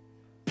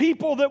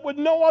 People that would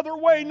no other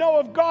way know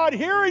of God,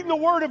 hearing the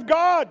word of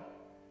God,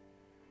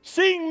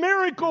 seeing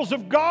miracles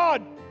of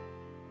God,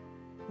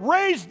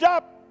 raised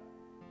up.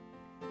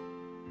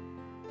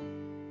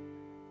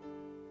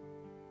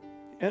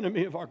 The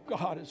enemy of our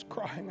God is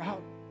crying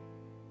out.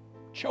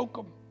 Choke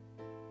them.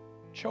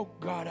 Choke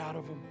God out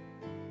of them.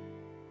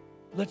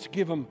 Let's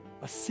give them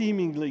a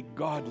seemingly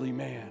godly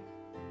man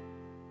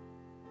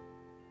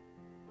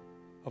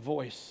a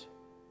voice,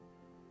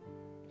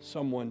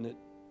 someone that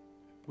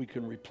we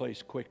can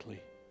replace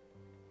quickly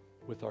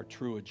with our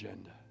true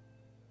agenda.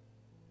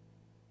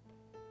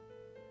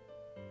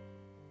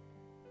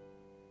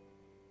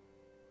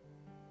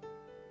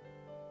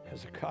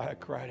 Hezekiah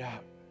cried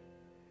out,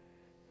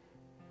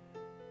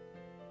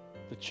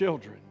 the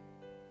children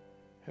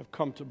have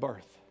come to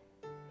birth,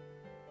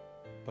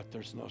 but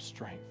there's no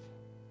strength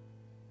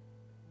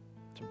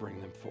to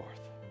bring them forth.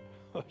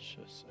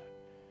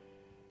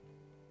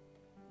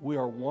 We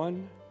are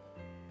one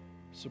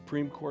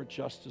Supreme Court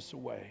justice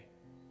away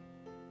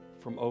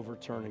from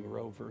overturning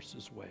Roe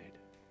versus Wade.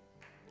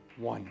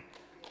 One.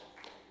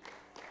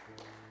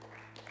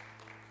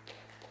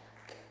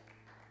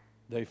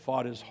 They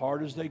fought as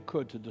hard as they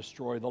could to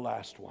destroy the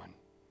last one.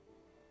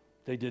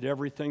 They did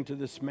everything to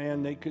this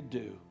man they could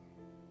do.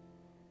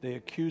 They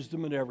accused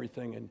him of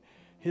everything, and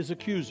his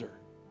accuser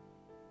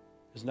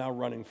is now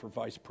running for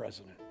vice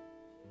president.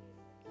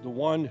 The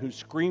one who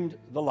screamed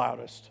the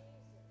loudest,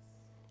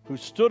 who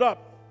stood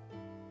up,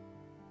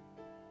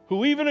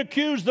 who even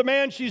accused the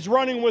man she's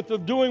running with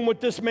of doing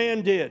what this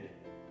man did.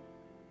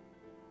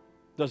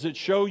 Does it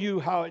show you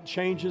how it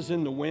changes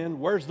in the wind?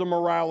 Where's the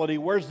morality?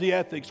 Where's the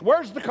ethics?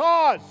 Where's the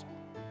cause?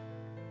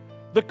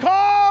 The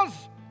cause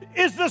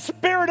is the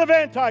spirit of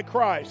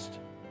Antichrist.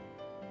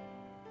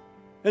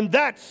 And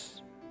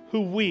that's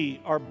who we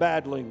are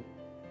battling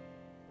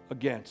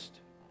against.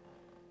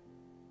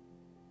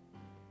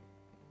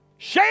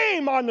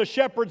 Shame on the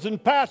shepherds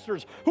and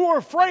pastors who are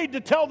afraid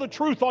to tell the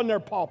truth on their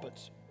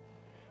pulpits.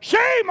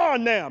 Shame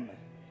on them.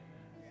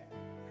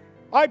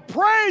 I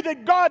pray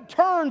that God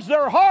turns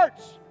their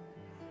hearts,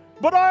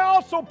 but I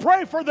also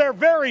pray for their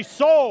very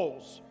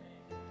souls.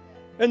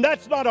 And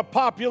that's not a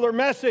popular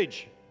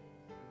message.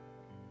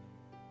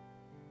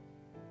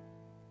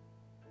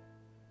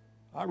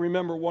 I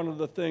remember one of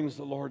the things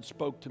the Lord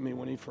spoke to me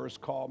when He first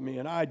called me,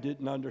 and I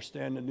didn't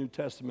understand the New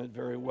Testament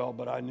very well,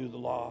 but I knew the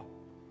law.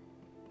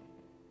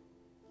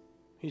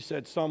 He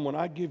said, son, when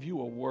I give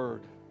you a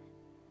word,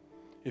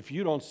 if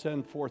you don't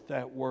send forth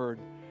that word,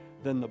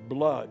 then the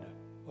blood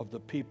of the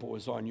people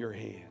is on your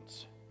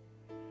hands.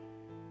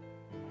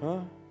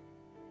 Huh?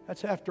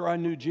 That's after I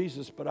knew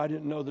Jesus, but I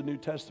didn't know the New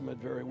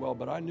Testament very well,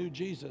 but I knew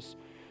Jesus.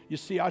 You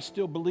see, I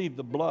still believe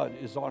the blood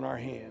is on our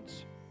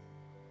hands.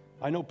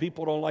 I know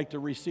people don't like to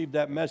receive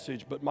that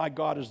message, but my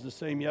God is the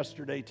same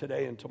yesterday,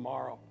 today, and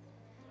tomorrow.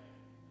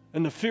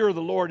 And the fear of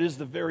the Lord is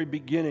the very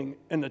beginning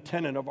and the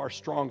tenet of our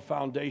strong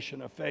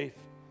foundation of faith.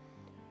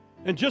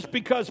 And just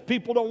because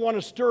people don't want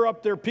to stir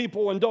up their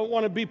people and don't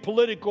want to be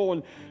political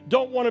and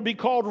don't want to be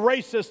called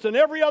racist and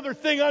every other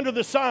thing under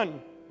the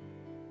sun,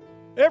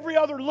 every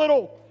other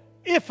little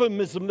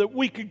euphemism that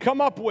we could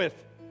come up with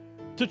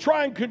to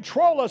try and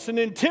control us and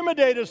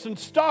intimidate us and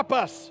stop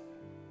us,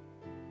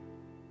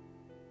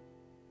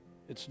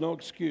 it's no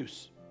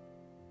excuse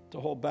to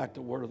hold back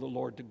the word of the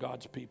Lord to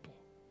God's people.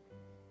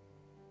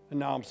 And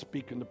now I'm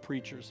speaking to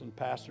preachers and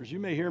pastors. You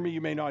may hear me,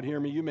 you may not hear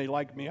me, you may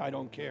like me, I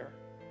don't care.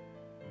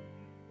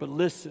 But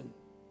listen,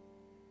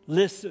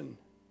 listen.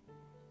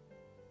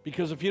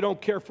 Because if you don't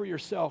care for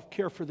yourself,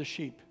 care for the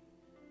sheep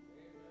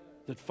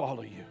that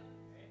follow you.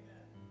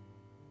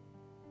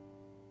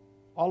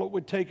 All it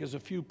would take is a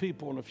few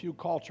people and a few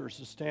cultures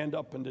to stand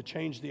up and to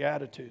change the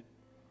attitude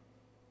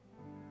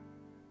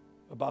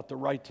about the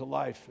right to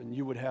life, and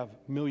you would have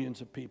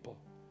millions of people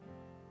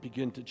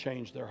begin to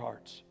change their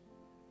hearts.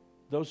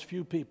 Those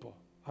few people,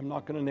 I'm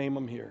not going to name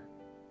them here,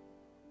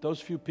 those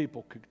few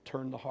people could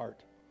turn the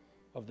heart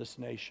of this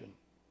nation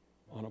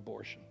on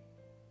abortion.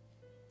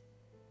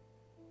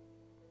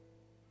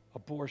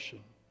 Abortion,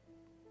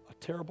 a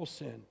terrible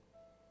sin,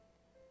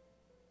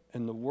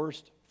 and the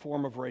worst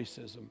form of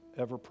racism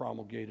ever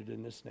promulgated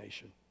in this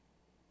nation.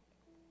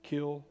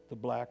 Kill the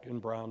black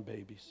and brown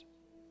babies.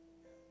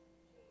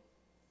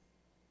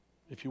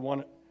 If you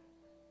want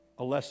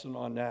a lesson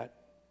on that,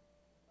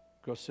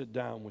 go sit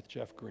down with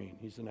Jeff Green.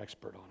 He's an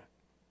expert on it.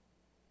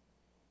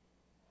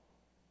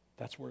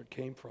 That's where it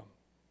came from.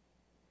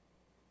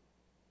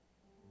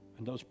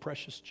 And those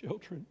precious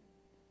children,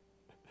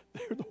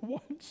 they're the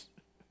ones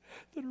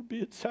that are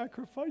being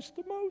sacrificed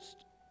the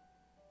most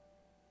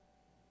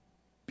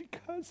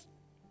because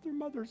their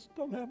mothers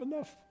don't have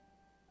enough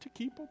to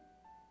keep them.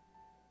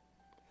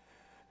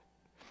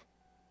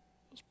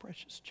 Those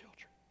precious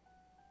children.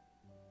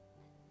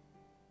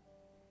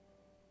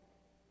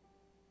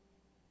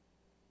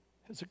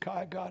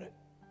 Hezekiah got it.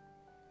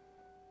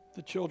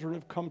 The children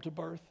have come to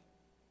birth.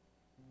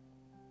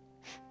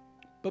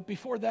 But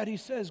before that, he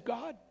says,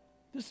 God,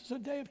 this is a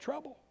day of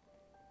trouble.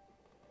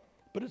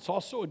 But it's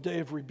also a day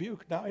of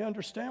rebuke. Now, I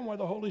understand why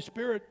the Holy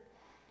Spirit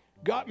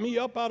got me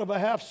up out of a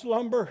half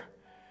slumber.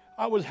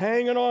 I was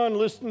hanging on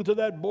listening to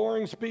that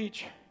boring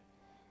speech.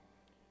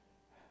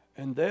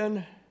 And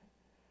then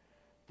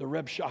the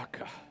Reb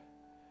Shaka,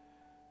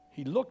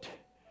 he looked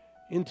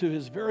into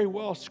his very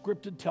well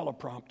scripted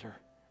teleprompter.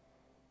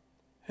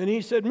 And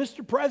he said,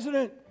 Mr.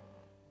 President,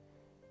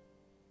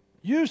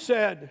 you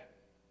said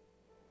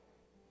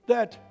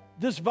that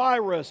this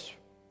virus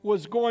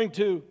was going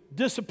to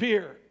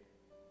disappear,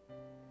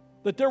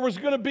 that there was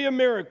going to be a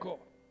miracle.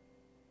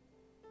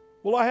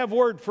 Well, I have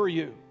word for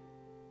you.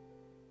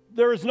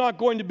 there is not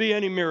going to be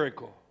any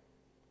miracle.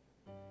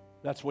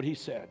 That's what he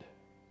said.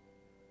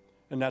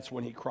 And that's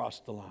when he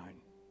crossed the line.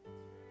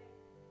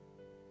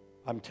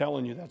 I'm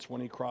telling you, that's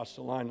when he crossed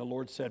the line. The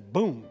Lord said,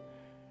 boom.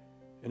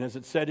 And as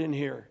it said in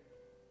here,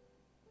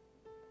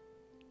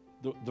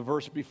 the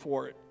verse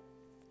before it,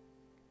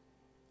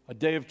 a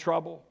day of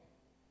trouble,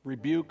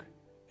 rebuke,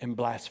 and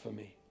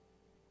blasphemy.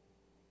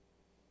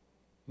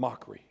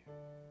 Mockery.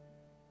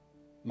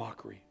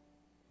 Mockery.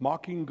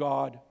 Mocking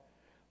God,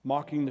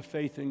 mocking the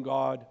faith in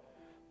God,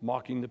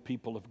 mocking the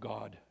people of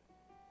God.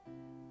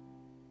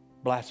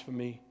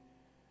 Blasphemy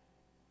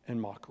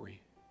and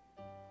mockery.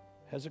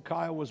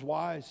 Hezekiah was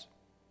wise.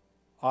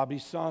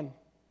 Abi's son.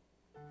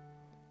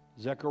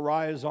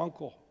 Zechariah's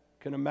uncle.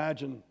 Can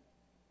imagine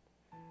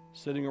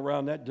sitting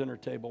around that dinner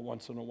table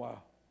once in a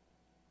while.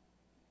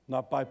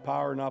 Not by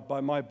power, not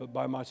by might, but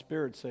by my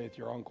spirit, saith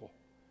your uncle.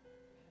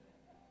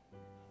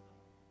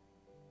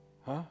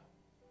 Huh?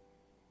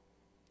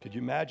 Could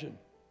you imagine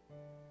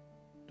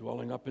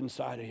dwelling up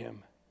inside of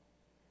him?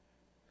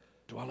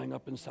 Dwelling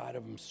up inside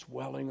of him,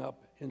 swelling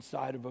up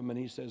inside of him, and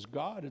he says,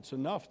 God, it's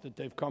enough that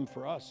they've come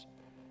for us.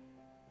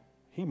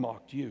 He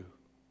mocked you.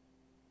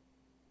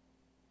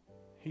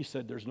 He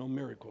said there's no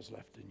miracles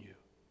left in you.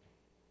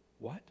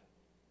 What?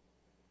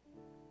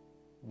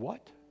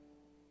 What?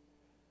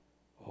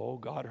 Oh,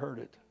 God heard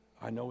it.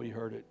 I know he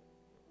heard it.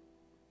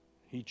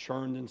 He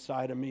churned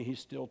inside of me. He's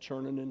still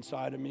churning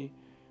inside of me.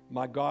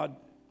 My God,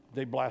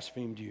 they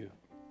blasphemed you.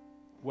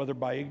 Whether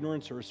by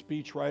ignorance or a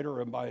speechwriter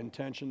or by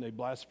intention, they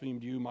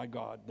blasphemed you, my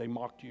God. They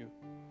mocked you.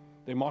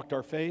 They mocked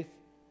our faith.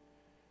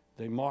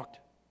 They mocked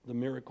the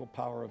miracle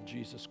power of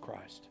Jesus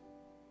Christ.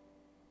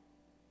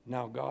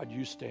 Now, God,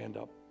 you stand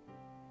up.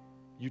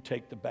 You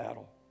take the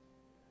battle.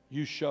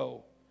 You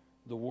show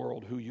the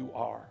world who you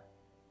are.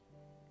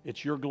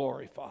 It's your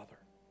glory, Father.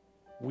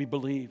 We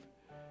believe,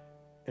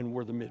 and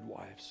we're the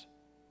midwives.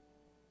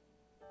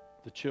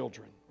 The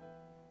children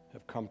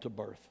have come to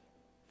birth.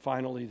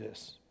 Finally,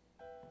 this.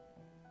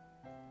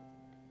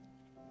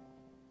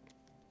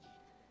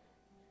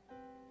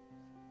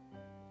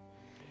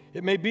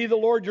 It may be the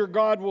Lord your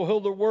God will hear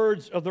the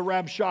words of the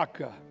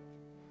Rabshakeh.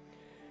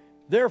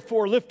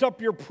 Therefore, lift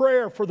up your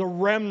prayer for the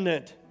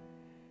remnant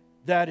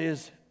that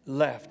is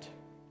left.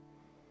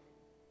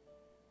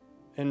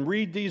 And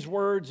read these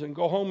words and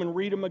go home and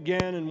read them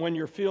again. And when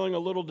you're feeling a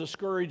little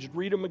discouraged,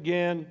 read them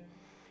again.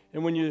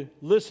 And when you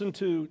listen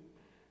to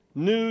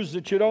news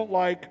that you don't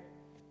like,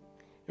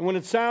 and when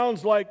it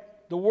sounds like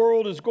the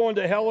world is going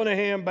to hell in a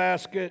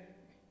handbasket,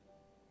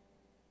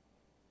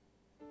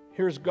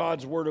 here's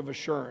God's word of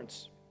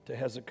assurance to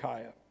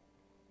Hezekiah,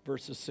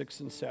 verses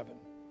 6 and 7.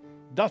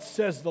 Thus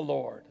says the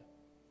Lord,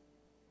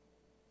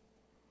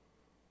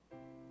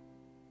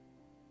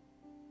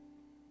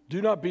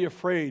 do not be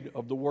afraid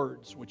of the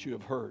words which you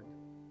have heard,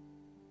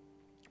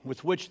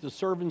 with which the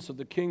servants of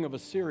the king of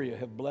Assyria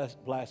have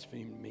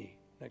blasphemed me.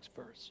 Next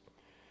verse.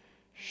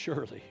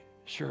 Surely,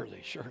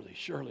 surely, surely,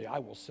 surely I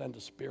will send a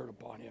spirit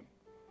upon him.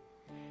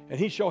 And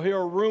he shall hear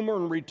a rumor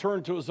and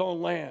return to his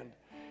own land.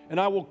 And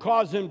I will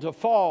cause him to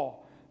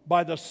fall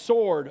by the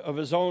sword of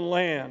his own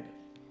land.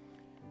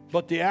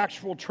 But the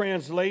actual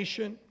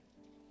translation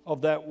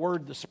of that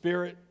word, the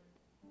Spirit,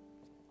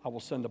 I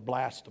will send a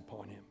blast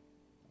upon him.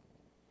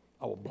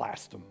 I will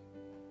blast him.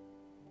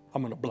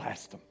 I'm going to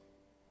blast him.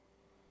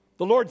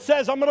 The Lord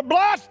says, I'm going to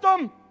blast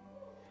them.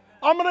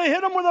 I'm going to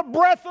hit them with a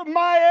breath of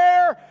my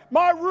air,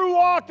 my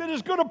ruach, that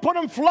is going to put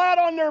them flat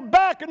on their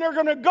back, and they're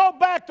going to go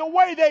back the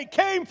way they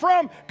came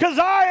from, because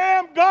I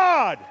am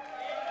God.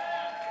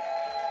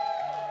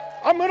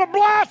 I'm going to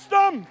blast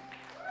them.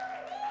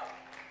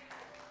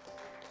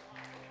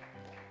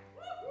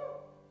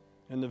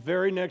 And the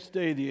very next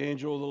day, the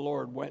angel of the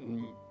Lord went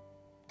and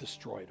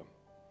destroyed them.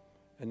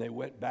 And they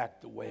went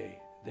back the way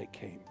they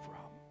came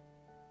from,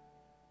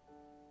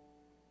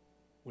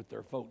 with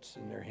their votes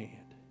in their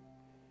hand,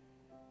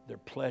 their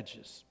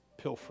pledges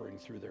pilfering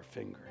through their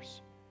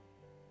fingers.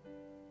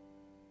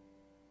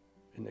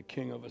 And the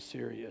king of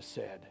Assyria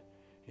said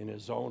in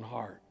his own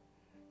heart,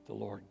 the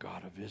Lord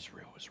God of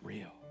Israel is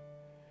real.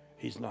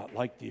 He's not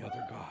like the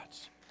other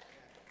gods.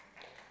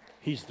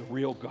 He's the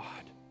real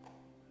God.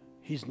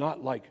 He's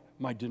not like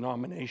my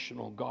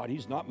denominational God.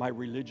 He's not my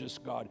religious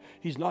God.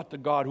 He's not the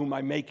God whom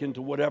I make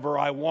into whatever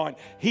I want.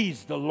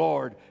 He's the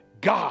Lord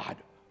God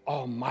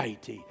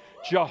Almighty.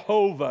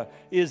 Jehovah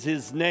is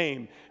his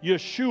name.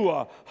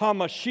 Yeshua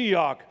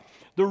HaMashiach,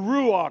 the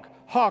Ruach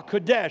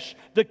HaKodesh,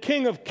 the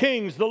King of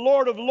Kings, the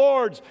Lord of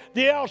Lords,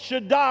 the El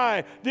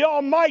Shaddai, the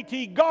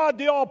Almighty God,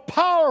 the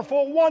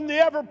All-Powerful One, the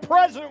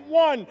Ever-Present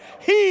One.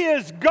 He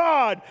is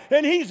God,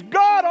 and he's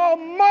God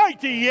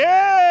Almighty.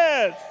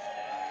 Yes!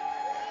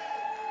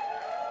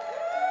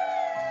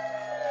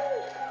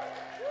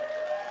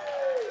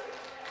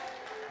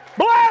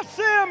 Bless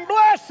him,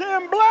 bless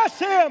him, bless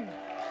him.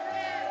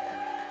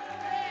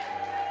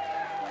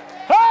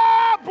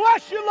 Ah,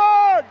 bless you,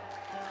 Lord.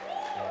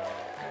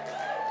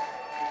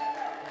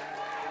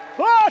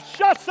 Oh,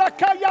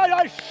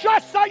 shasakaya,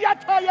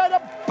 shasayataya,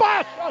 the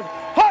basha.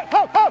 Ho,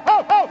 ho, ho,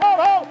 ho, ho, ho,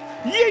 ho.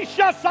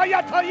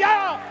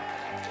 Yishasayataya.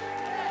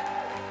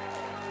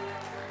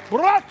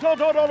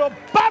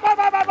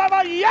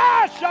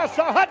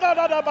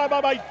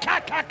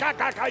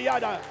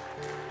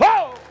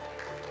 Whoa!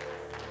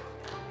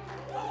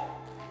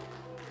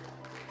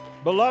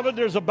 Beloved,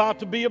 there's about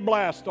to be a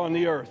blast on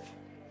the earth.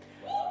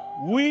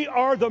 We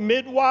are the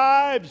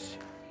midwives.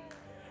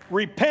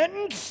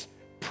 Repentance,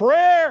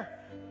 prayer,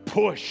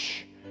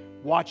 push.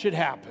 Watch it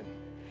happen.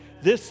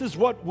 This is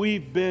what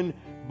we've been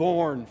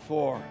born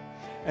for.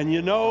 And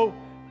you know,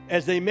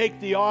 as they make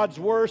the odds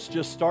worse,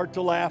 just start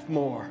to laugh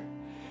more.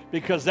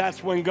 Because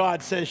that's when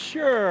God says,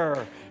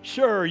 sure,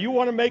 you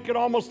want to make it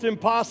almost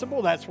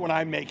impossible? That's when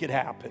I make it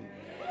happen.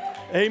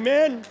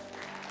 Amen.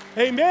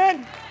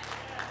 Amen.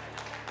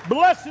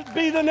 Blessed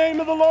be the name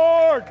of the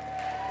Lord.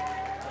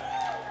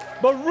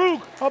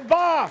 Baruch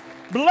haba.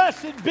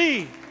 Blessed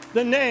be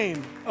the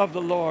name of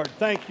the Lord.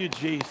 Thank you,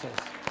 Jesus.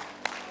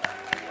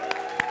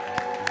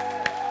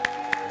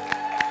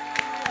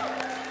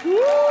 Woo!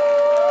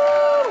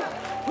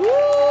 Woo!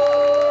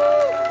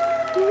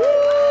 Woo!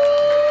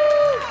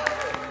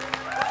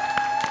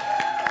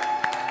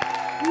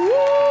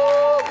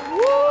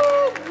 Woo!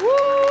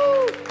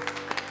 Woo!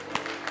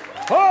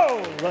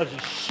 Oh,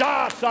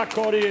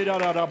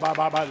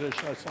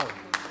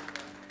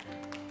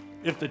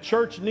 if the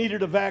church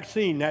needed a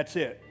vaccine, that's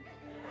it.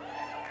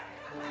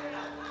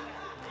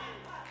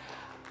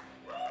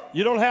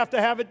 You don't have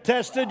to have it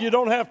tested. You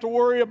don't have to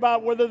worry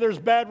about whether there's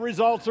bad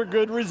results or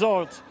good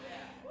results.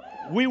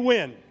 We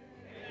win.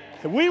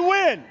 We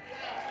win.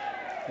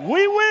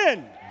 We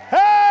win.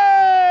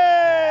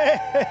 Hey!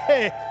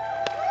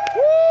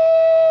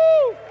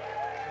 Woo!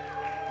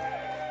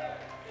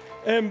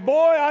 And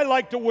boy, I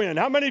like to win.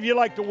 How many of you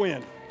like to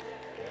win?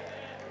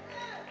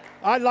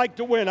 I like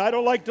to win. I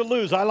don't like to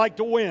lose. I like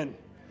to win.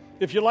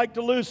 If you like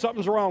to lose,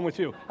 something's wrong with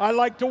you. I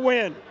like to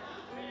win.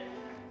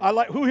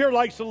 Who here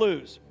likes to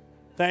lose?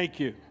 Thank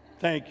you.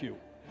 Thank you.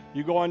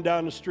 You go on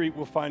down the street,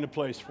 we'll find a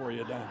place for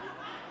you down.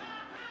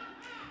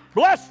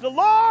 Bless the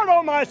Lord,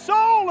 O my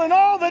soul, and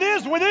all that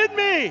is within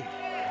me.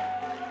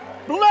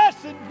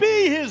 Blessed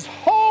be his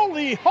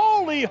holy,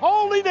 holy,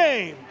 holy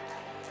name.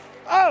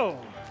 Oh,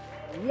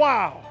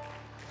 wow.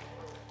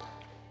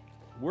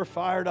 We're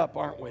fired up,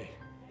 aren't we?